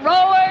 You want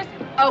rowers?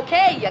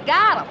 Okay, you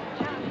got 'em.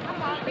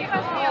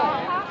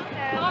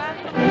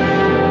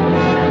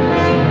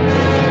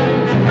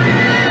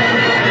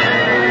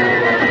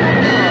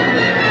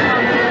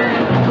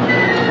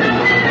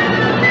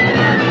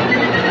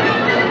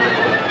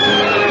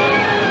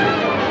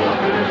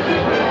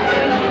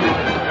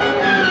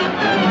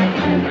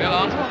 Real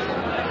on.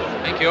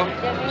 Thank you.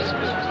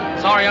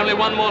 Sorry, only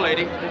one more,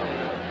 lady.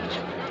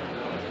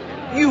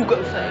 You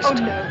go first. Oh,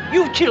 no.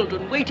 You've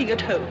children waiting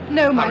at home.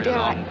 No, my Hurry dear.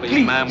 along,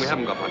 please, ma'am. We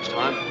haven't got much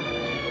time.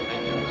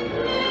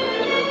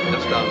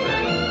 Just down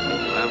there,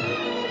 ma'am.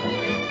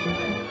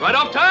 Right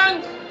off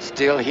turns!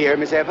 Still here,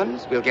 Miss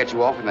Evans? We'll get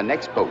you off in the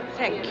next boat.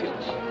 Thank you.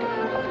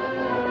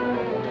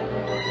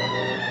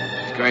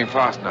 It's going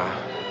fast now.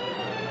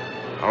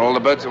 Are all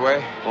the boats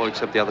away? all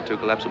except the other two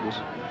collapsibles.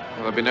 Well,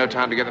 there'll be no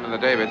time to get them in the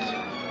davits.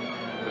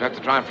 We'll have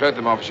to try and float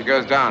them off as she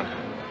goes down.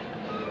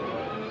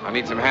 I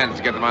need some hands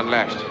to get them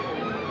unlashed.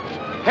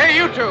 Hey,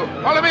 you two!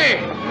 Follow me!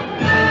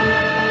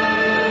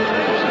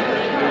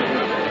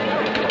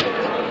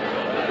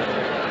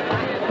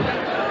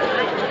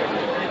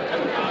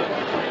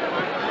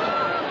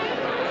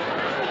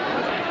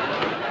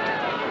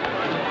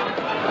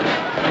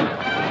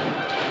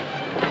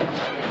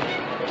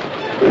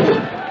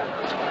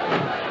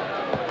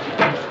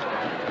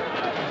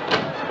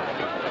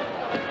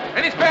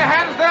 Any spare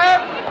hands there?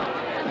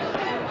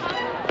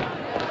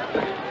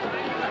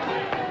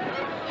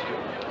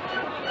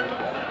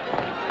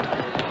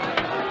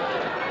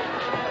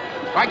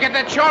 I get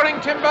that shoring,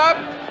 Tim Bob?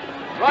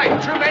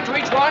 Right, 2 men to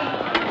each one.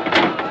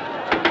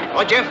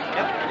 Right, Jeff?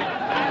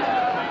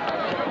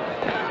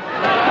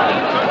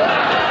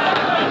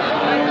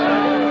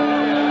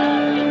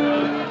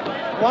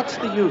 What's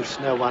the use?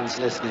 No one's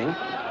listening.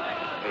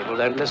 People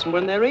don't listen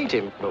when they're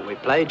eating, but we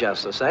play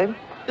just the same.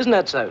 Isn't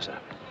that so, sir?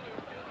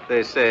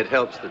 They say it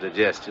helps the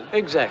digestion.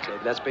 Exactly.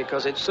 That's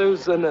because it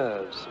soothes the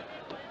nerves.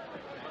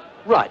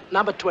 Right,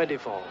 number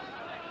 24.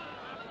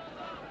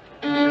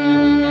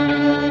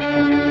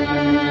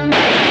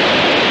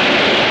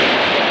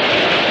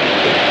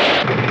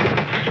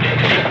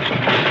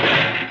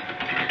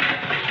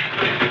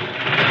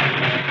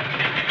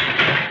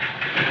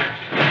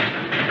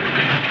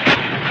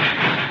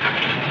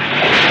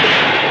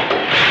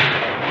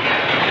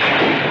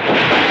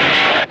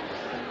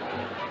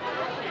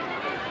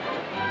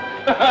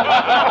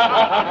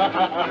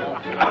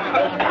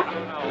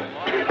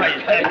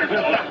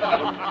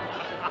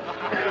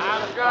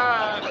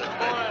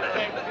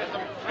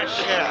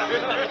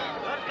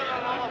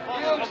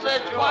 You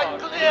said quite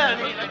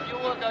clearly that you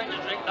were going to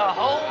drink the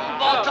whole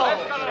bottle.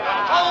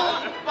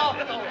 Whole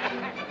bottle.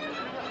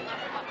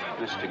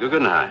 Mr.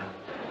 Guggenheim,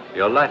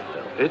 your life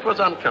bill. It was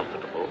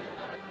uncomfortable.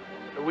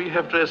 We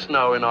have dressed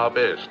now in our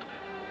best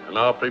and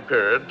are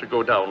prepared to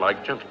go down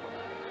like gentlemen.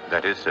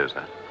 That is so,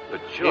 sir.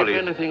 But Surely,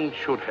 if anything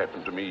should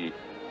happen to me,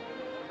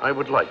 I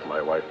would like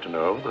my wife to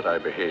know that I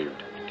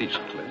behaved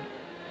decently.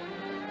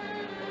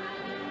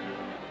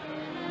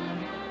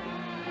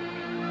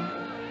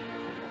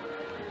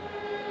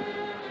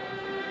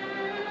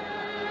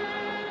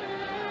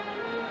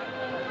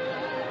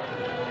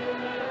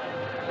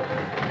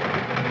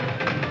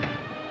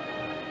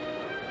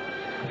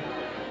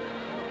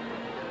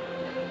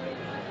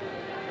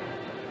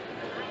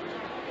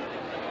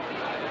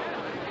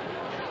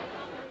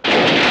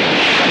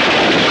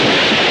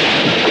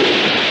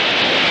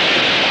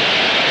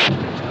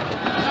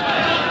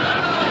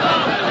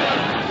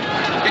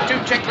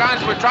 Check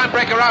lines, we'll try and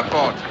break her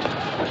outboard.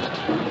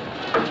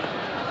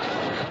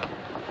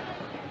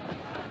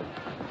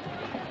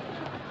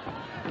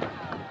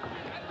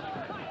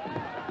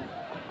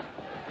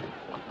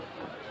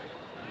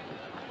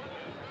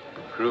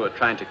 Crew are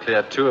trying to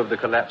clear 2 of the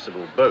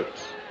collapsible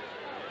boats.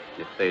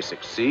 If they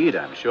succeed,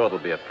 I'm sure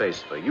there'll be a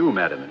place for you,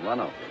 madam, in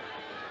one of them.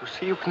 You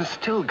see, you can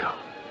still go.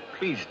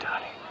 Please,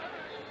 darling.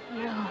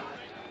 No.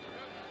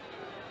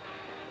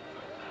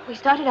 We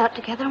started out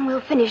together and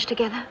we'll finish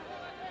together.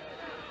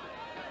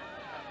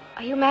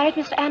 Are you married,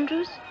 Mr.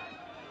 Andrews?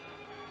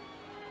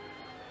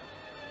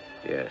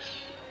 Yes.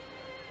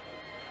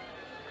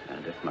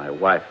 And if my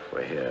wife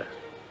were here,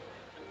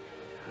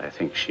 I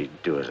think she'd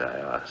do as I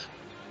ask.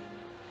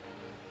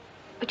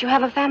 But you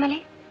have a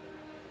family?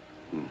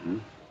 Mm-hmm.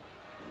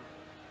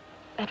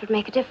 That would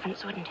make a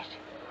difference, wouldn't it?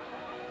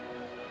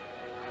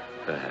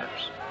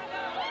 Perhaps.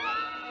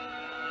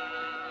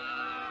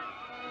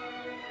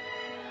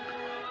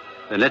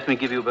 Then let me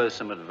give you both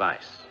some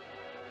advice.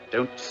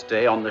 Don't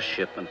stay on the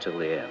ship until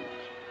the end.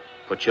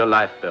 Put your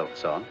life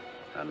belts on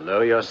and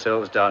lower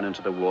yourselves down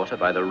into the water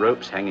by the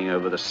ropes hanging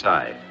over the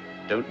side.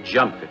 Don't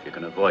jump if you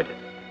can avoid it.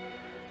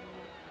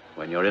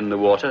 When you're in the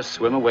water,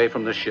 swim away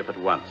from the ship at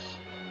once.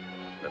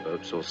 The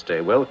boats will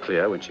stay well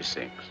clear when she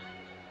sinks.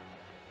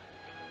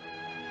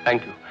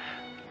 Thank you.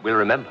 We'll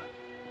remember.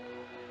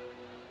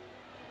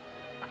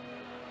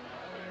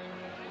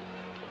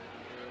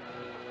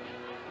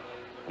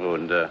 Oh,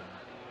 and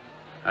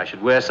I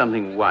should wear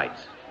something white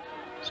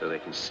so they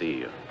can see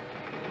you.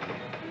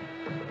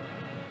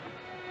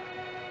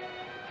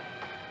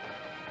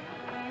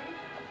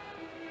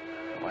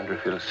 I wonder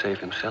if he'll save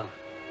himself.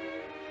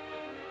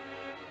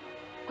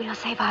 We'll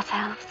save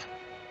ourselves.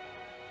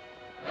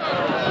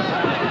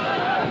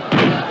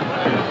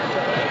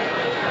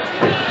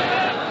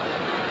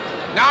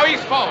 Now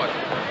he's forward.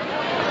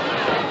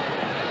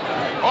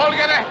 All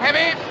together,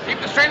 heavy. Keep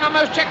the strain on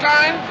those check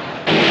lines.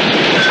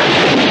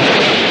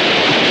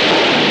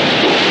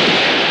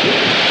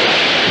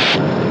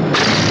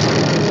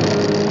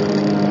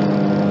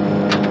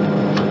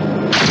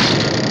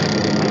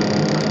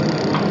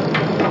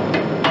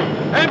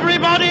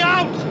 Everybody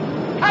out!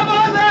 Come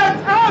on,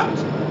 lads, out!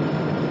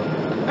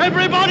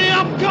 Everybody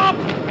up top!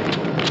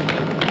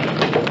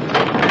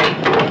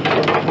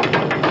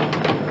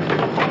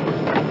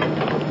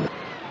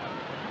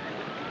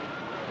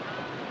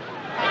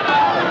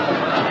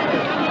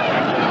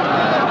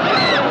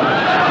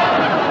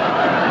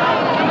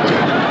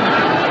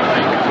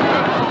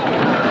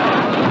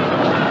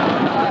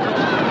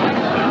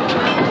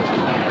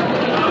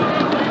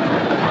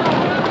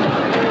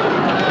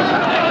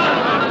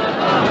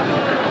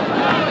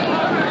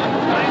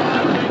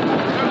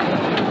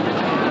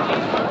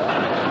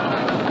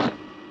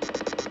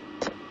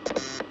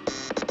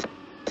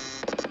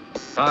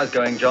 How's it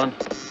going, John?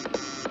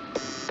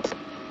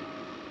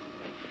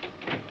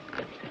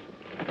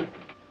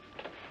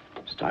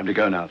 It's time to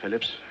go now,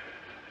 Phillips.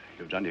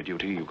 You've done your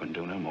duty. You can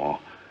do no more.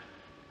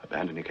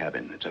 Abandon your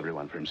cabin. It's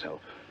everyone for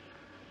himself.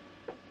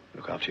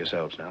 Look after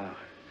yourselves now.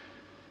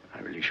 I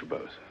release you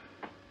both.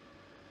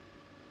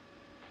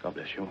 God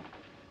bless you.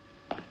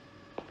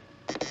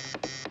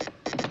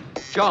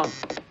 John!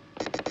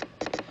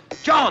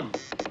 John!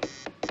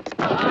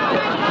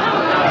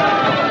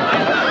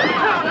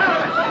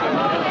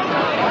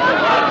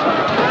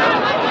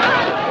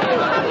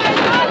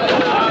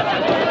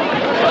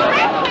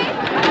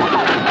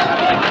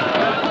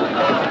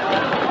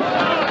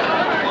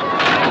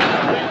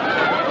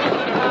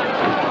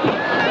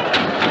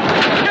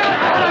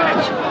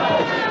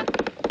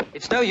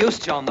 It's no use,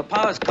 John. The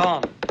power's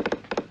gone.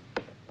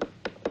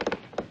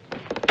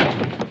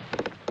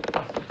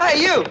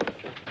 Hey, you!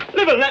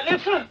 Live and let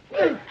live, sir.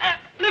 Live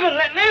and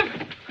let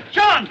live.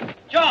 John!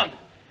 John!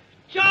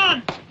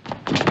 John!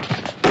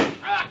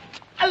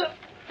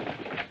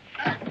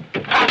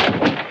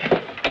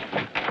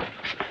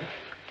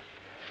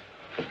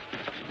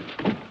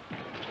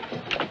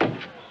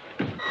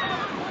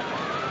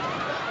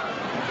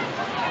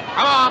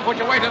 Come on, put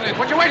your weight on it.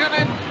 Put your weight on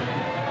it.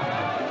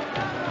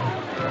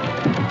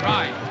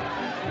 Right.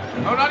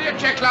 Hold on to your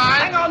check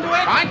line. Hang on to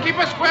it. Try and keep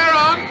a square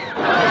on.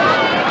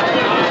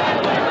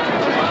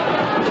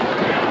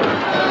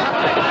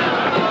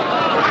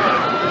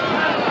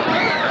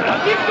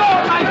 Keep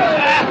going, my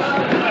good.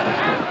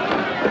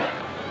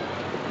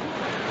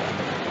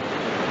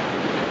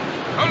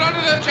 Hold on to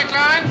those check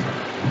lines.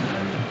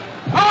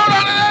 Hold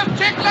on to those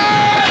check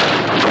lines.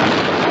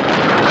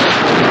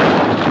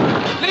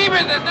 Leave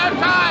it. There's no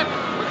time.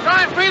 We'll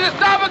try and free the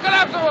starboard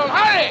collapsible.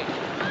 Hurry.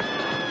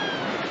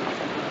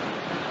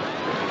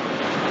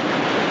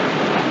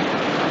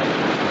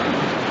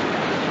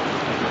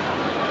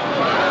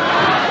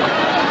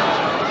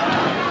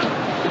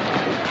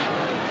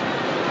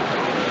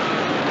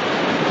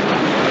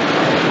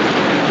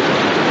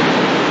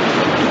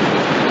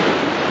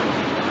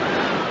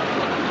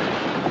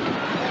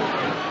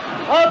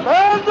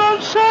 Abandon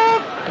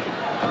ship!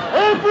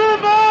 Every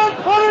man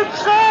for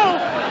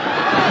himself!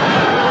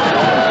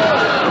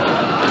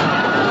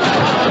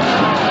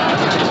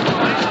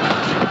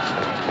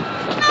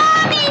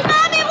 Mommy!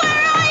 Mommy,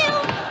 where are you?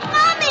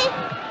 Mommy!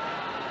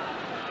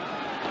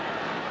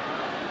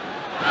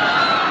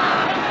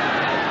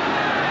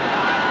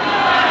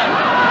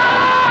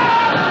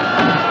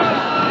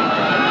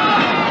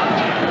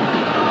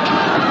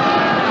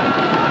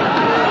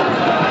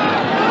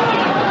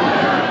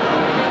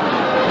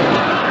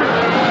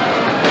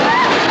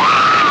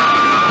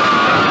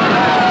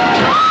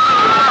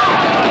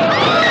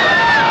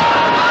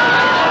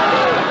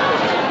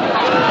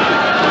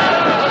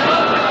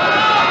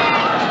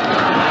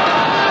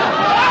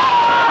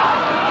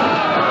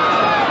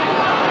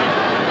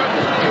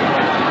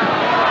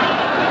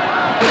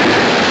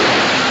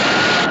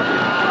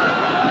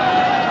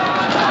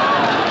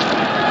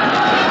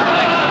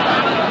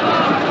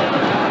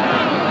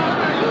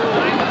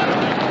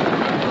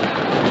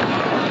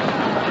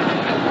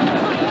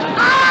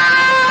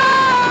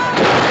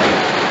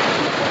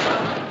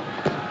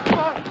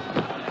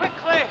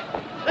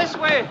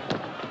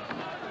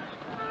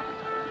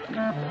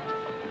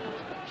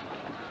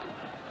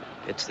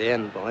 That's the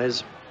end,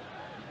 boys.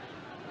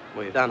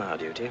 We've done our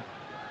duty.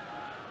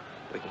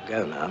 We can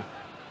go now.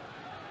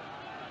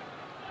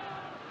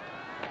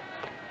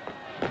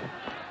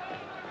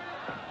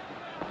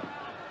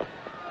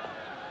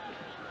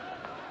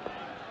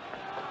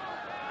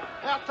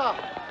 Hertha,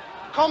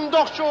 komm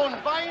doch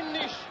schon, wein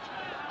nicht.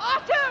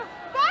 Otto,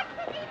 wait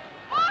for me!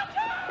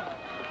 Otto!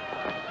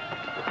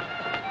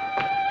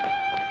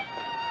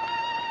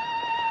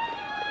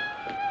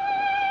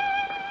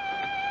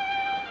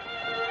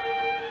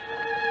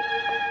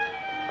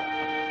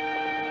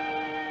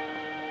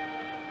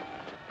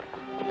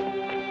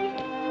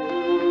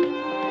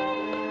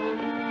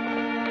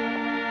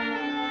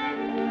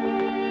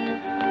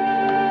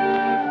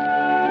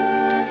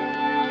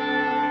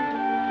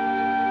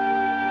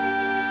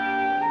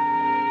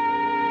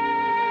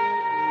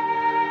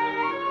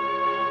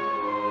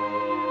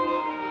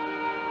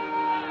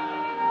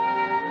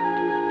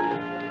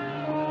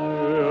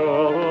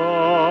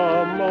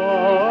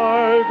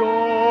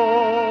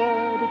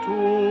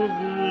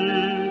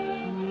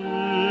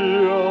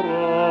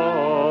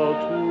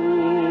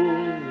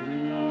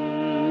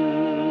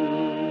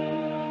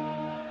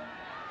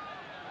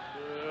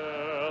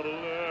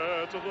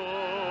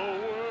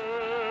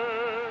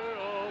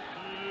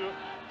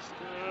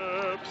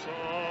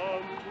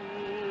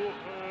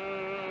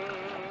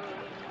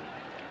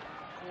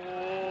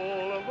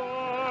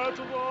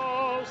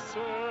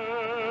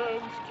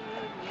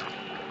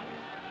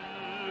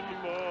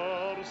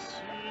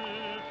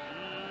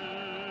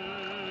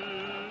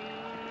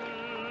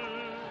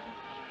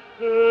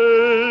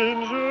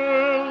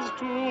 Angels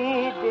to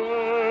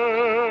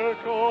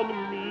beckon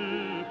me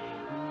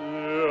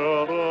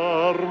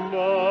nearer,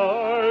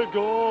 my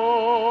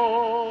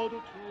God, to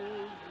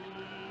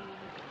thee,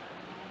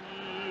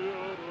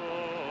 nearer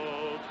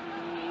to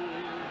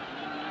thee.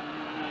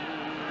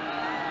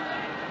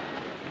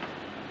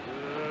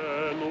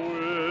 Then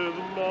with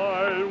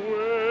my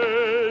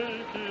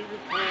waking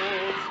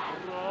thoughts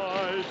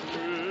bright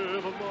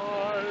with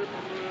thy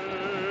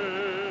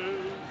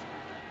praise,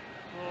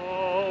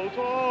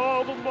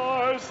 out of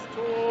my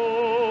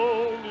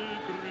stony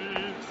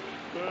griefs,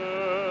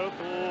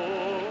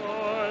 Bethel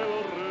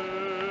I'll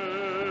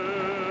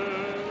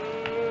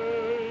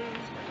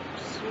raise.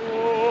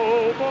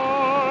 So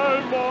by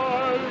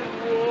my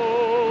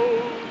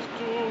woes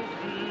to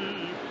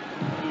thee,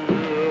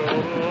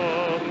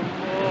 dearer,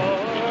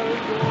 my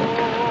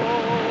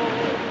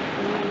God,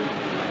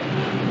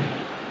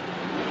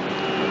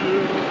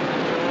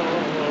 to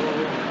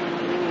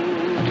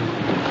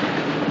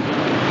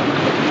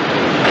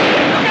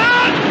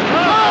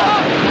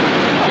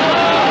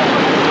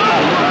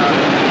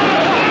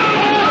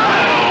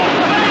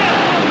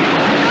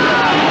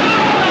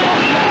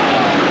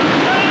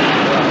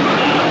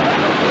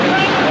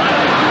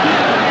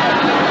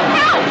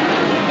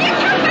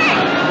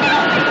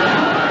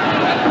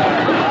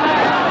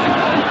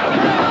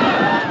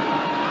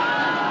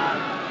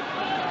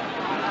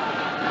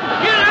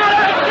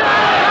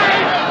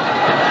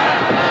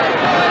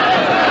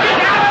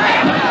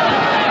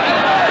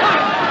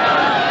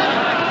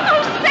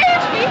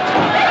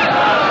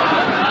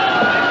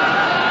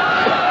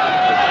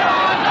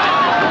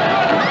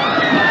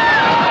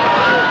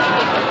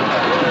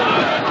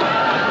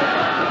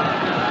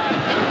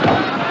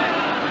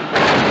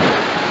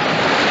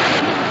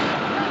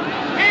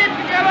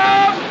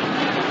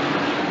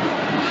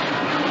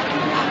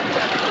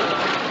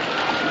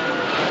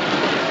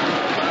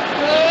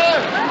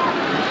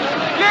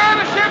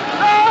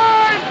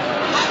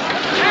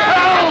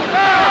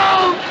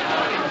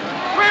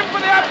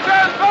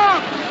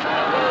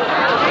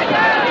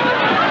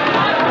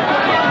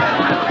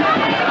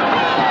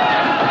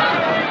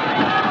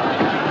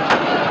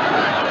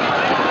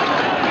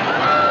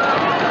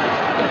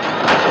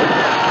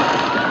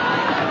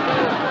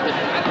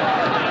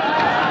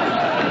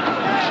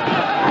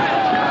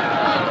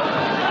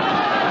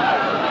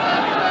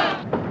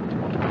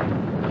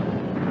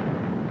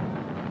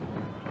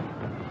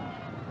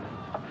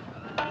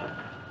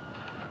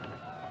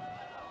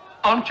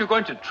Aren't you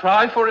going to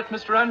try for it,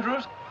 Mr.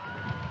 Andrews?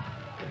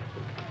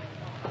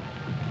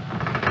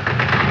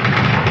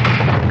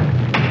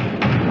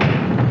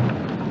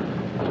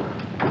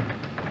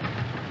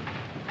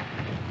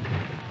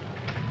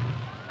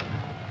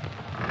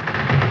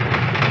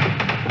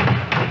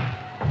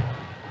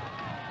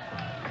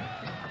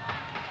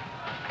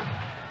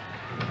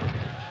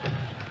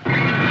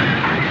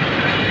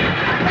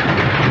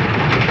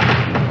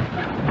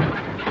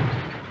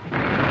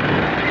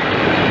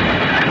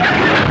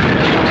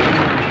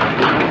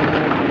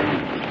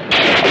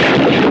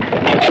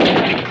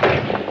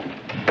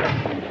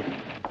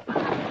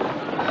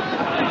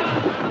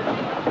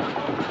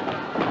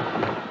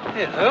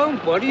 Hello,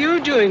 what are you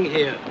doing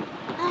here?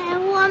 I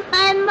want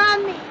my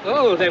mommy.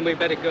 Oh, then we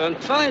better go and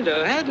find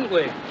her, hadn't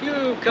we?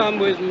 You come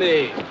with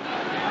me.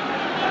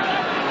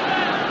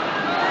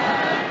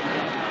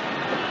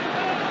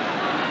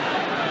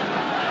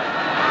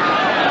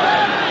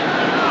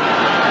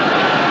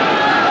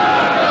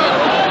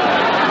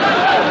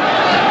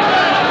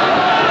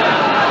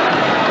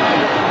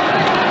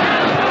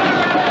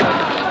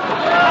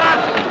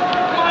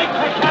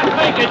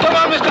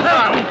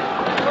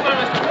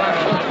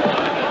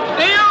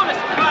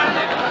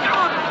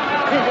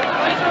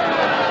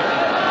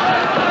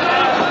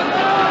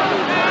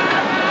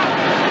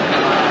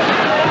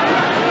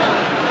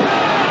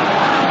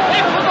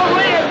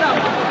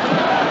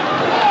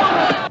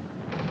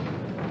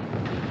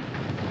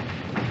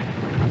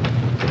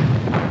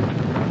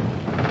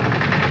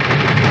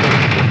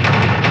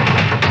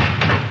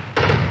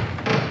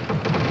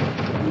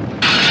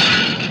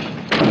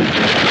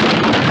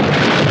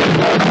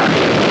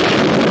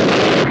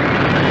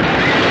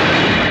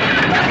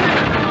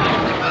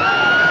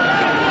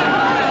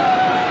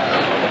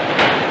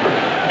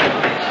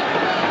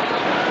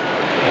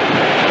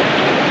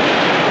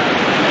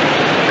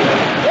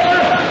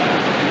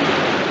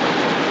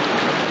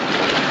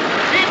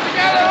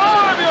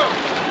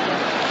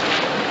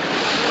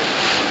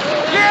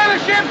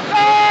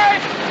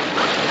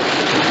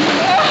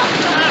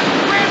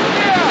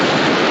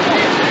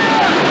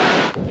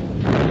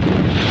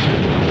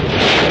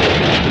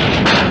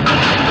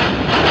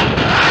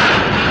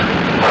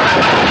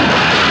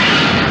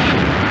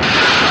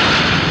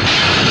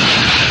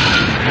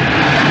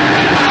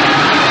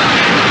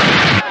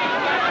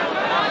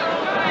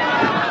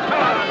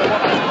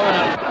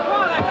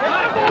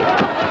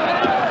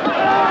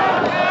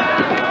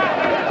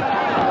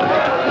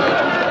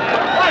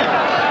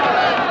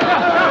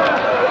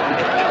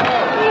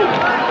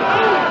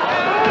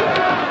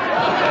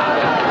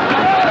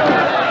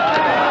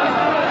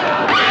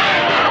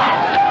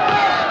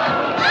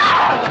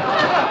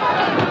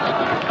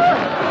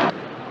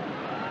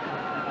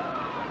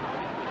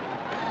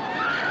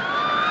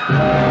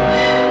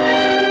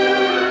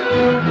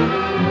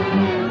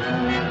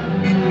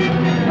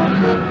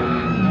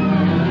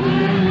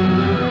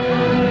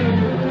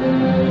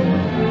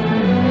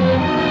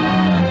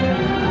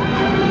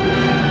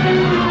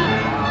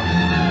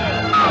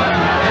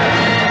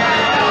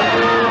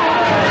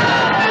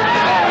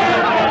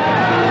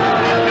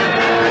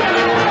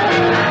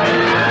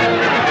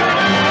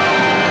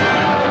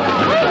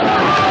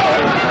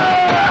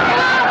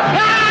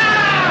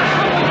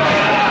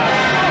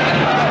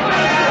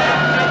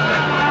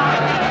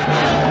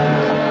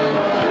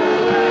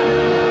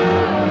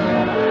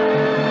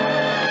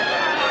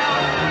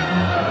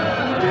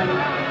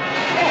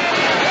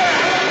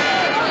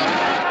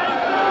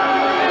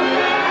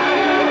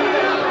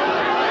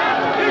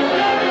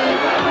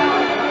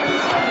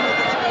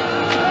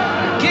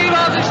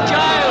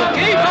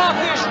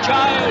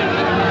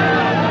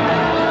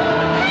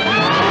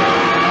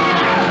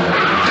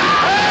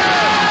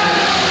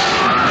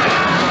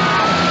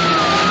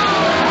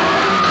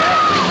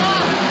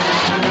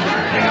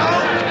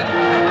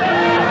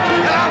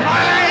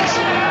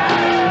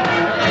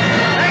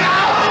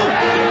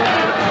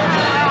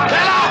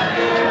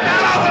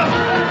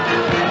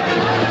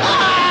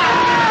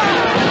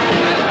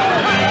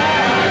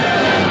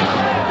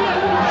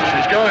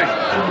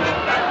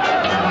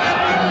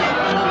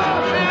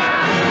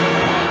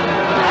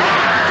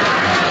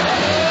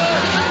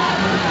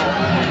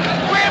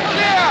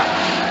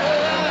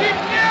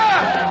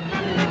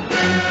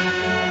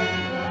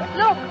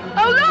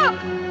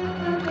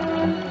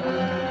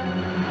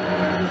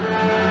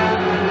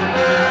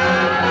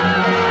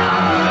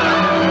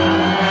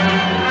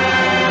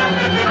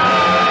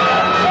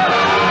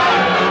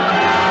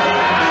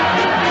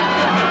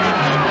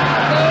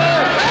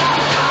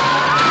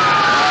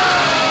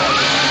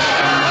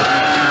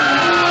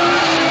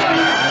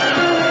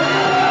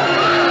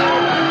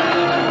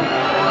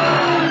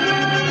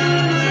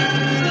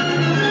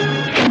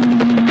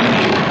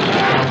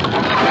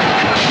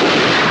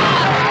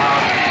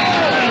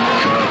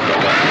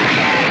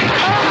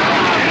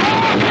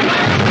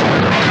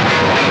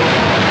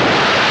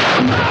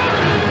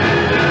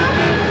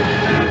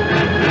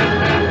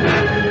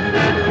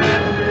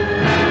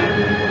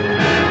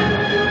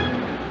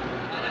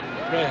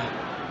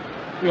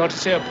 We ought to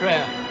say a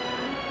prayer.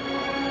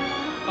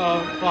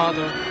 Our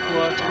Father, who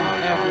art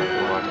in heaven,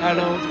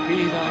 hallowed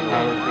be thy name.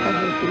 Hallowed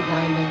be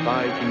thy name.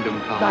 Thy kingdom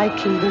come. Thy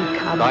kingdom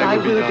come. Thy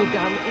will be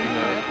done in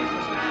earth.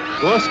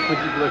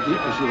 Господи, благи,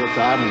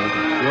 поживотарно.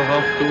 You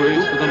have to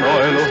wait for the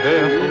oil of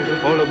hair from the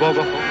whole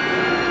above.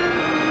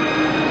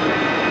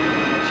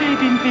 Ske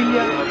din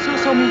vilja,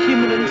 så som i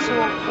himmelen så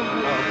på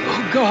jorden.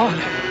 Oh God!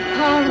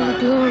 Power and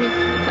glory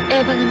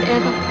forever and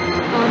ever.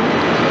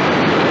 Amen.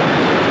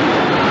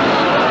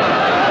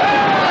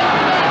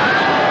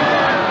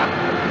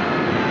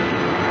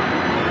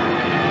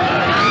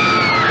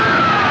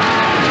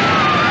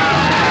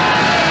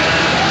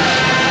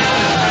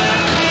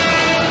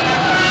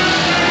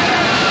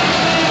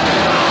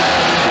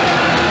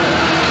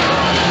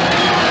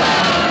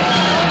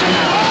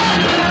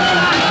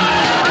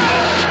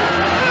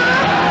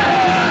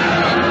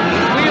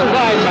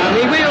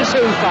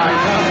 Soon find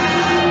her.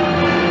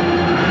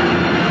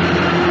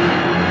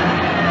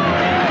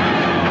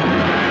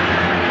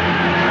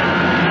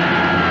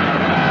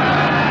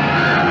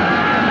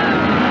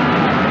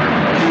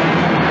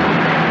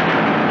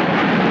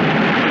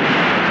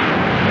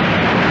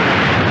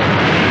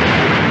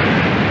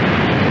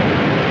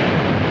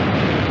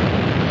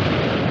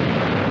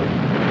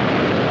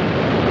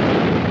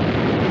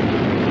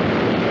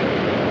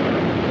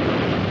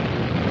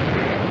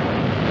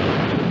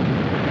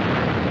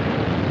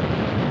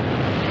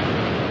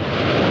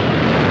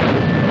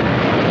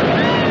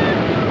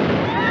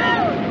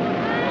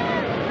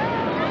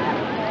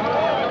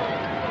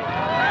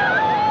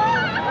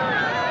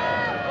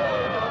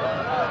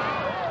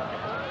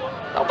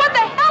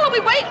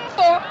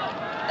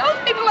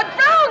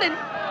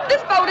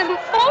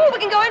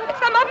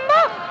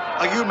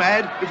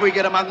 If we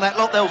get among that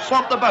lot, they'll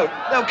swamp the boat.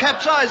 They'll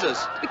capsize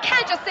us. We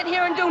can't just sit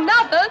here and do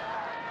nothing.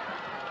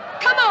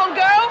 Come on,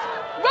 girls.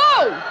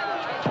 Row!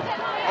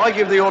 I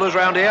give the orders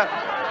round here.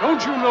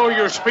 Don't you know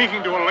you're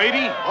speaking to a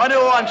lady? I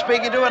know who I'm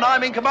speaking to, and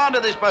I'm in command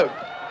of this boat.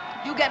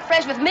 You get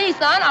fresh with me,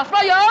 son. I'll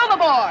throw you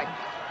overboard.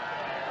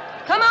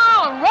 Come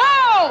on,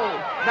 row!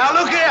 Now,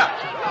 look here.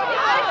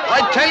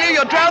 I tell you,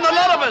 you'll drown the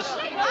lot of us.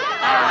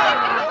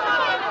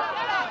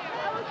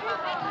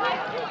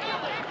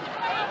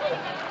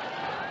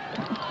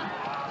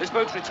 This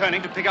boat's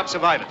returning to pick up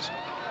survivors.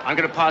 I'm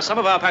going to pass some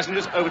of our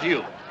passengers over to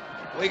you.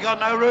 We got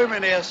no room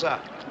in here, sir.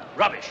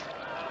 Rubbish.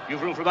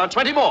 You've room for about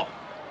 20 more.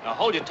 Now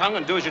hold your tongue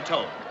and do as you're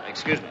told.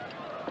 Excuse me.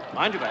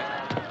 Mind your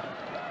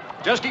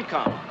back. Just keep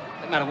calm.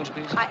 Madam, won't you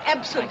please? I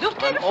absolutely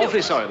refuse. I'm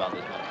awfully sorry about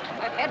this,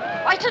 madam. I've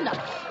had quite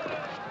enough.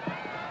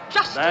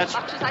 Just as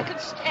much as I could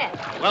stand.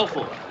 Well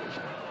forward.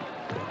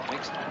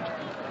 Thanks.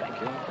 Thank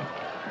you.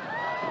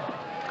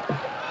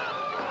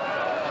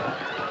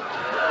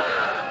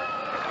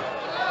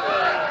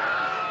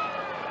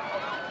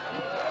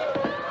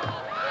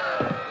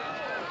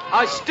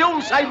 I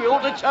still say we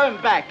ought to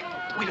turn back.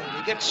 We'd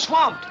only get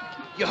swamped.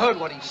 You heard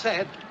what he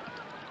said.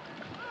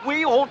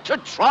 We ought to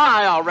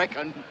try, I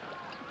reckon.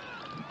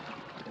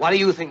 What do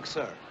you think,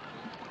 sir?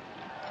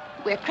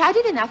 We're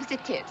crowded enough as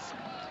it is.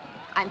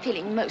 I'm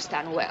feeling most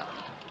unwell.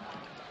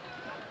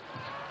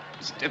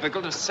 It's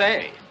difficult to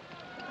say.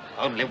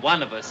 Only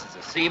one of us is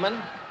a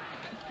seaman.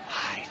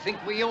 I think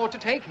we ought to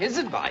take his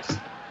advice.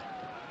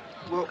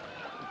 Well,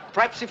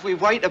 perhaps if we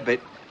wait a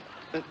bit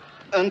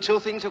until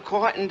things are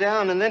quieting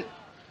down and then...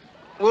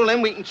 Well,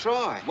 then we can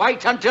try.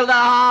 Wait until they're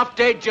half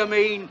dead, you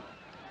mean?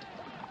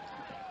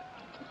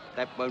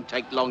 That won't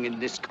take long in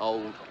this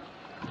cold.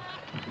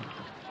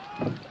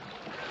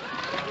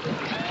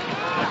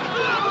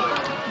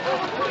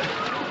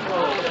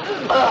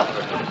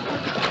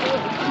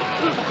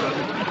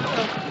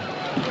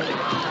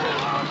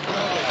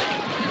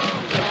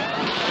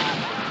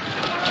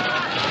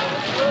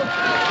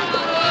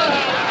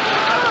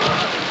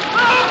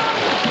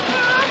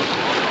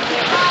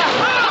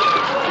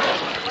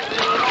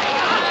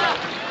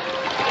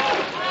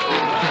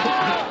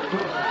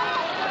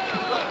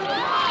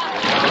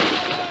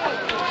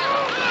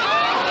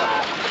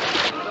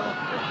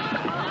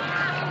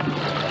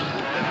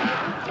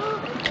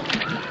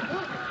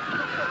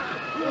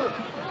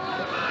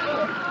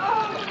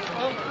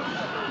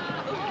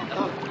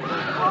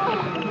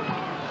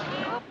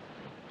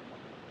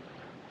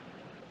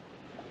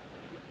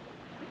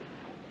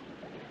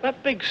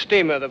 That big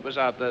steamer that was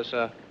out there,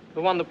 sir.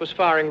 The one that was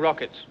firing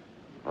rockets.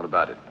 What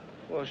about it?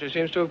 Well, she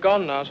seems to have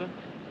gone now, sir.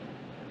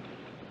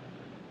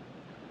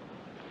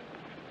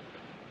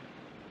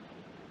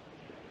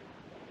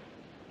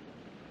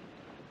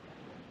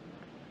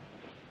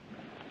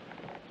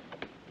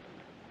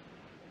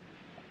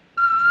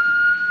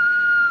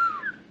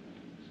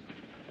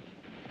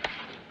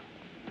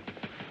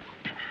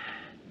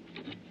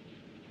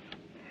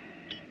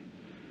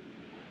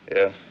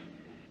 Yeah.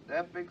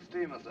 That big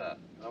steamer, sir.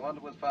 The one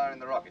that was firing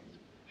the rockets.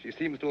 She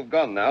seems to have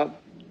gone now.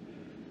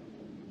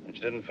 And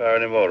she didn't fire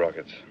any more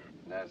rockets.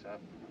 No, sir.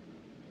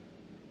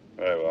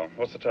 Very well.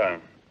 What's the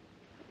time?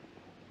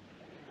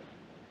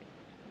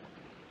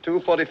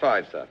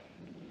 2:45, sir.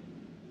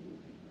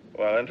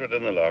 Well, enter it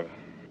in the log.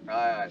 Aye,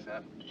 aye,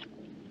 sir.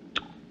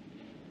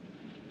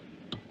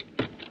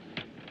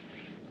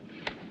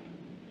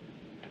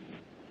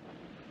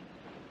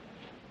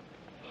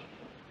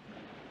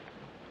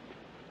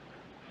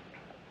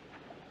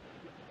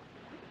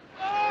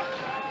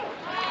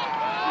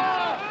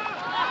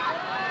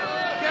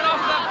 Get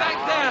off the back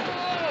there!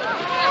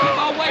 Keep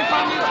away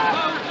from this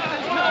boat!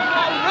 There's no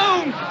more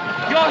room!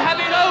 You'll have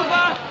it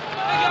over!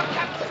 And you're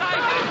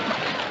capsizing!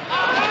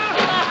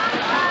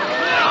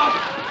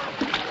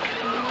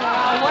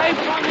 Away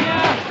from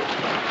here!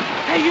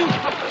 Hey, you!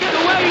 Get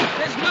away!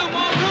 There's no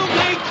more room,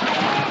 mate!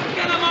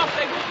 Get them off!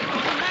 They won't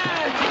go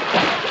mad!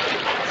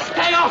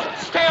 Stay off!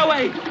 Stay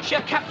away!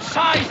 She'll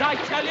capsize, I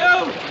tell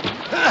you!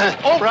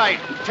 All right,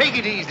 take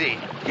it easy.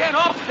 Get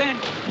off, then!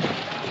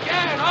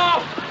 Get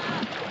off!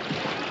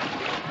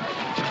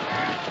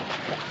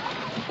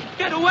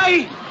 Get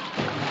away!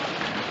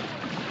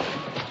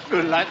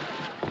 Good lad.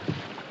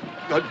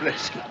 God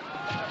bless you.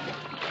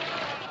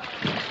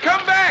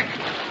 Come back!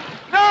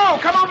 No,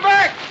 come on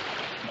back!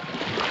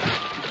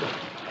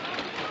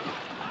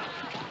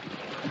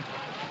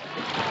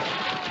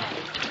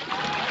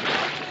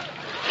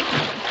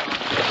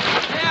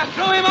 There,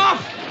 throw him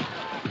off!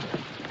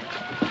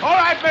 All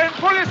right, men,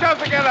 pull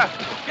yourselves together.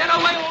 Get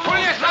away! Pull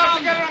yourselves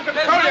together and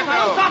control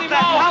yourselves. Stop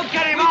that! I'll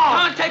get him off!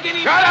 We can't take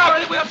any Shut more,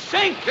 up! or we'll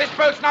sink! This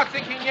boat's not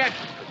sinking yet,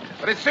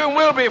 but it soon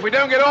will be if we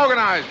don't get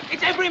organized.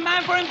 It's every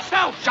man for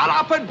himself! Shut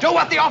up and do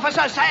what the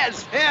officer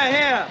says. Here,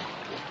 here.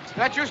 Is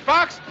that you,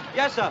 Sparks?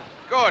 Yes, sir.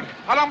 Good.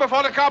 How long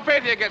before the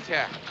Carpathia gets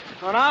here?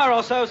 An hour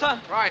or so, sir.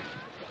 Right.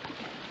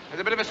 There's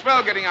a bit of a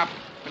swell getting up.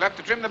 We'll have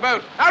to trim the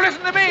boat. Now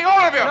listen to me,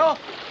 all of you. No.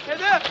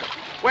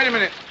 Wait a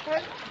minute.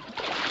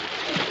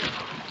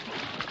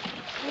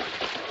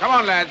 Come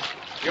on, lads.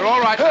 You're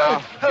all right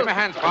now. Give me a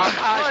hand, Sparks.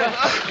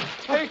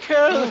 Take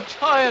care of the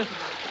child.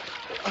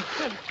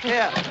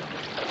 Here.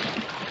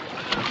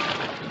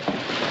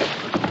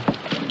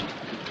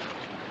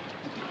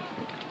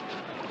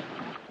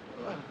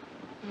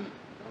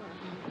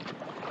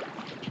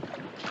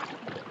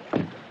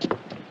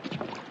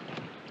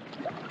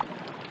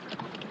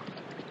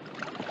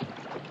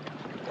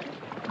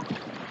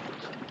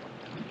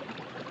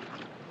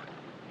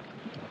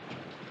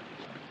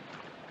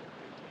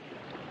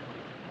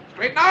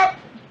 Straighten up.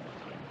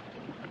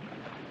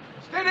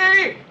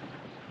 Steady.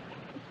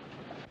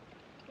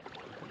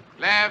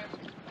 Left.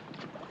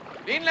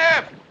 Lean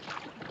left.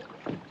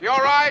 You're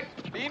right.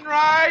 Lean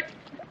right.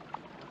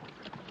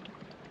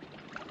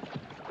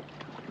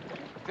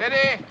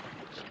 Steady.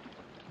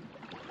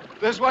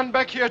 There's one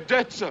back here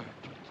dead, sir.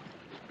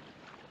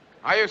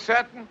 Are you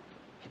certain?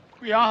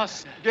 We are,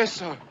 sir. Yes,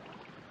 sir.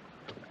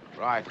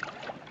 Right.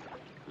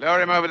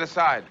 Lower him over the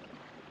side.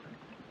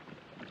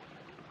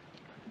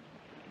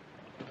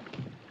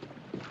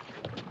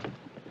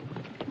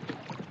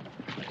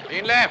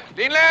 Lean left.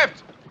 Lean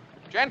left.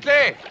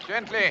 Gently.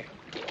 Gently.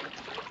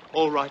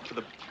 All right for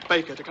the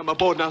baker to come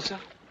aboard now, sir?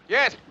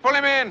 Yes, pull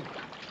him in.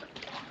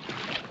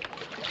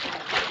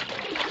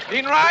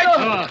 In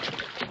right.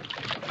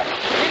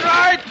 In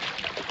right.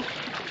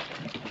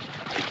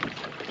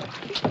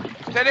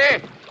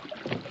 Steady.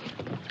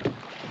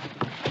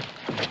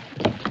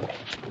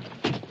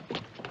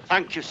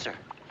 Thank you, sir.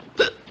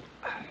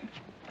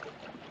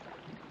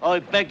 I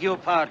beg your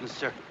pardon,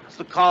 sir. It's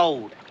the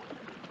cold.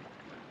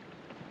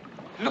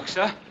 Look,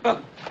 sir.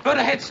 Look. Bird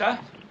ahead, sir.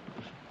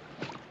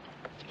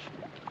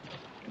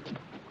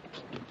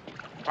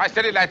 Right,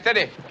 steady, lad,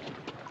 steady.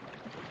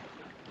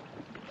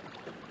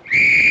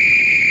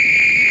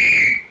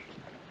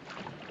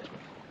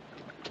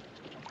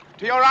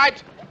 To your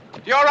right.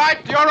 To your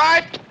right. To your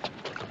right.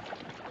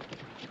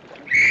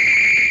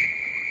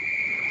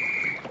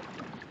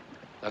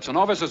 That's an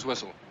officer's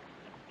whistle.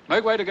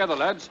 Make way together,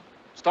 lads.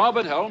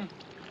 Starboard helm.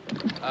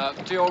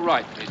 To your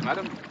right, please,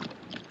 madam.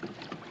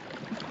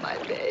 My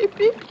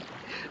baby.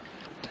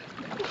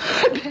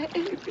 My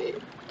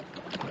baby.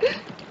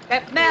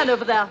 That man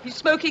over there, he's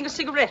smoking a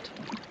cigarette.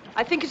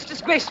 I think it's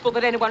disgraceful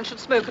that anyone should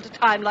smoke at a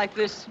time like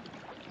this.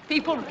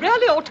 People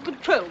really ought to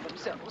control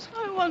themselves.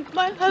 I want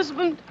my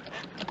husband.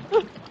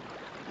 It's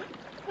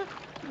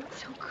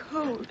so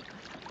cold.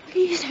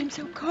 Please, I'm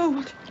so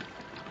cold.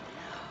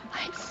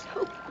 I'm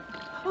so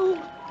cold.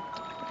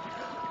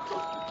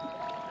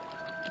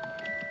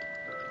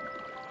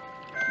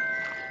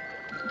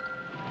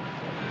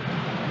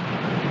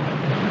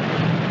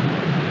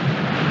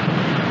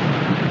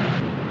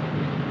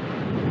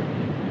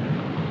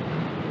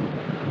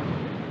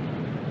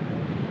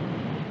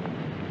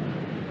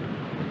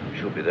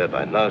 She'll be there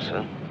by now,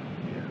 sir.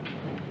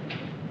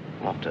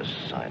 Not a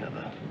sign of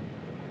her.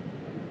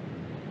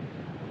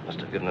 Must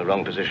have given the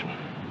wrong position.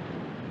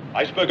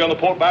 Iceberg on the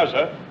port bow,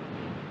 sir.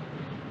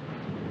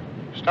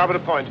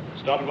 Starboard a point.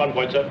 Starboard 1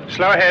 point, sir.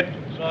 Slow ahead.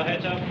 Slow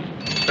ahead, sir.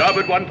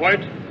 Starboard 1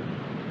 point.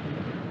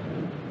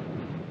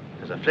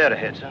 There's a flare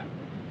ahead, sir.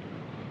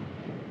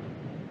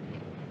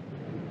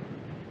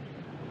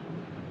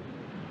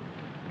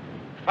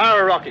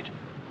 Fire a rocket.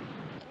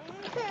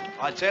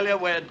 I tell you,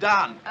 we're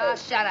done. Oh,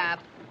 shut up.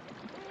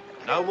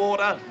 No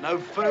water, no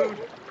food.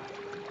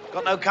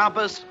 Got no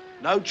compass,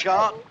 no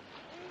chart.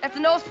 That's the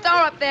North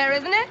Star up there,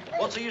 isn't it?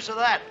 What's the use of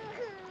that?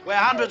 We're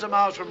hundreds of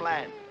miles from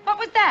land. What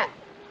was that?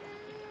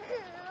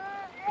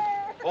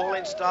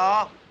 Falling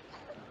star,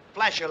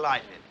 flash of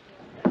lightning.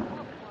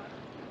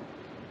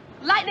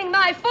 Lightning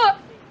my foot.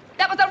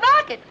 That was a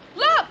rocket.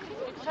 Look.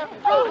 It's a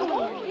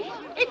rocket.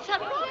 It's a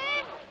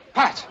rocket.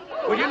 Pat,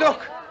 will you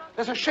look?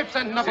 There's a ship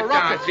sending up a Sit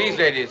rocket. down, please,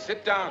 ladies.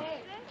 Sit down.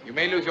 You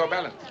may lose your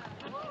balance.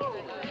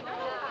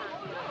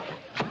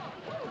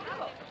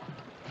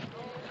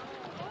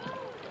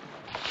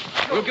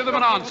 We'll give them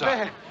an answer.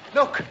 There.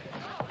 Look.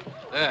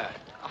 There.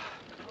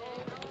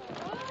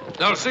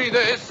 They'll see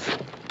this.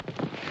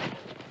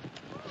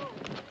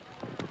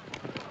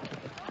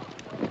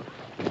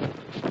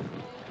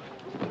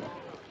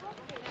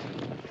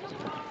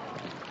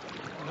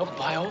 Look,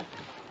 Bio.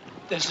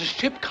 There's a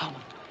ship coming.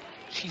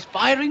 She's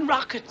firing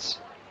rockets.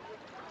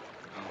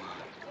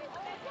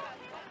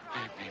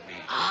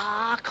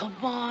 Ah, come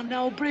on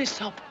now,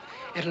 brace up.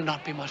 It'll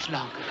not be much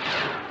longer.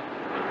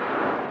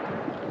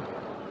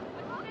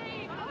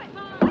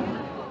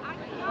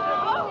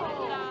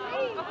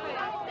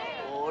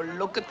 Oh,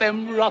 look at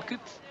them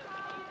rockets.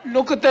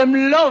 Look at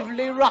them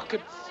lovely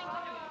rockets.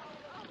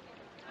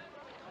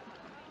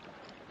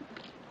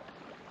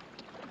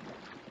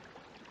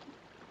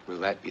 Will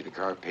that be the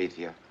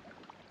Carpathia?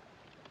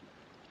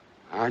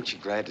 Aren't you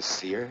glad to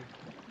see her?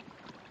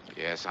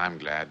 Yes, I'm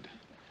glad.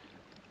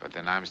 But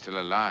then I'm still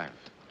alive.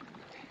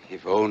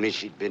 If only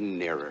she'd been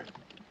nearer.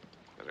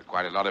 There are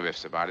quite a lot of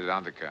ifs about it,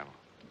 aren't there, Colonel?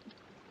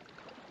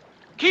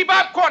 Keep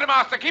up,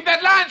 Quartermaster! Keep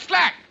that line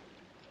slack!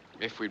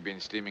 If we'd been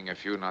steaming a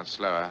few knots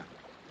slower,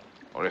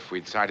 or if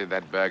we'd sighted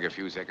that berg a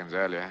few seconds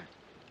earlier,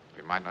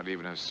 we might not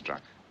even have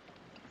struck.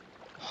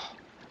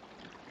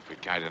 If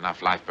we'd carried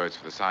enough lifeboats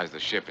for the size of the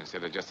ship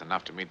instead of just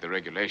enough to meet the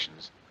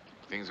regulations,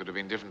 things would have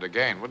been different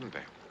again, wouldn't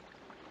they?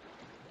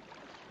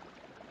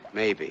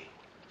 Maybe.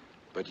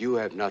 But you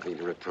have nothing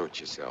to reproach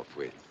yourself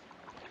with.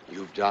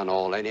 You've done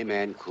all any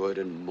man could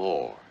and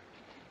more.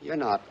 You're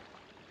not...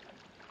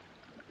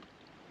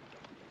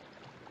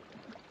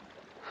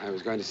 I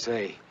was going to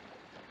say,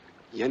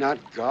 you're not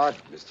God,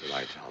 Mr.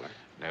 Lightoller.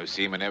 No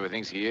seaman ever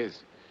thinks he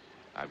is.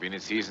 I've been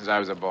at sea since I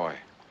was a boy.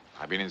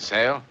 I've been in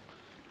sail.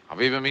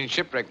 I've even been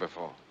shipwrecked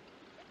before.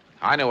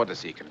 I know what the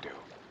sea can do.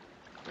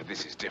 But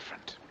this is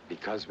different.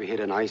 Because we hit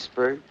an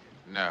iceberg?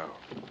 No.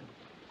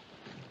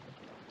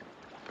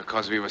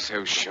 Because we were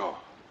so sure.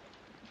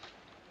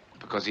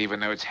 Because even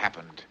though it's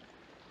happened,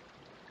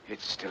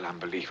 it's still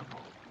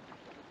unbelievable.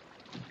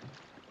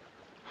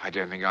 I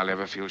don't think I'll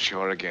ever feel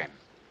sure again.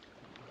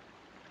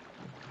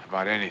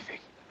 About anything.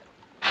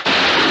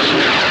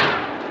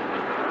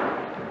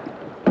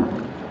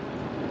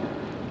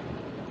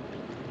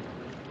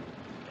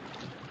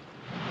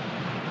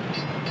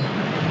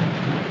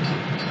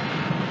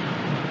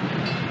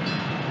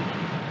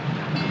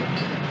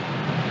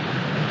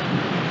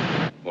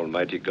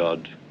 Almighty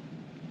God,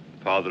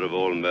 Father of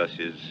all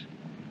mercies,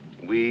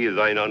 we,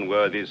 thine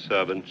unworthy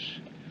servants,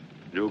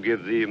 do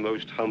give thee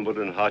most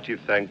humble and hearty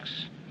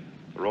thanks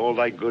for all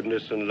thy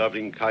goodness and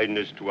loving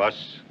kindness to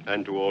us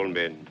and to all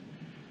men,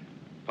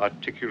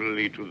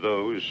 particularly to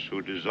those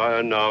who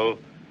desire now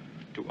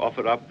to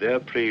offer up their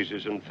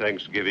praises and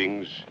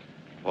thanksgivings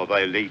for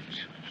thy late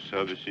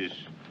services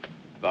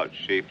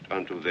vouchsafed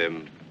unto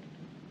them.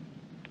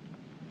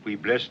 We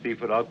bless thee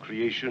for our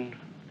creation,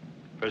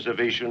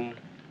 preservation,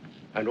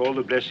 and all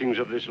the blessings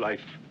of this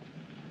life,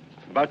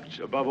 but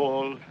above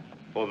all,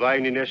 for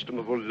thine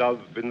inestimable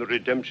love in the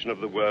redemption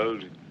of the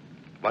world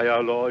by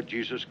our Lord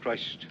Jesus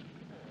Christ,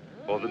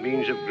 for the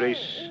means of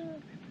grace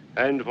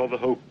and for the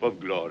hope of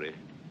glory.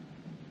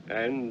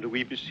 And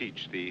we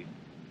beseech thee,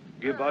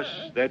 give us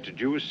that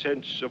due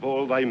sense of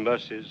all thy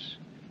mercies,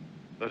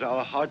 that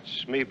our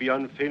hearts may be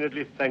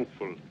unfeignedly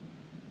thankful,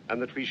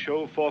 and that we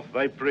show forth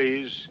thy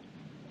praise,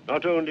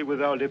 not only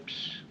with our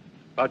lips,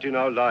 but in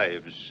our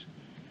lives,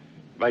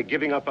 by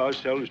giving up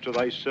ourselves to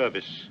thy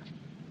service,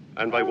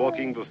 and by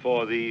walking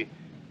before thee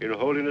in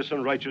holiness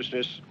and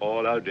righteousness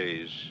all our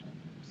days.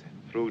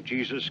 Through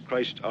Jesus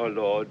Christ our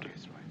Lord,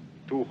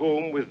 to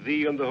whom with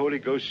thee and the Holy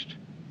Ghost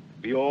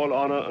be all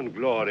honor and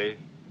glory,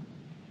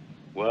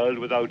 world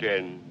without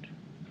end.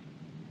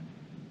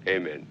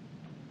 Amen.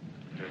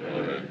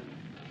 Amen.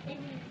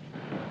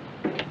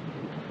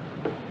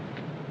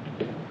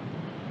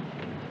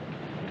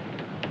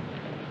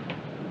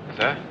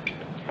 Sir?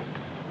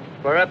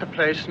 We're at the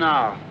place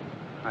now.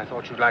 I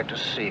thought you'd like to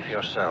see for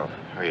yourself.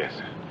 Oh, yes,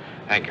 sir.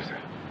 Thank you, sir.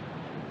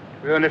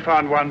 We only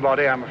found one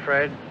body, I'm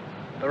afraid.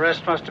 The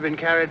rest must have been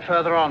carried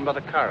further on by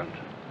the current.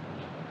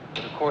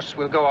 But of course,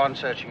 we'll go on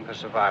searching for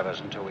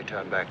survivors until we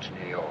turn back to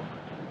New York.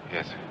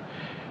 Yes, sir.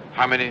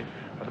 How many?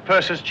 Well, the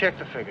purser's checked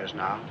the figures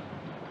now.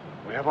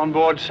 We have on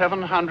board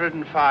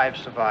 705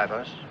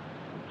 survivors.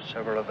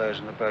 Several of those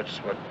in the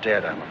boats were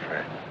dead, I'm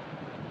afraid.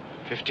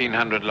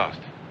 1,500 lost.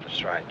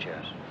 That's right,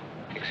 yes.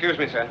 Excuse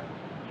me, sir.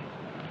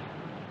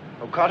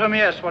 Oh, Cottam,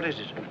 yes, what is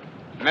it?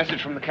 A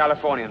message from the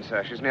Californian,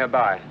 sir. She's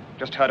nearby.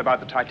 Just heard about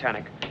the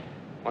Titanic.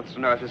 Wants to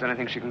know if there's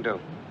anything she can do.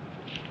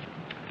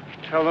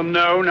 Tell them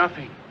no,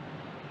 nothing.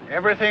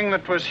 Everything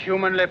that was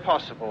humanly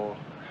possible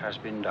has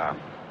been done.